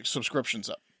subscriptions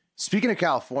up. Speaking of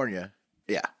California,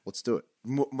 yeah, let's do it.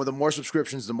 The more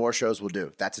subscriptions, the more shows we'll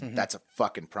do. That's a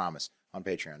fucking promise on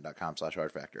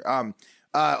patreon.com/hardfactor.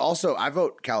 Also, I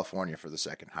vote California for the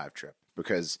second Hive trip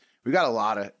because we got a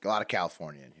lot of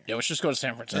California in here. Yeah, let's just go to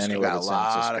San Francisco. We got a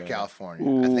lot of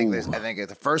California. I think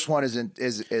the first one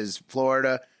is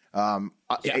Florida.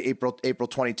 April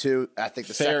 22. I think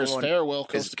the second one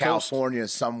is California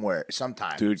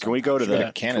sometime. Dude, can we go to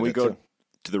Canada? Can we go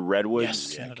to the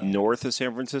redwoods north of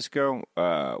San Francisco?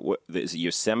 Is it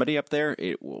Yosemite up there?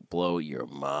 It will blow your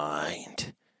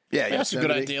mind. Yeah, that's a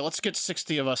good idea. Let's get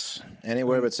 60 of us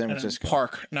anywhere but San Francisco.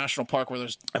 National park, where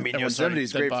there's.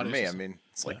 Yosemite's great for me. I mean,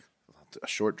 it's like a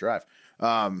short drive.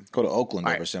 Go to Oakland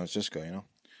over San Francisco. You know.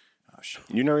 Oh shit!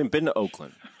 You've never even been to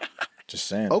Oakland. Just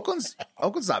saying. Oakland's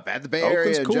not bad. The Bay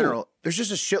Area in general. There's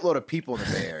just a shitload of people in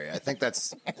the Bay Area. I think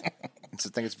it's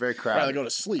very crowded. Rather go to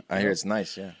sleep. I hear it's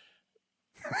nice. Yeah.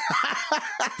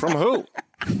 From who?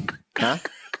 Huh?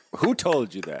 Who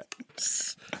told you that?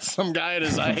 Some guy at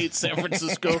his I Hate San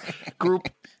Francisco group.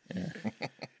 Yeah.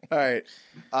 All right.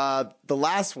 The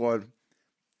last one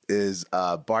is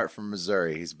Bart from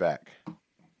Missouri. He's back.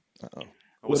 Uh-oh.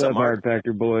 What's up, Hard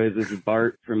Factor boys? This is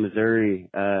Bart from Missouri.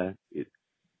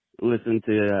 Listen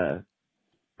to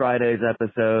Friday's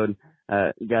episode.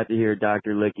 Got to hear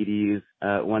Dr. Lickities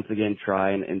once again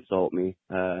try and insult me.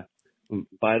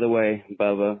 By the way,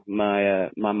 Bubba, my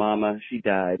mama, she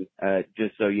died,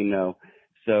 just so you know.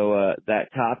 So,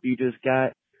 that top you just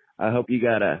got, I hope you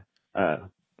had a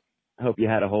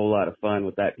whole lot of fun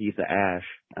with that piece of ash.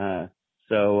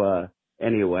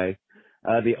 Anyway,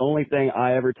 the only thing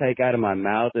I ever take out of my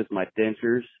mouth is my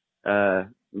dentures. But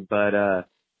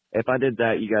if I did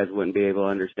that, you guys wouldn't be able to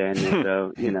understand me.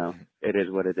 So, you know, it is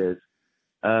what it is.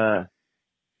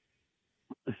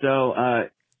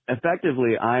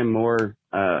 Effectively, I'm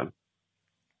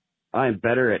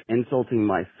better at insulting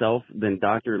myself than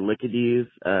Dr. Lickities.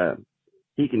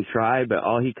 He can try, but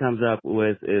all he comes up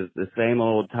with is the same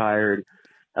old tired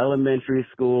elementary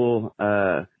school,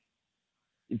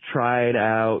 tried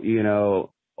out,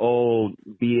 old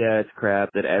BS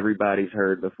crap that everybody's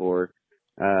heard before.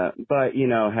 But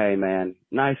hey man,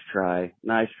 nice try.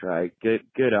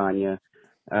 Good on you.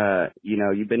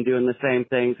 You've been doing the same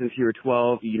thing since you were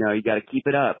 12. You got to keep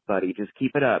it up, buddy. Just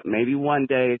keep it up. Maybe one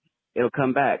day it'll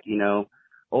come back.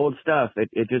 Old stuff.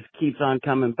 It just keeps on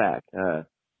coming back.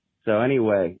 So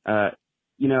anyway,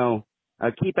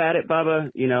 keep at it,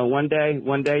 Bubba.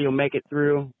 One day you'll make it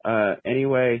through.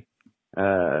 Anyway,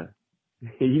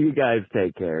 you guys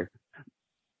take care.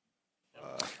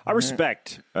 I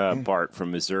respect Bart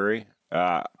from Missouri.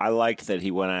 I liked that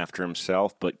he went after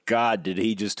himself, but God, did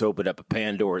he just open up a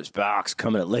Pandora's box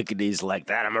coming at Lickities like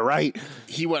that? Am I right?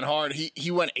 He went hard. He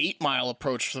went 8 Mile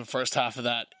approach for the first half of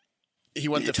that. He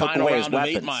went the final round of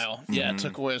 8 Mile. Yeah,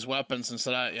 took away his weapons and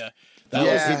said, he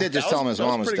did just tell him his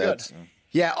mom was dead. So.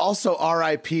 Yeah, also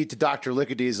R.I.P. to Dr.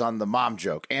 Lickities on the mom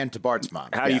joke and to Bart's mom.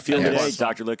 How do you feel today,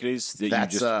 Dr. Lickities?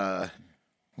 That's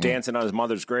dancing on his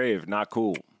mother's grave. Not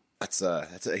cool.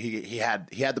 He had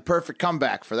the perfect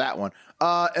comeback for that one.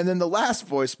 And then the last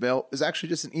voicemail is actually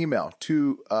just an email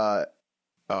to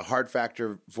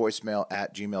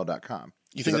hardfactorvoicemail@gmail.com.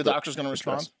 You think the doctor's going to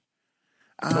respond?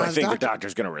 Do I think the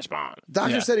doctor's going to respond?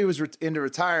 Doctor said he was into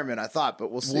retirement, I thought,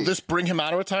 but we'll see. Will this bring him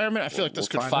out of retirement? I feel like this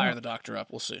could fire the doctor up.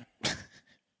 We'll see.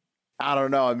 I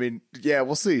don't know. I mean, yeah,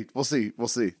 we'll see.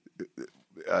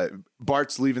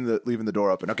 Bart's leaving the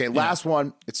door open. Okay, last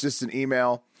one. It's just an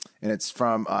email, and it's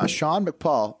from Sean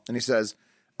McPaul, and he says,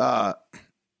 I've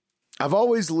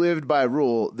always lived by a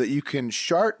rule that you can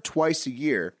shart twice a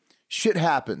year. Shit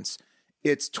happens.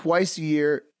 It's twice a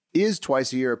year. Is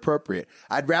twice a year appropriate?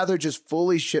 I'd rather just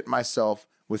fully shit myself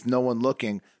with no one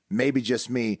looking, maybe just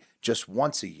me, just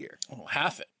once a year. Oh,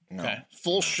 half it. No. Okay.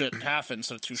 Full shit, half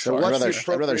instead of 2 So sharts.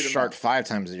 I'd rather shart 5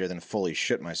 times a year than fully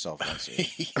shit myself once a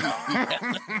year.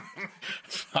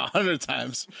 100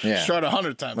 times. Yeah. Shart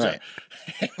 100 times. Right.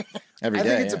 Every I day.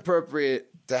 think it's yeah. appropriate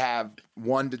to have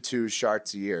 1 to 2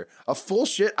 sharts a year. A full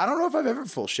shit. I don't know if I've ever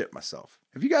full shit myself.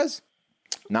 Have you guys?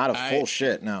 Not a full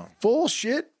shit. No. Full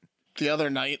shit. The other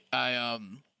night, I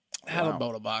had a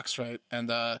Boda box, right? And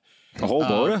a whole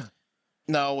Boda?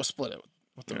 No, we'll split it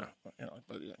with the,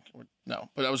 no.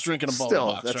 But I was drinking a Boda Still,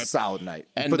 box, that's right? a solid night.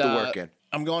 You And put the work in.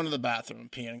 I'm going to the bathroom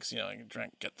and peeing because you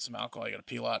can get some alcohol, you got to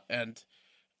pee a lot, and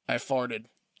I farted,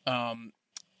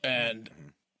 and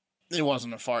it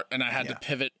wasn't a fart, and I had to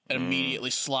pivot and immediately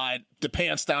slide the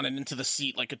pants down and into the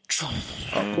seat like a.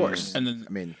 Of course. And then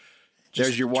I mean,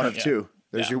 there's your 1 of 2.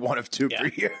 There's your 1 of 2 per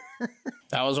year.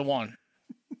 That was a 1.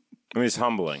 I mean, it's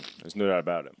humbling. There's no doubt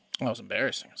about it. That was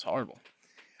embarrassing. It's horrible.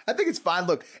 I think it's fine.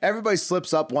 Look, everybody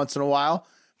slips up once in a while,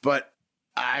 but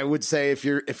I would say if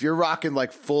you're rocking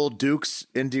like full Dukes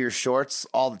into your shorts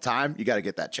all the time, you got to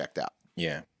get that checked out.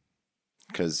 Yeah.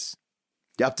 Because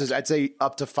I'd say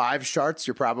up to 5 sharts,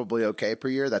 you're probably okay per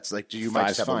year. That's like you might 5's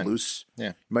just have fine. a loose. Yeah.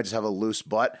 You might just have a loose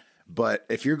butt. But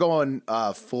if you're going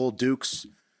full Dukes,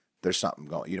 there's something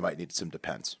going. You might need some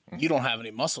Depends. You don't have any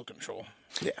muscle control.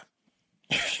 Yeah.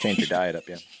 Change your diet up,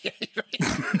 yeah.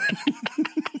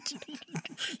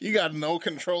 You got no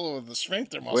control over the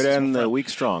sphincter muscles. Way to end the week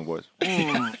strong, boys.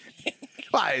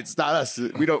 Why? It's not us.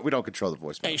 We don't control the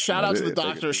voice. Hey, shout out to the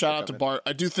doctor. Shout out to Bart.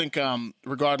 I do think,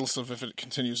 regardless of if it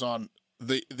continues on,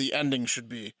 the ending should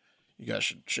be you guys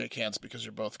should shake hands because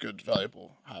you're both good,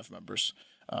 valuable Hive members,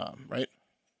 right?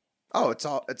 Oh, it's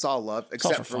all love,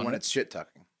 except for for fun, when right? it's shit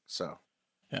talking. So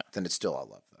yeah, then it's still all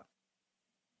love though.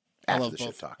 I After love the both.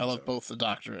 shit talking, I love both the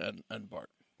doctor and Bart.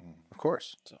 of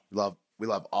course. So we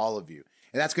love all of you,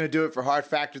 and that's going to do it for Hard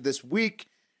Factor this week.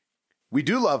 We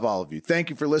do love all of you. Thank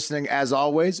you for listening. As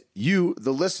always, you,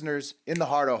 the listeners in the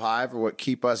Hardo Hive, are what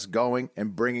keep us going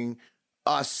and bringing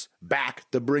us back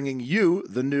to bringing you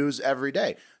the news every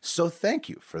day. So thank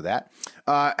you for that.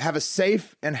 Have a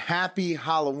safe and happy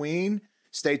Halloween.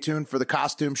 Stay tuned for the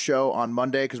costume show on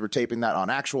Monday because we're taping that on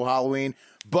actual Halloween.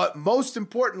 But most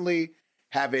importantly,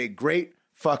 have a great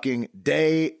fucking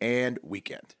day and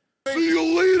weekend. See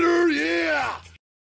you later, yeah!